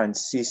for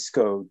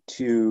Francisco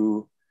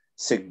to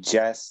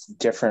suggest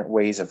different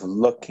ways of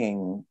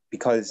looking,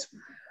 because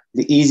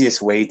the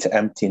easiest way to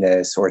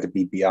emptiness or to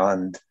be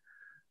beyond,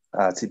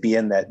 to be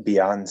in that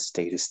beyond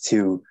state is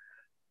to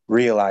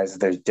realize that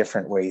there's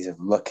different ways of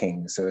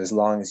looking. So as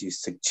long as you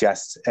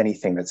suggest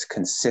anything that's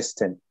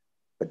consistent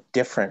but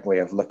different way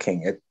of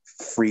looking, it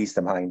frees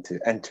the mind to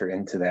enter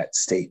into that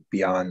state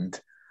beyond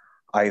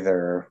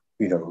either,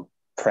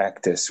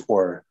 practice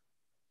or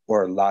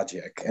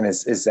logic. And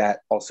is that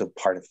also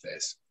part of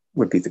this,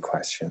 would be the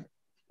question.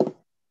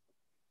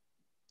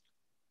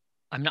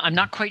 I'm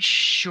not quite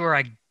sure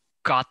I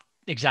got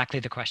exactly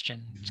the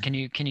question. Can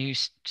you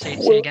say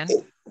it again?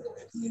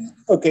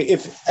 Okay,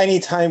 if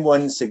anytime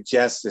one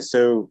suggests this,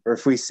 or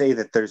if we say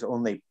that there's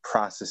only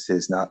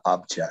processes, not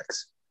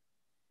objects,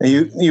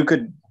 you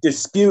could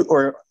dispute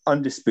or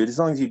undispute, as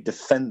long as you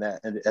defend that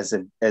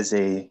as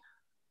a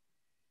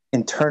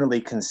internally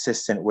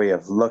consistent way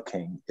of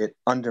looking, it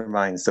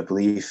undermines the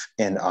belief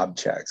in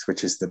objects,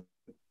 which is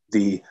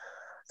the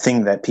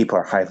thing that people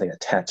are highly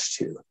attached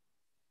to.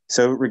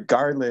 So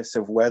regardless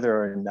of whether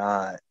or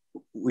not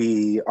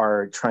we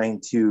are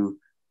trying to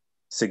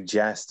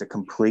suggest a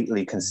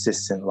completely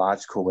consistent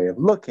logical way of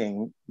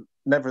looking,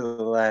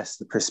 nevertheless,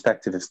 the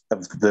perspective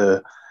of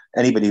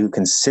anybody who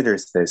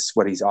considers this,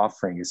 what he's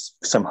offering, is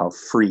somehow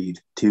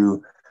freed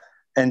to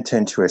enter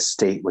into a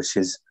state which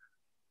is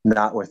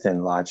not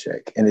within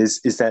logic. And is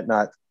that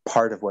not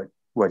part of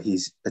what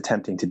he's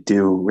attempting to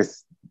do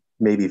with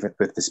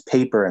this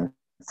paper and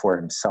for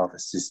himself?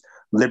 It's just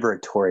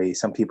liberatory.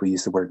 Some people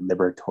use the word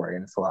liberatory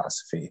in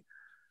philosophy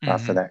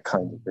for that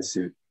kind of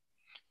pursuit.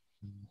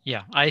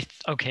 Yeah, I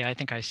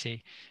think I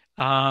see.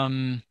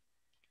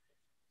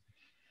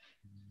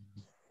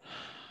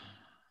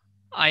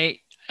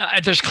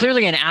 There's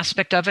clearly an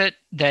aspect of it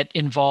that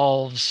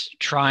involves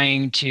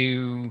trying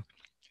to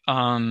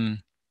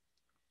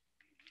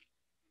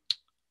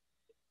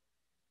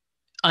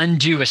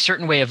undo a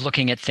certain way of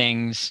looking at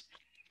things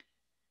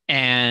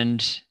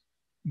and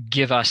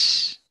give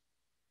us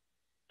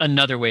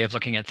another way of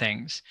looking at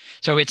things.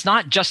 So it's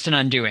not just an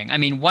undoing. I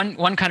mean,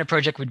 one kind of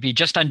project would be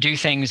just undo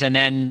things and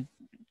then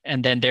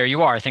there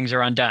you are, things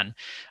are undone.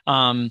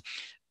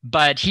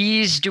 But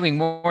he's doing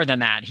more than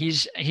that.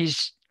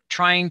 He's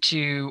trying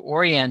to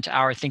orient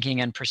our thinking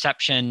and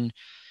perception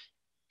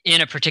in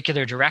a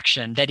particular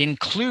direction that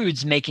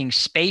includes making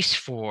space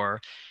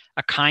for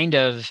a kind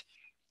of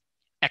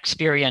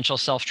experiential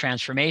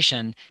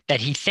self-transformation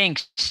that he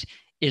thinks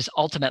is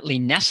ultimately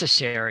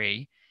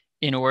necessary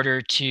in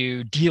order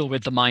to deal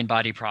with the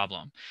mind-body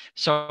problem.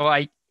 So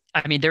I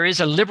mean, there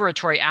is a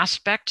liberatory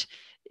aspect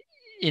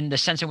in the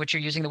sense in which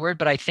you're using the word,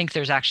 but I think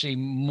there's actually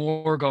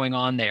more going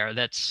on there.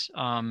 That's,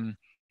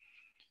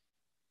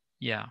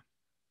 yeah.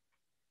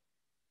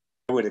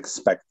 I would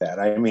expect that.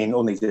 I mean,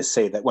 only to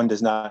say that one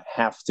does not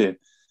have to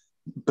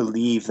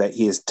believe that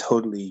he is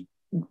totally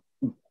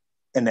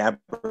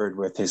enamored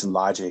with his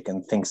logic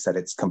and thinks that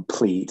it's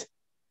complete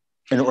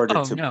in order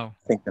to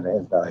think that it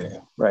has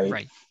value, right?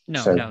 Right.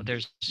 No,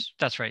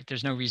 that's right.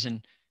 There's no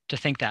reason to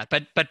think that.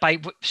 But I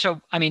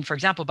mean, for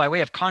example, by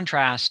way of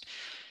contrast,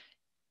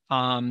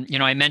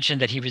 I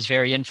mentioned that he was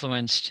very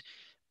influenced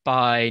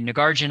by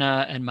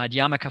Nagarjuna and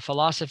Madhyamaka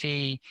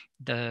philosophy,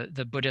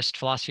 the Buddhist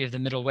philosophy of the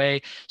middle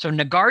way. So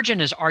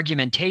Nagarjuna's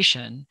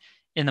argumentation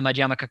in the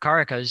Madhyamaka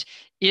Karikas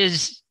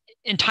is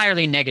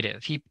entirely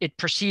negative. It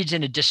proceeds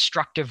in a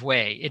destructive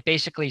way. It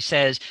basically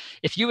says,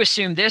 if you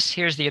assume this,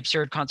 here's the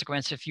absurd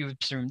consequence. If you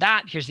assume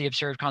that, here's the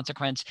absurd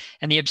consequence.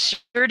 And the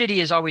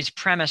absurdity is always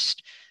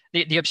premised,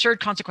 the absurd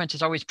consequence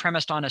is always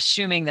premised on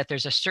assuming that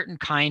there's a certain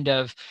kind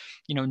of,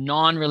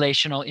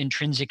 non-relational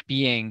intrinsic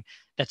being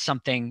that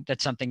something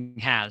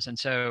has. And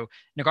so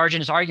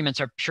Nagarjuna's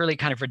arguments are purely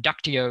kind of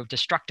reductio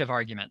destructive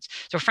arguments.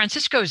 So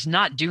Francisco's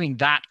not doing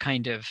that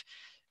kind of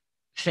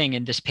thing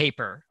in this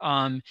paper.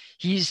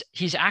 He's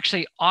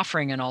actually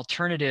offering an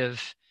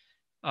alternative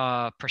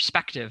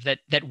perspective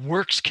that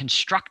works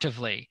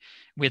constructively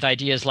with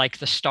ideas like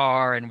the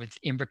star and with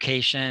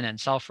imbrication and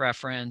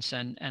self-reference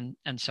and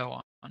so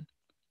on.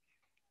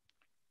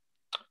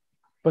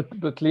 But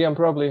Liam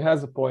probably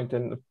has a point,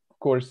 and of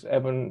course,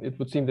 Evan, it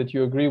would seem that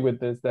you agree with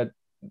this, that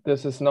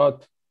this is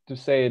not to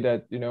say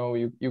that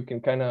you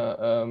can kind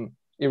of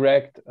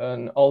erect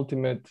an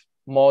ultimate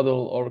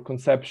model or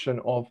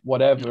conception of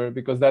whatever,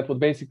 because that would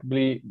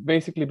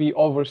basically be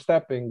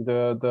overstepping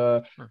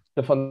the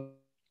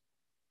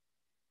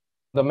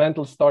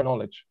fundamental star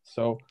knowledge.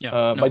 So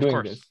by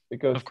doing this,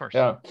 because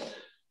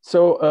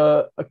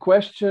so a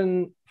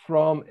question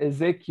from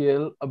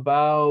Ezekiel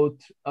about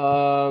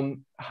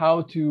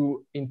how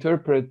to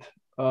interpret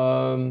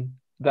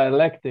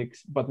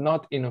dialectics, but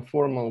not in a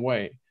formal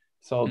way.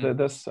 So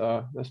this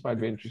might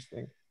be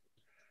interesting.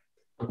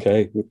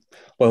 Okay.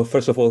 Well,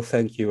 first of all,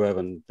 thank you,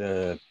 Evan.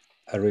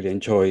 I really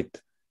enjoyed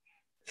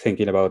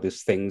thinking about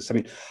these things. I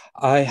mean,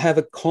 I have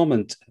a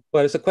comment.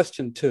 Well, it's a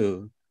question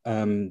too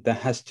that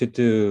has to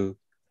do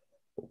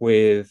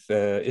with,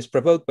 is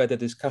provoked by the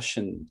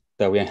discussion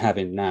that we are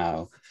having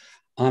now.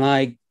 And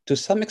I, to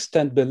some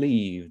extent,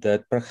 believe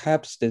that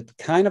perhaps the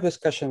kind of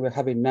discussion we're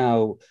having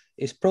now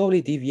is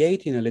probably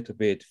deviating a little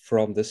bit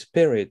from the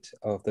spirit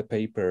of the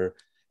paper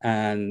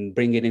and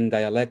bringing in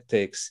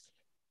dialectics,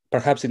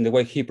 perhaps in the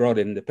way he brought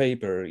in the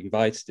paper,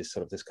 invites this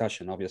sort of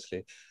discussion,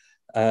 obviously.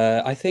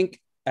 I think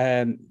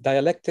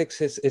dialectics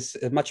is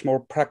a much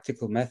more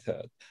practical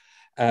method.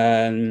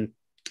 And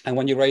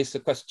when you raise the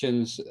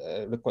questions,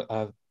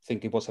 I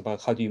think it was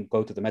about how do you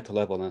go to the meta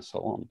level and so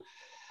on.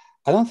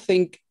 I don't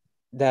think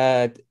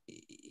that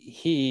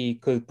he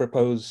could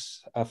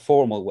propose a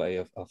formal way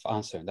of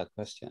answering that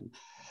question.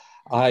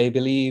 I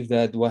believe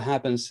that what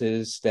happens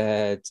is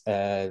that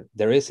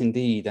there is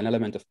indeed an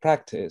element of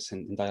practice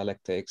in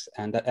dialectics,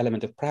 and that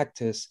element of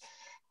practice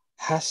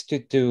has to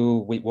do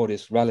with what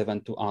is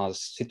relevant to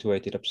us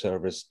situated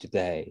observers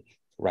today,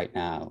 right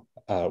now,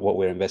 what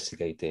we're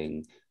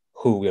investigating,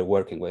 who we're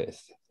working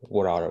with,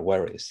 what are our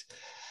worries.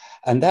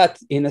 And that,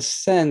 in a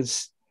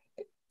sense,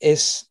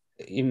 is,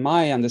 in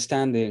my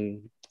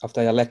understanding of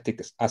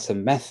dialectics as a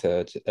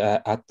method,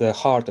 at the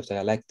heart of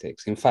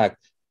dialectics. In fact,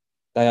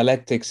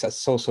 dialectics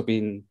has also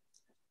been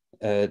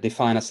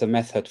defined as a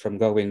method from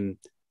going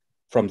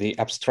from the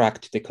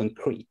abstract to the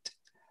concrete.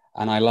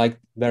 And I like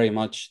very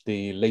much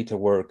the later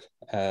work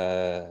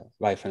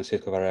by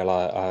Francisco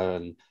Varela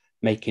on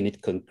making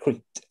it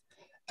concrete.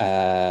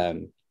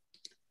 And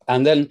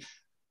then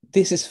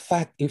this is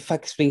in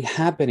fact been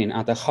happening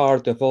at the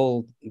heart of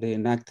all the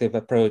enactive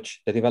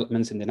approach, the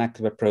developments in the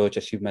enactive approach,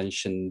 as you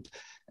mentioned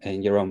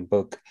in your own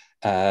book.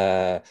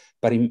 But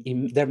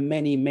there are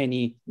many,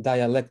 many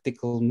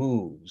dialectical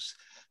moves,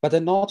 but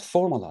they're not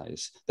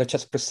formalized. They're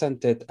just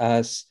presented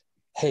as,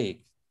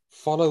 hey,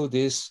 follow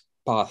this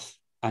path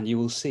and you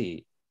will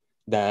see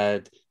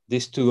that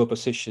these two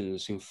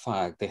oppositions, in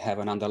fact, they have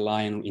an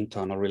underlying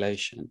internal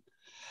relation.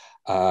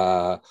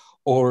 Or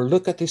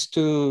look at these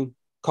two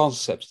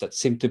concepts that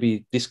seem to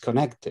be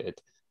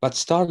disconnected, but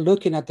start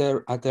looking at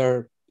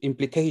their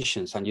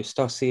implications and you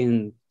start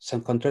seeing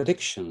some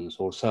contradictions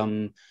or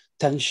some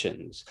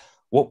tensions.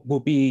 What will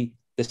be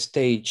the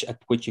stage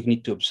at which you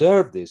need to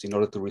observe this in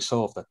order to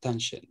resolve that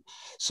tension?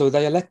 So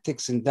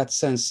dialectics in that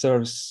sense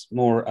serves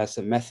more as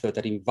a method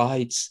that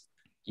invites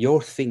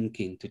your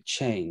thinking to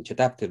change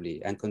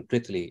adaptively and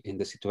concretely in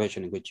the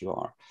situation in which you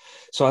are.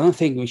 So I don't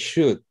think we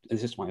should,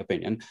 this is my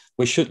opinion,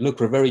 we should look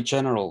for very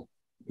general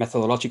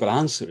methodological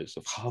answers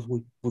of how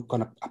we're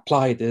going to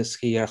apply this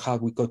here, how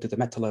we go to the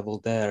meta level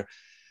there.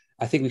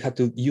 I think we have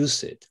to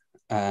use it.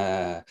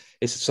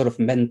 It's sort of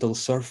mental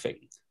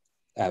surfing.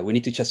 We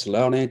need to just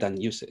learn it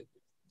and use it.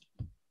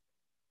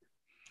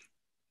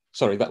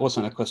 Sorry, that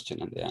wasn't a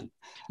question in the end.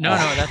 No,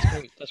 that's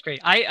great. That's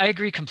great. I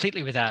agree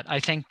completely with that. I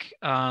think,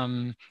 I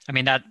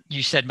mean, that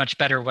you said much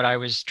better what I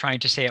was trying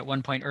to say at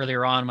one point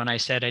earlier on when I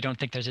said, I don't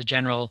think there's a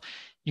general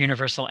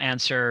universal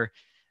answer.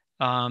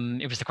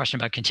 It was the question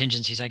about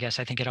contingencies, I guess.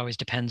 I think it always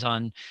depends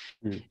on,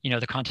 you know,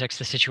 the context,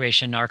 the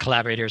situation, our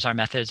collaborators, our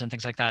methods, and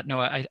things like that. No,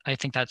 I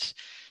think that's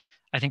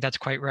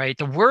quite right.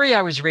 The worry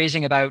I was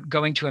raising about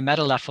going to a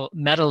meta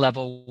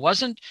level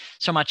wasn't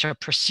so much a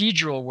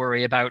procedural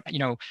worry about, you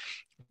know,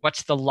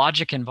 what's the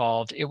logic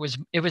involved. It was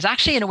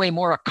actually in a way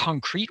more a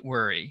concrete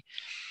worry,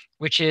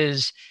 which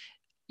is,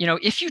 you know,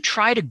 if you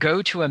try to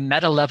go to a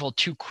meta level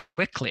too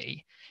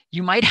quickly,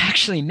 you might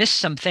actually miss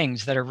some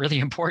things that are really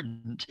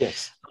important.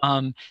 Yes.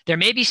 There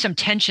may be some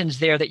tensions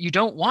there that you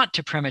don't want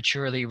to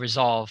prematurely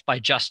resolve by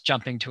just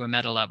jumping to a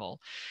meta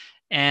level.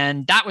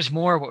 And that was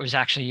more what was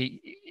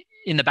actually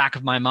in the back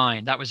of my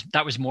mind. That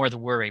was more the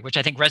worry, which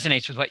I think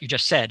resonates with what you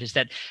just said, is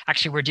that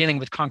actually we're dealing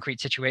with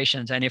concrete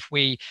situations. And if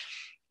we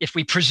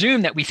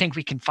presume that we think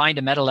we can find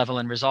a meta level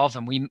and resolve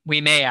them,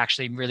 we may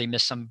actually really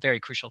miss some very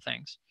crucial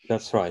things.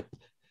 That's right.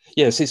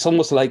 Yes, it's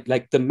almost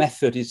like the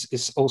method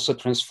is also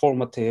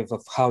transformative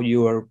of how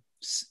you are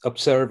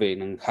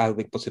observing and how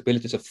the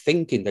possibilities of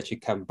thinking that you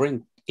can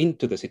bring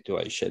into the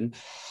situation.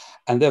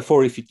 And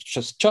therefore, if you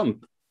just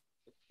jump,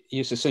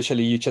 you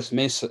just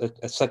miss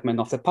a segment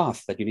of the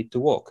path that you need to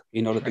walk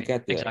in order to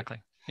get there.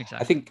 Exactly.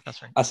 I think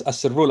that's right.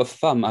 As a rule of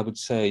thumb, I would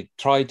say,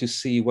 try to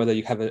see whether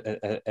you have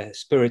a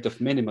spirit of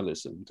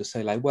minimalism, to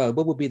say like, well,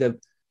 what would be the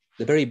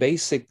very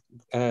basic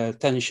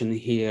tension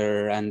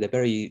here and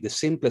the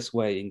simplest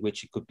way in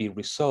which it could be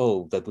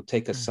resolved that would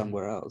take us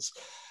somewhere else.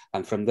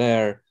 And from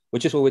there,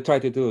 which is what we try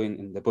to do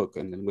in the book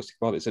and linguistic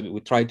bodies. I mean,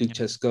 we try to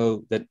just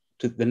go to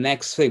the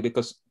next thing,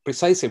 because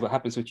precisely what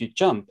happens when you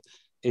jump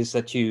is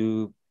that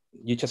you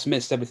just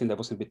missed everything that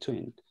was in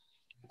between.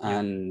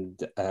 And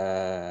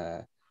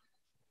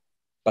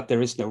but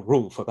there is no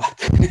rule for that.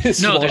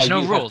 No, there's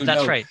no rule.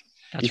 That's right.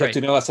 You have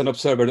to know as an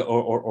observer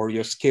or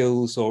your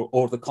skills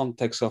or the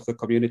context of the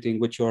community in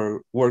which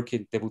you're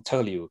working, they will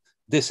tell you,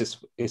 this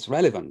is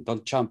relevant.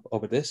 Don't jump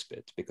over this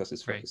bit because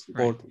it's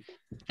important.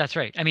 Right. That's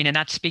right. I mean, and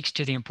that speaks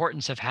to the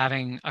importance of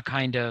having a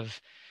kind of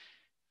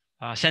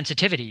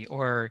sensitivity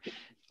or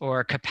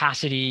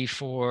capacity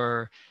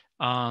for,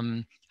 I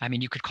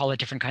mean, you could call it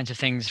different kinds of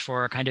things,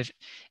 for a kind of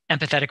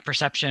empathetic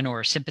perception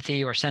or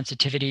sympathy or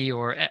sensitivity,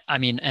 or, I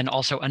mean, and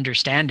also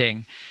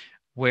understanding,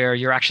 where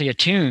you're actually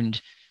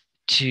attuned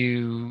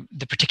to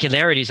the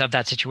particularities of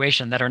that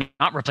situation that are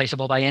not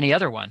replaceable by any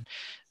other one.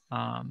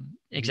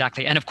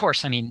 Exactly. And of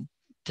course, I mean,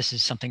 this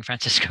is something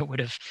Francisco would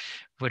have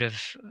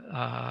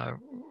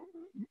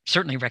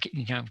certainly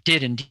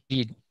did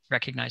indeed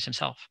recognize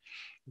himself.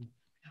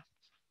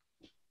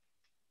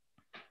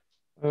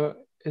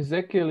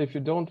 Ezekiel, if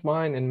you don't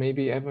mind, and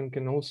maybe Evan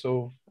can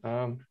also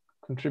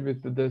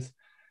contribute to this,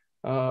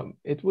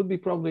 it would be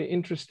probably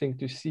interesting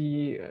to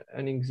see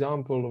an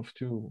example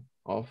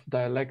of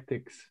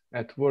dialectics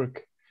at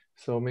work.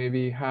 So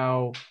maybe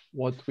how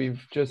what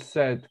we've just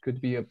said could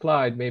be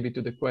applied maybe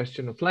to the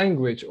question of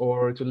language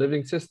or to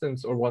living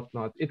systems or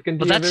whatnot. It can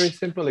be a very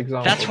simple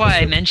example. That's why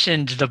I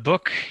mentioned the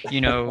book,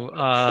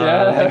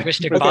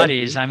 Linguistic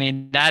Bodies. I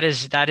mean, that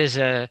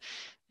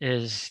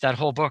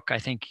whole book, I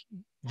think,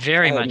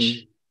 very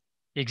much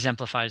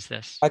exemplifies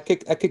this. I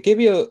could give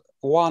you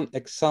one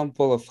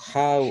example of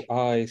how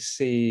I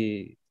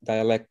see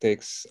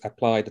dialectics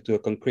applied to a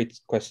concrete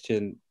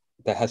question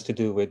that has to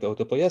do with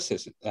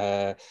autopoiesis.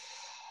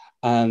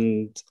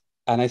 And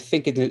I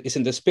think it is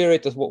in the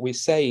spirit of what we're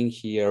saying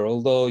here,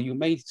 although you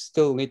may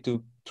still need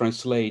to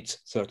translate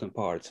certain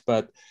parts.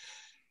 But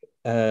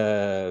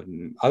I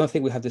don't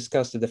think we have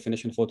discussed the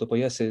definition of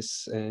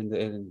autopoiesis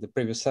in the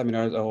previous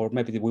seminars, or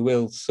maybe we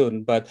will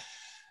soon. But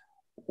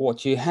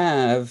what you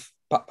have,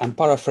 I'm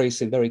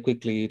paraphrasing very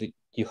quickly,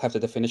 you have the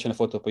definition of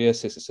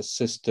autopoiesis as a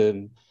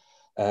system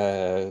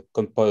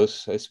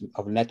composed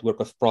of a network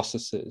of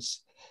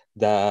processes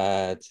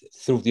that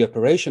through the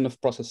operation of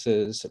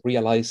processes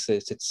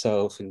realizes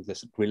itself in the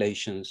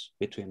relations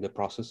between the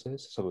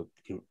processes. So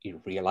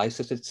it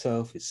realizes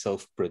itself, it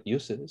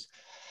self-produces,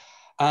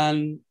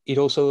 and it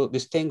also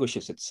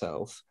distinguishes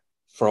itself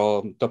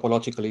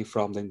topologically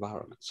from the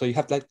environment. So you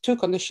have like two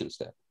conditions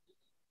there.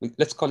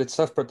 Let's call it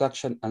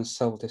self-production and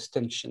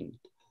self-distinction.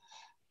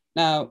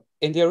 Now,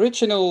 in the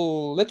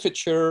original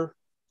literature,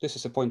 this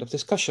is a point of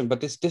discussion,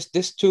 but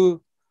these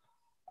two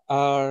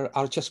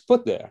are just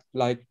put there,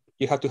 like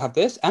you have to have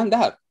this and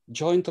that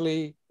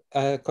jointly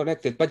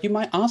connected. But you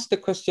might ask the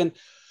question,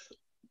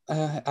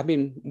 I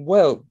mean,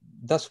 well,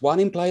 does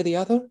one imply the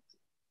other?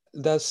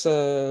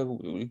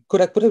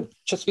 Could it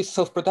just be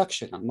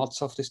self-production and not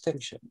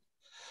self-distinction?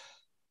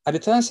 And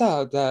it turns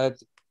out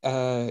that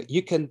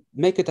you can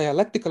make a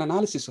dialectical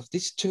analysis of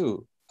these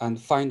two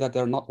and find that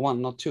they're not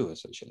one, not two,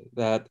 essentially.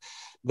 That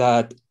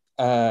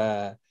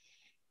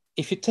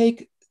if you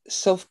take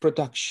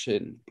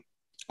self-production,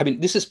 I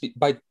mean, this is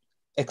by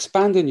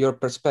expanding your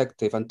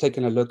perspective and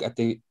taking a look at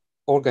the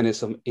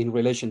organism in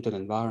relation to the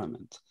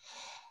environment.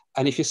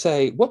 And if you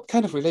say, what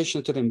kind of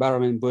relation to the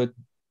environment would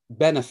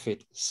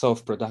benefit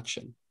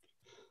self-production?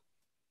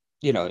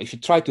 If you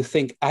try to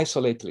think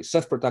isolatedly,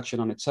 self-production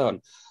on its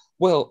own,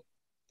 well,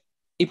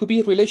 it would be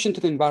a relation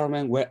to the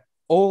environment where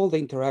all the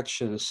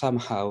interactions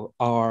somehow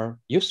are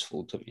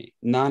useful to me.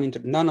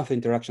 None of the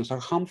interactions are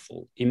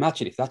harmful.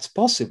 Imagine if that's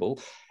possible,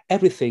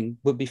 everything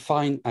would be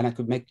fine and I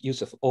could make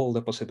use of all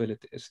the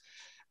possibilities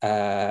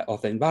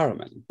of the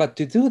environment. But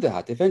to do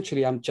that,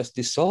 eventually I'm just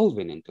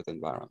dissolving into the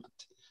environment.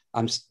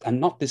 I'm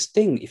not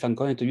distinct if I'm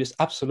going to use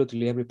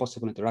absolutely every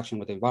possible interaction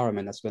with the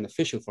environment that's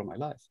beneficial for my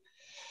life.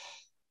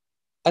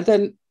 And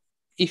then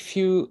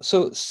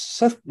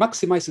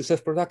maximizing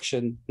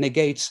self-production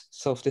negates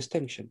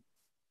self-distinction.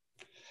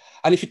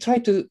 And if you try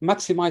to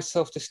maximize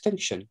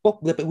self-distinction,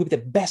 what would be the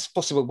best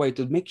possible way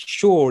to make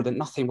sure that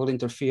nothing will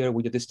interfere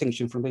with your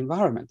distinction from the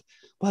environment?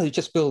 Well, you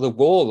just build a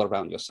wall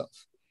around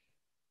yourself.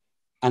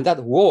 And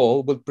that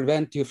wall will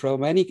prevent you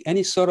from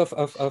any sort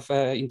of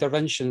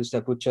interventions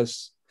that would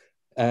just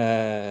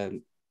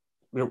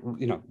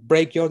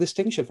break your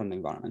distinction from the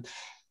environment.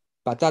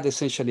 But that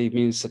essentially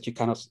means that you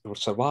cannot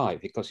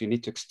survive because you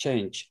need to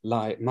exchange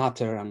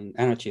matter and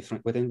energy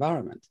with the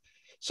environment.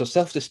 So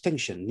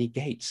self-distinction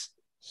negates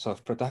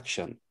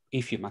self-production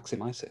if you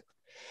maximize it.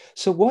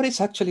 So what is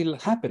actually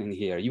happening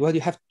here? You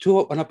have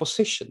an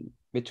opposition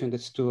between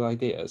these two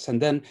ideas. And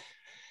then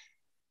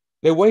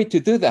the way to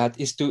do that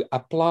is to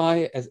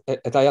apply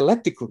a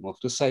dialectical move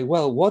to say,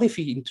 well, what if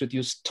you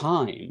introduce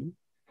time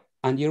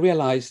and you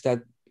realize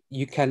that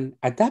you can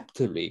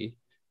adaptively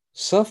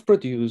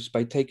self-produce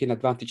by taking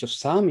advantage of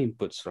some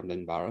inputs from the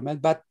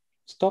environment, but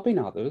stopping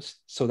others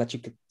so that you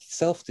can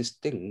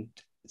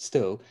self-distinct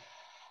still.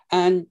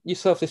 And your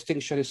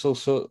self-distinction is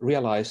also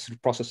realized through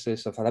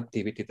processes of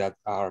adaptivity that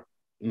are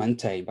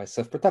maintained by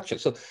self-production.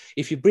 So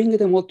if you bring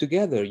them all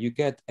together, you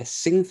get a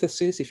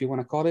synthesis, if you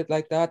want to call it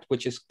like that,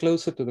 which is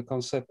closer to the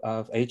concept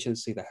of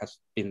agency that has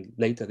been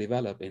later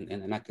developed in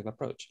an active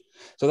approach.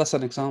 So that's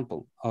an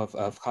example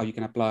of how you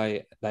can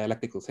apply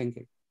dialectical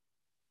thinking.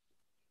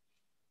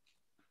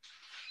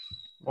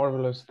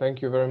 Marvelous.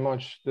 Thank you very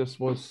much. This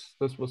was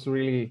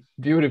really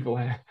beautiful.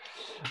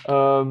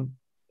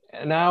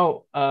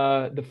 Now,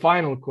 the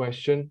final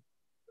question.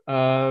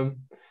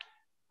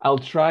 I'll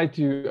try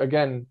to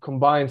again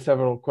combine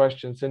several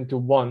questions into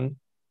one,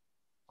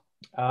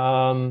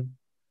 and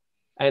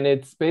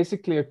it's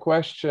basically a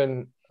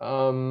question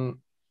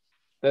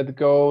that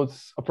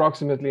goes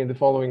approximately in the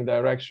following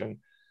direction.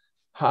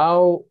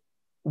 How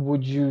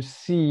would you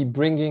see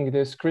bringing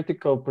this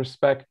critical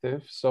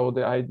perspective, so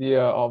the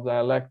idea of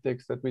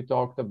dialectics that we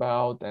talked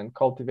about and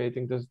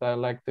cultivating this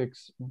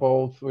dialectics,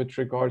 both with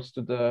regards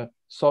to the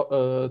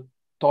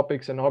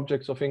topics and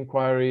objects of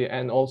inquiry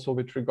and also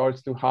with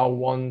regards to how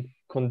one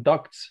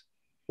conducts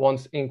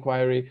one's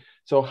inquiry.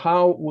 So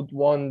how would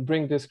one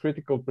bring this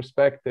critical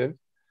perspective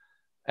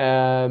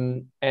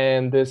and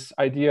this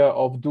idea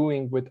of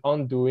doing with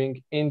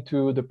undoing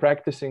into the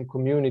practicing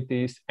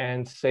communities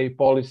and say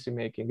policy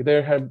making?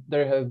 There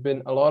have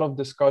been a lot of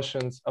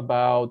discussions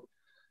about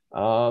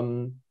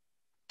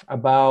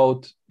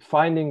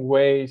finding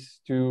ways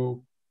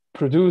to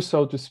produce,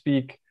 so to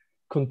speak,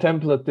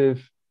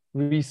 contemplative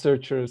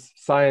researchers,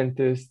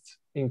 scientists,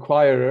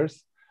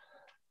 inquirers.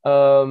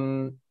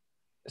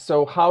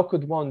 So how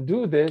could one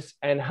do this,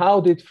 and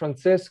how did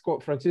Francisco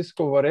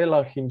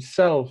Varela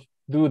himself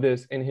do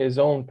this in his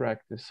own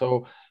practice?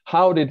 So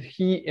how did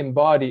he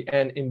embody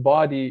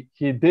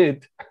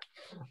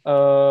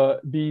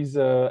these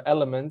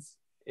elements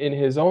in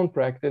his own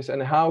practice,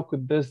 and how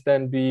could this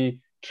then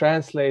be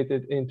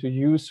translated into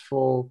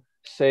useful,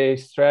 say,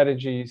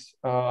 strategies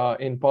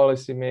in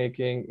policy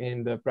making,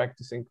 in the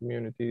practicing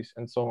communities,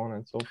 and so on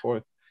and so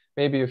forth?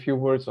 Maybe a few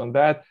words on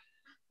that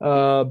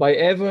by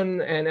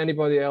Evan and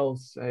anybody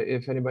else,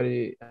 if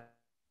anybody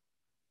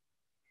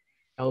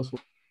else.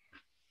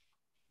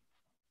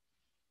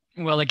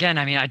 Well, again,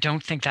 I mean, I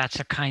don't think that's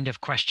a kind of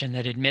question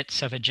that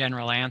admits of a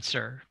general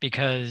answer,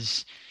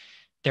 because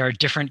there are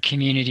different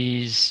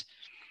communities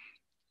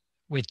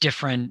with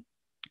different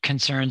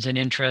concerns and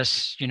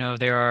interests. You know,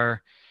 there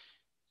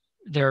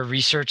are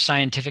research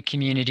scientific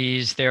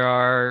communities. There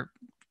are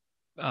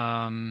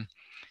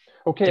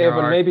okay,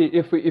 Evan, maybe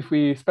if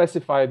we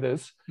specify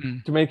this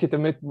to make it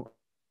a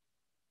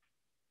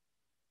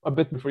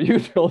bit for you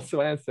to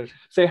also answer.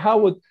 Say, how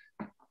would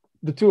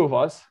the two of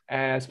us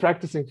as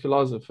practicing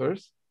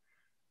philosophers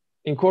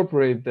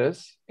incorporate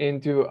this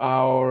into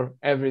our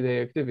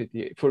everyday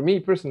activity? For me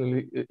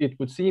personally, it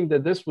would seem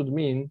that this would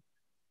mean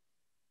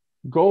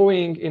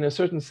going in a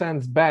certain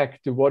sense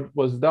back to what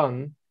was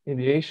done in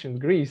the ancient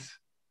Greece,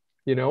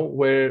 you know,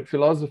 where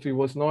philosophy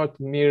was not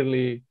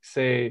merely,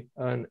 say,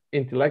 an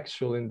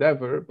intellectual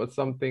endeavor, but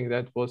something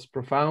that was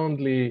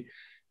profoundly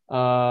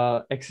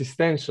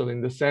existential,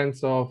 in the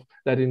sense of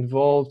that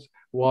involved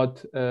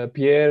what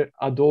Pierre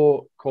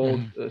Hadot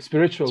called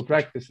spiritual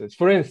practices,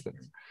 for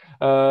instance.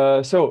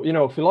 So, you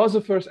know,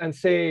 philosophers and,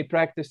 say,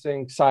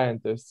 practicing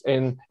scientists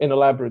in a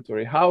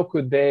laboratory, how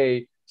could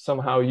they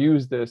somehow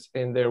use this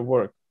in their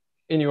work,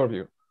 in your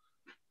view?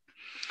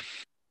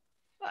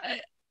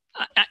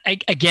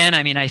 Again,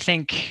 I mean, I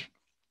think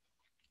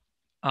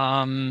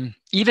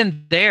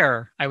even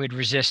there, I would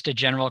resist a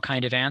general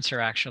kind of answer,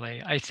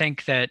 actually. I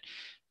think that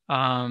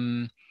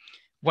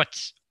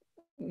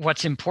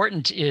what's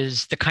important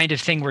is the kind of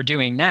thing we're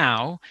doing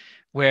now,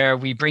 where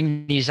we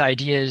bring these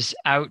ideas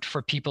out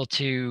for people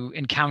to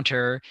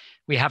encounter.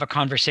 We have a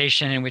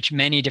conversation in which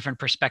many different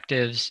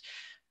perspectives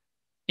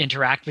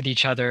interact with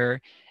each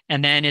other.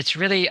 And then it's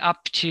really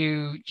up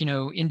to, you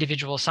know,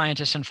 individual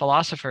scientists and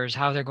philosophers,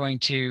 how they're going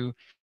to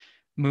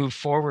move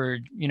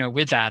forward, you know,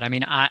 with that. I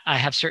mean, I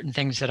have certain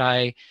things that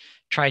I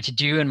try to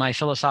do in my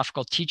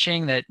philosophical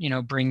teaching that, you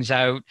know, brings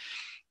out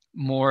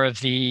more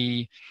of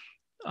the,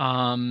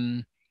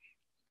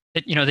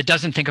 that, you know, that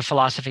doesn't think of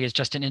philosophy as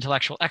just an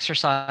intellectual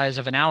exercise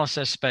of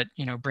analysis, but,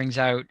 you know, brings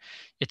out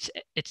its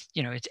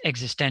you know, its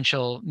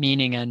existential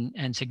meaning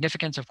and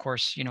significance. Of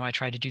course, you know, I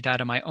try to do that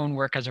in my own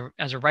work as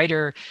a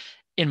writer,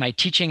 in my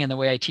teaching and the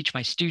way I teach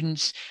my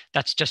students.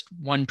 That's just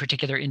one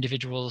particular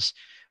individual's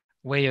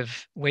way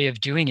of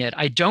doing it.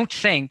 I don't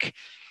think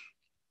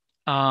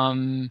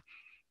I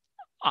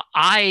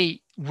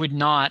would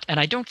not, and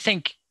I don't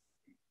think,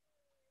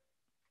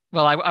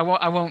 well,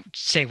 I won't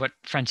say what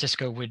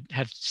Francisco would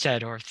have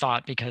said or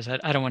thought, because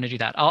I don't want to do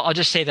that. I'll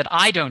just say that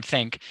I don't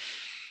think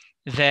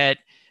that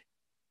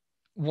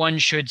one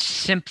should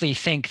simply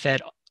think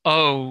that,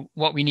 oh,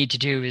 what we need to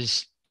do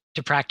is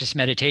to practice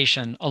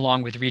meditation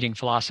along with reading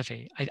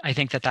philosophy. I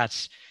think that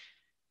that's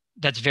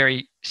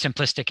very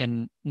simplistic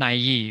and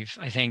naive.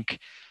 I think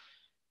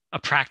a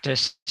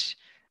practice,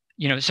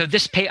 you know, so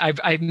this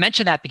I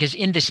mentioned that because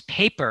in this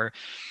paper,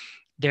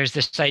 there's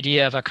this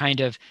idea of a kind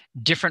of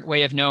different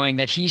way of knowing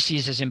that he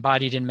sees as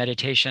embodied in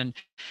meditation.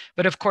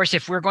 But of course,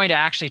 if we're going to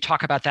actually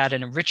talk about that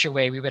in a richer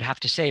way, we would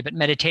have to say, but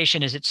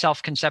meditation is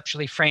itself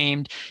conceptually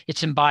framed.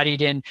 It's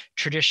embodied in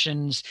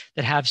traditions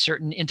that have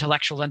certain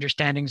intellectual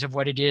understandings of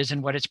what it is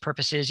and what its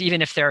purpose is,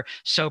 even if they're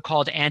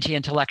so-called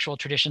anti-intellectual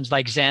traditions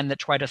like Zen that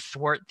try to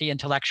thwart the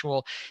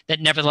intellectual, that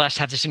nevertheless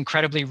have this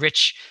incredibly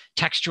rich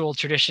textual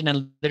tradition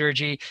and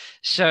liturgy.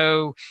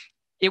 So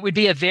it would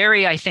be a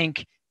very, I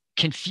think,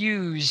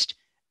 confused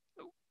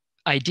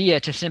idea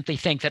to simply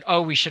think that,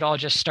 oh, we should all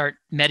just start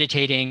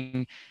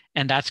meditating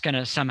and that's going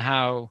to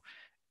somehow,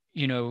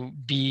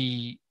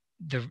 be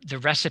the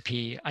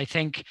recipe. I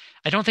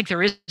don't think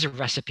there is a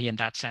recipe in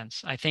that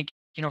sense. I think,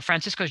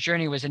 Francisco's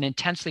journey was an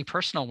intensely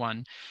personal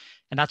one.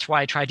 And that's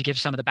why I tried to give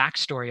some of the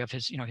backstory of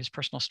his, his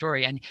personal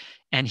story.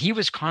 And he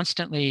was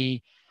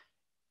constantly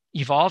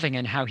evolving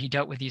in how he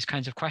dealt with these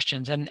kinds of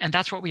questions. And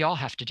that's what we all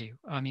have to do.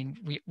 I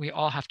mean, we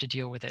all have to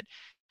deal with it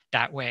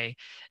that way.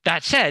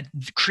 That said,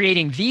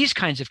 creating these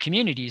kinds of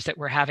communities that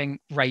we're having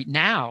right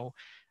now,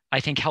 I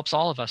think helps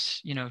all of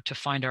us, to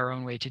find our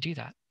own way to do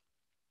that.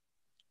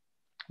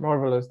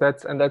 Marvelous.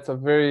 That's a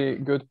very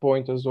good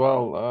point as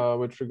well,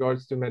 with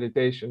regards to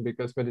meditation,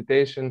 because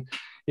meditation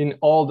in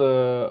all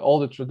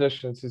the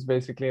traditions is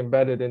basically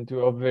embedded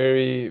into a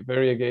very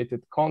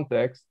variegated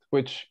context,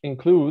 which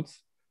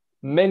includes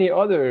many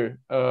other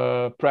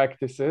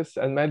practices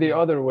and many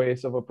other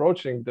ways of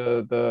approaching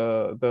the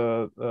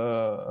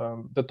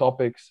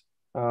topics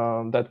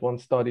that one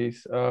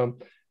studies,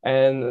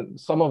 and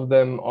some of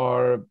them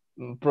are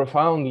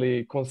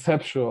profoundly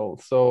conceptual,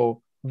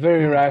 so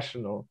very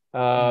rational,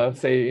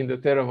 say in the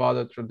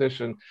Theravada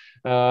tradition,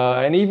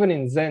 and even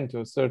in Zen to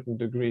a certain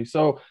degree.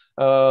 So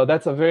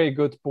that's a very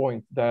good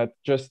point, that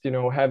just,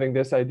 having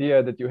this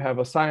idea that you have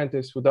a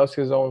scientist who does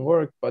his own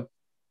work, but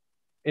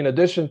in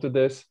addition to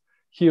this,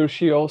 he or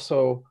she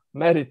also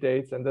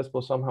meditates, and this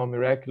will somehow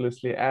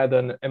miraculously add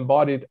an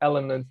embodied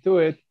element to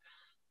it,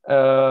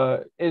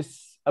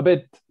 is a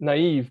bit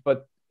naive,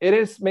 but it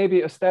is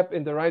maybe a step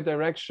in the right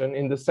direction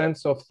in the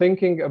sense of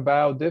thinking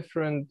about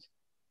different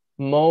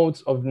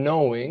modes of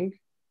knowing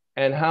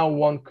and how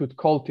one could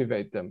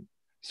cultivate them.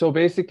 So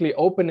basically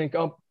opening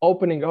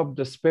up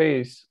the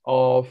space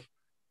of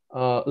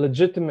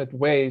legitimate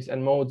ways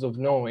and modes of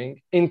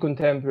knowing in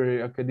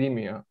contemporary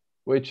academia,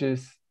 which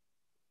is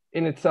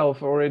in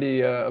itself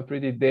already a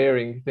pretty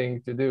daring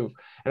thing to do.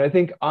 And I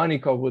think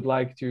Annika would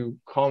like to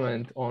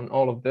comment on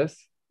all of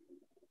this.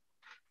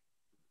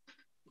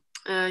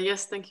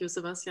 Yes, thank you,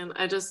 Sebastian.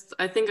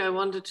 I think I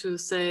wanted to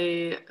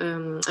say,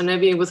 and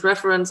maybe with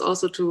reference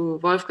also to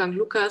Wolfgang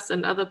Lukas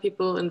and other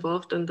people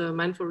involved in the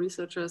Mindful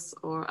Researchers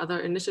or other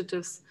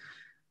initiatives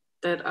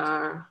that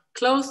are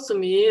close to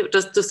me,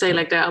 just to say,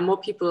 like, there are more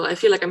people. I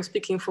feel like I'm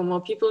speaking for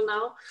more people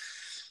now.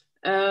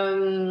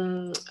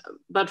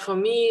 But for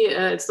me,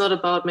 it's not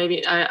about,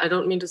 maybe, I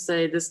don't mean to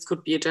say this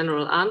could be a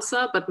general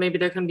answer, but maybe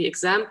there can be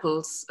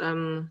examples.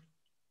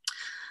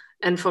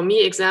 And for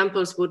me,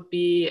 examples would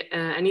be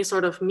any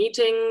sort of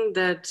meeting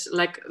that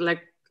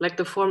like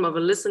the form of a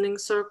listening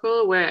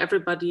circle where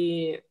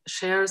everybody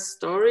shares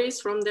stories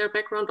from their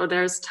background, or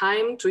there's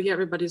time to hear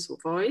everybody's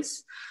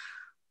voice,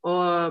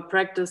 or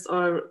practice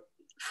or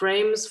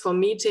frames for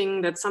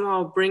meeting that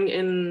somehow bring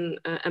in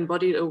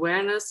embodied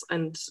awareness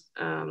and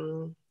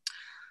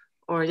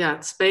or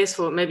space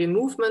for maybe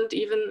movement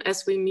even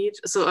as we meet.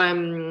 So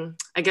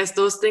I guess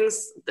those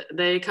things,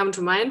 they come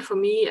to mind for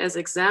me as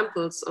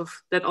examples of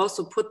that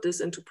also put this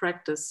into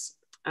practice.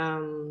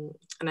 And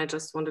I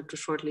just wanted to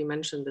shortly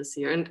mention this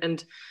here.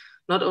 And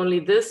not only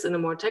this in a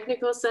more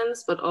technical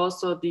sense, but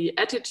also the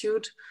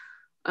attitude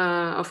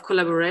of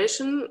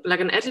collaboration,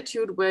 like an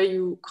attitude where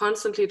you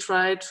constantly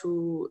try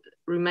to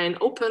remain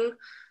open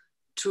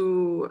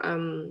to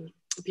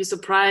be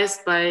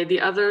surprised by the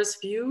other's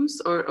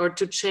views, or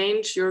to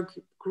change your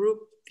group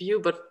view,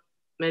 but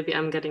maybe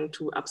I'm getting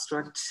too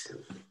abstract.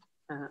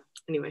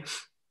 Anyway,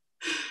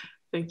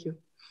 thank you.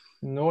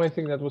 No, I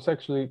think that was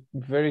actually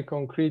very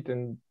concrete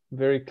and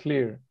very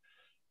clear.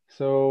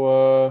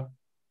 So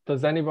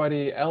does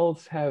anybody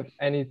else have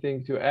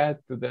anything to add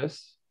to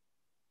this?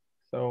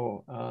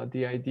 So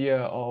the idea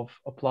of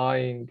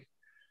applying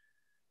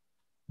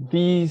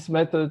these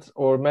methods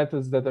or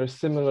methods that are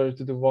similar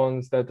to the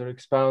ones that are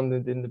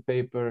expounded in the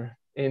paper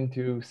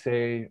into,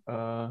 say,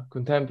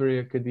 contemporary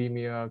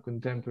academia,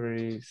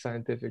 contemporary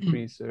scientific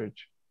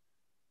research.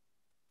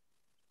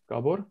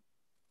 Gabor?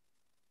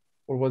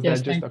 Or was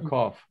that just a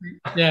cough?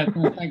 Yeah,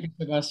 no, thank you,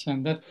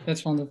 Sebastian.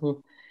 That's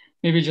wonderful.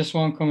 Maybe just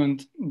one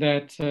comment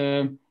that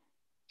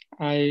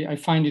I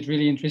find it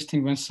really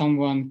interesting when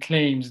someone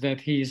claims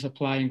that he is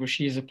applying or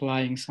she is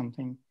applying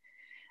something.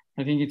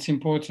 I think it's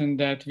important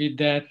that with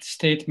that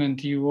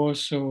statement, you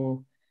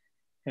also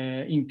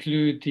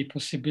include the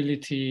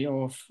possibility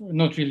of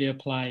not really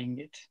applying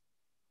it.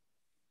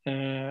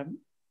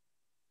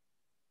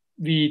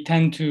 We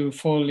tend to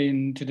fall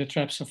into the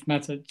traps of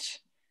methods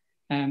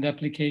and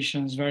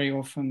applications very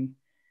often,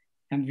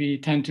 and we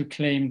tend to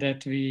claim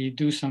that we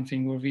do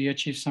something or we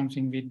achieve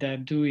something with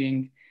that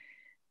doing.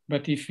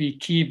 But if we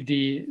keep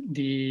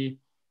the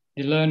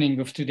learning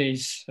of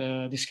today's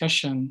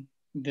discussion,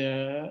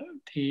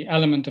 the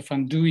element of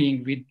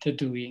undoing with the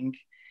doing,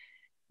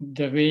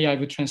 the way I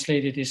would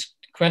translate it is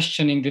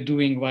questioning the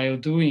doing while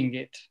doing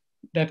it.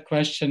 That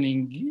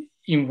questioning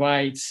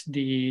invites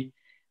the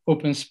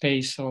open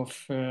space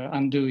of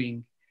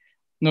undoing,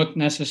 not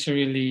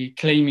necessarily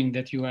claiming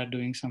that you are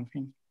doing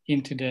something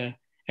into the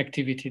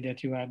activity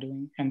that you are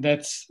doing. And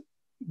that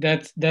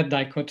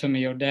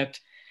dichotomy or that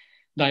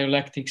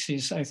dialectics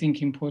is, I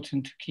think,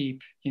 important to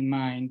keep in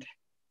mind.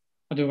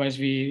 Otherwise,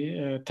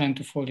 we tend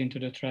to fall into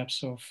the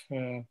traps of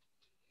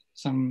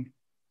some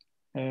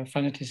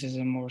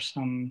fanaticism or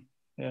some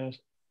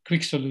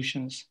quick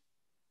solutions.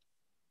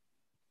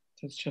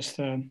 That's just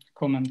a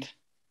comment.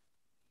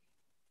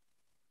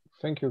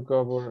 Thank you,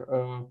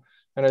 Gabor.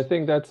 And I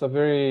think that's a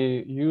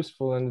very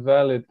useful and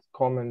valid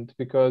comment,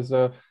 because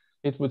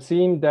it would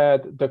seem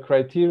that the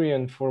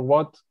criterion for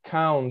what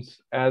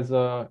counts as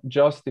a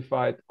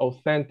justified,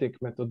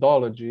 authentic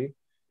methodology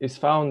is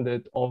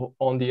founded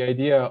on the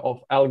idea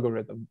of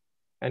algorithm.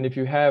 And if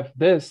you have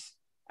this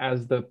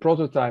as the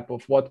prototype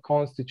of what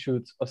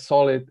constitutes a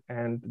solid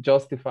and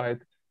justified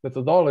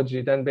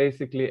methodology, then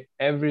basically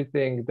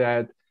everything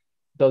that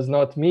does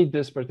not meet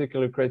this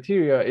particular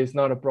criteria is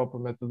not a proper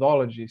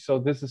methodology. So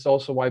this is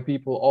also why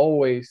people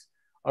always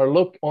are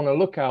on a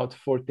lookout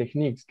for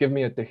techniques. Give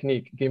me a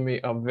technique, give me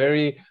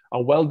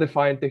a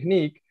well-defined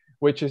technique,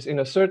 which is in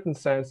a certain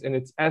sense, in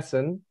its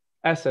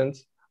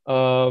essence,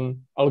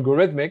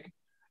 algorithmic.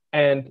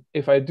 And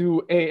if I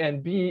do A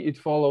and B, it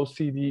follows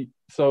CD.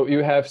 So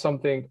you have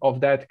something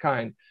of that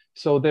kind.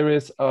 So there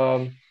is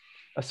a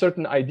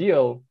certain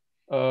ideal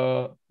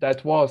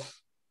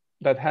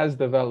that has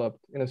developed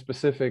in a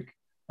specific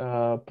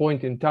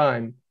point in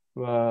time,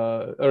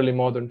 early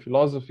modern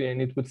philosophy,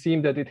 and it would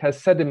seem that it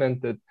has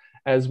sedimented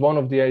as one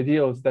of the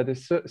ideals that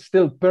is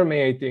still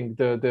permeating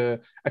the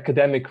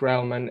academic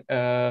realm,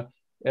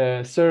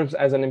 and serves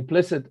as an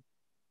implicit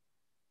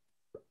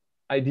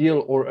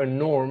ideal or a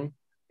norm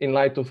in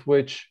light of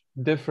which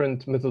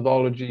different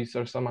methodologies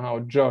are somehow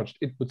judged.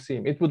 It would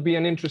seem it would be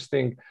an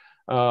interesting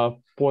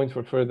point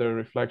for further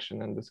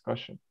reflection and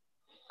discussion.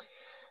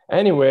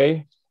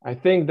 Anyway, I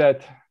think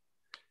that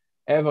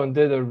Evan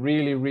did a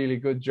really, really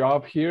good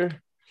job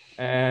here.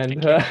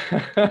 And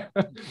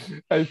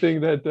I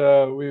think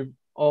that we've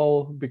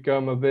all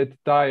become a bit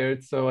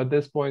tired. So at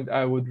this point,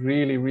 I would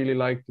really, really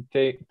like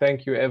to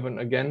thank you, Evan,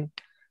 again,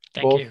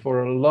 both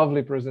for a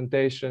lovely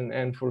presentation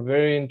and for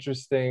very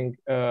interesting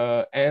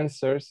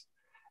answers.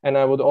 And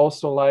I would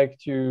also like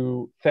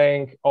to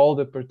thank all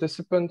the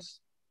participants,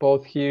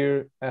 both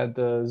here at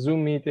the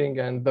Zoom meeting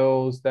and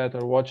those that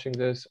are watching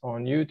this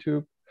on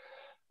YouTube.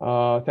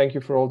 Thank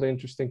you for all the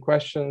interesting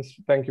questions.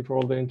 Thank you for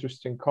all the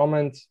interesting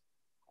comments.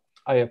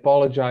 I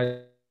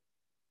apologize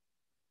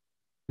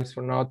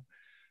for not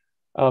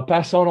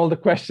pass on all the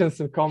questions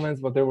and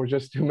comments, but there were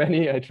just too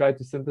many. I tried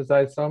to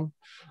synthesize some.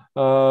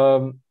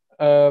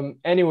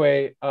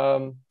 Anyway,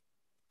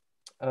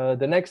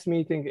 the next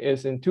meeting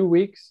is in 2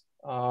 weeks.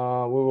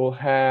 We will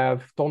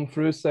have Tom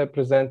Fruse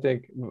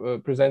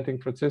presenting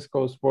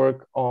Francisco's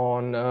work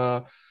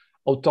on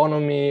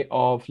autonomy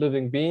of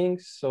living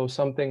beings, so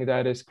something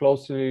that is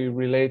closely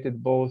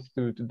related both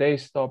to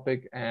today's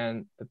topic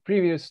and the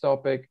previous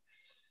topic.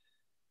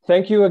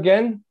 Thank you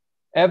again,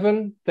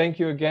 Evan. Thank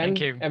you again,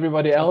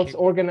 everybody else,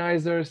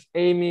 organizers,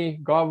 Amy,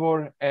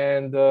 Gabor,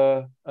 and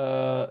the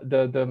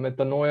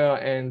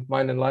Metanoia and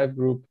Mind and Life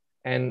group.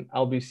 And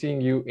I'll be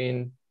seeing you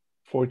in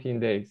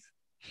 14 days.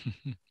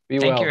 Be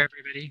well. Thank you,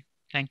 everybody.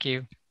 Thank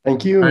you.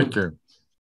 Thank you. Thank you.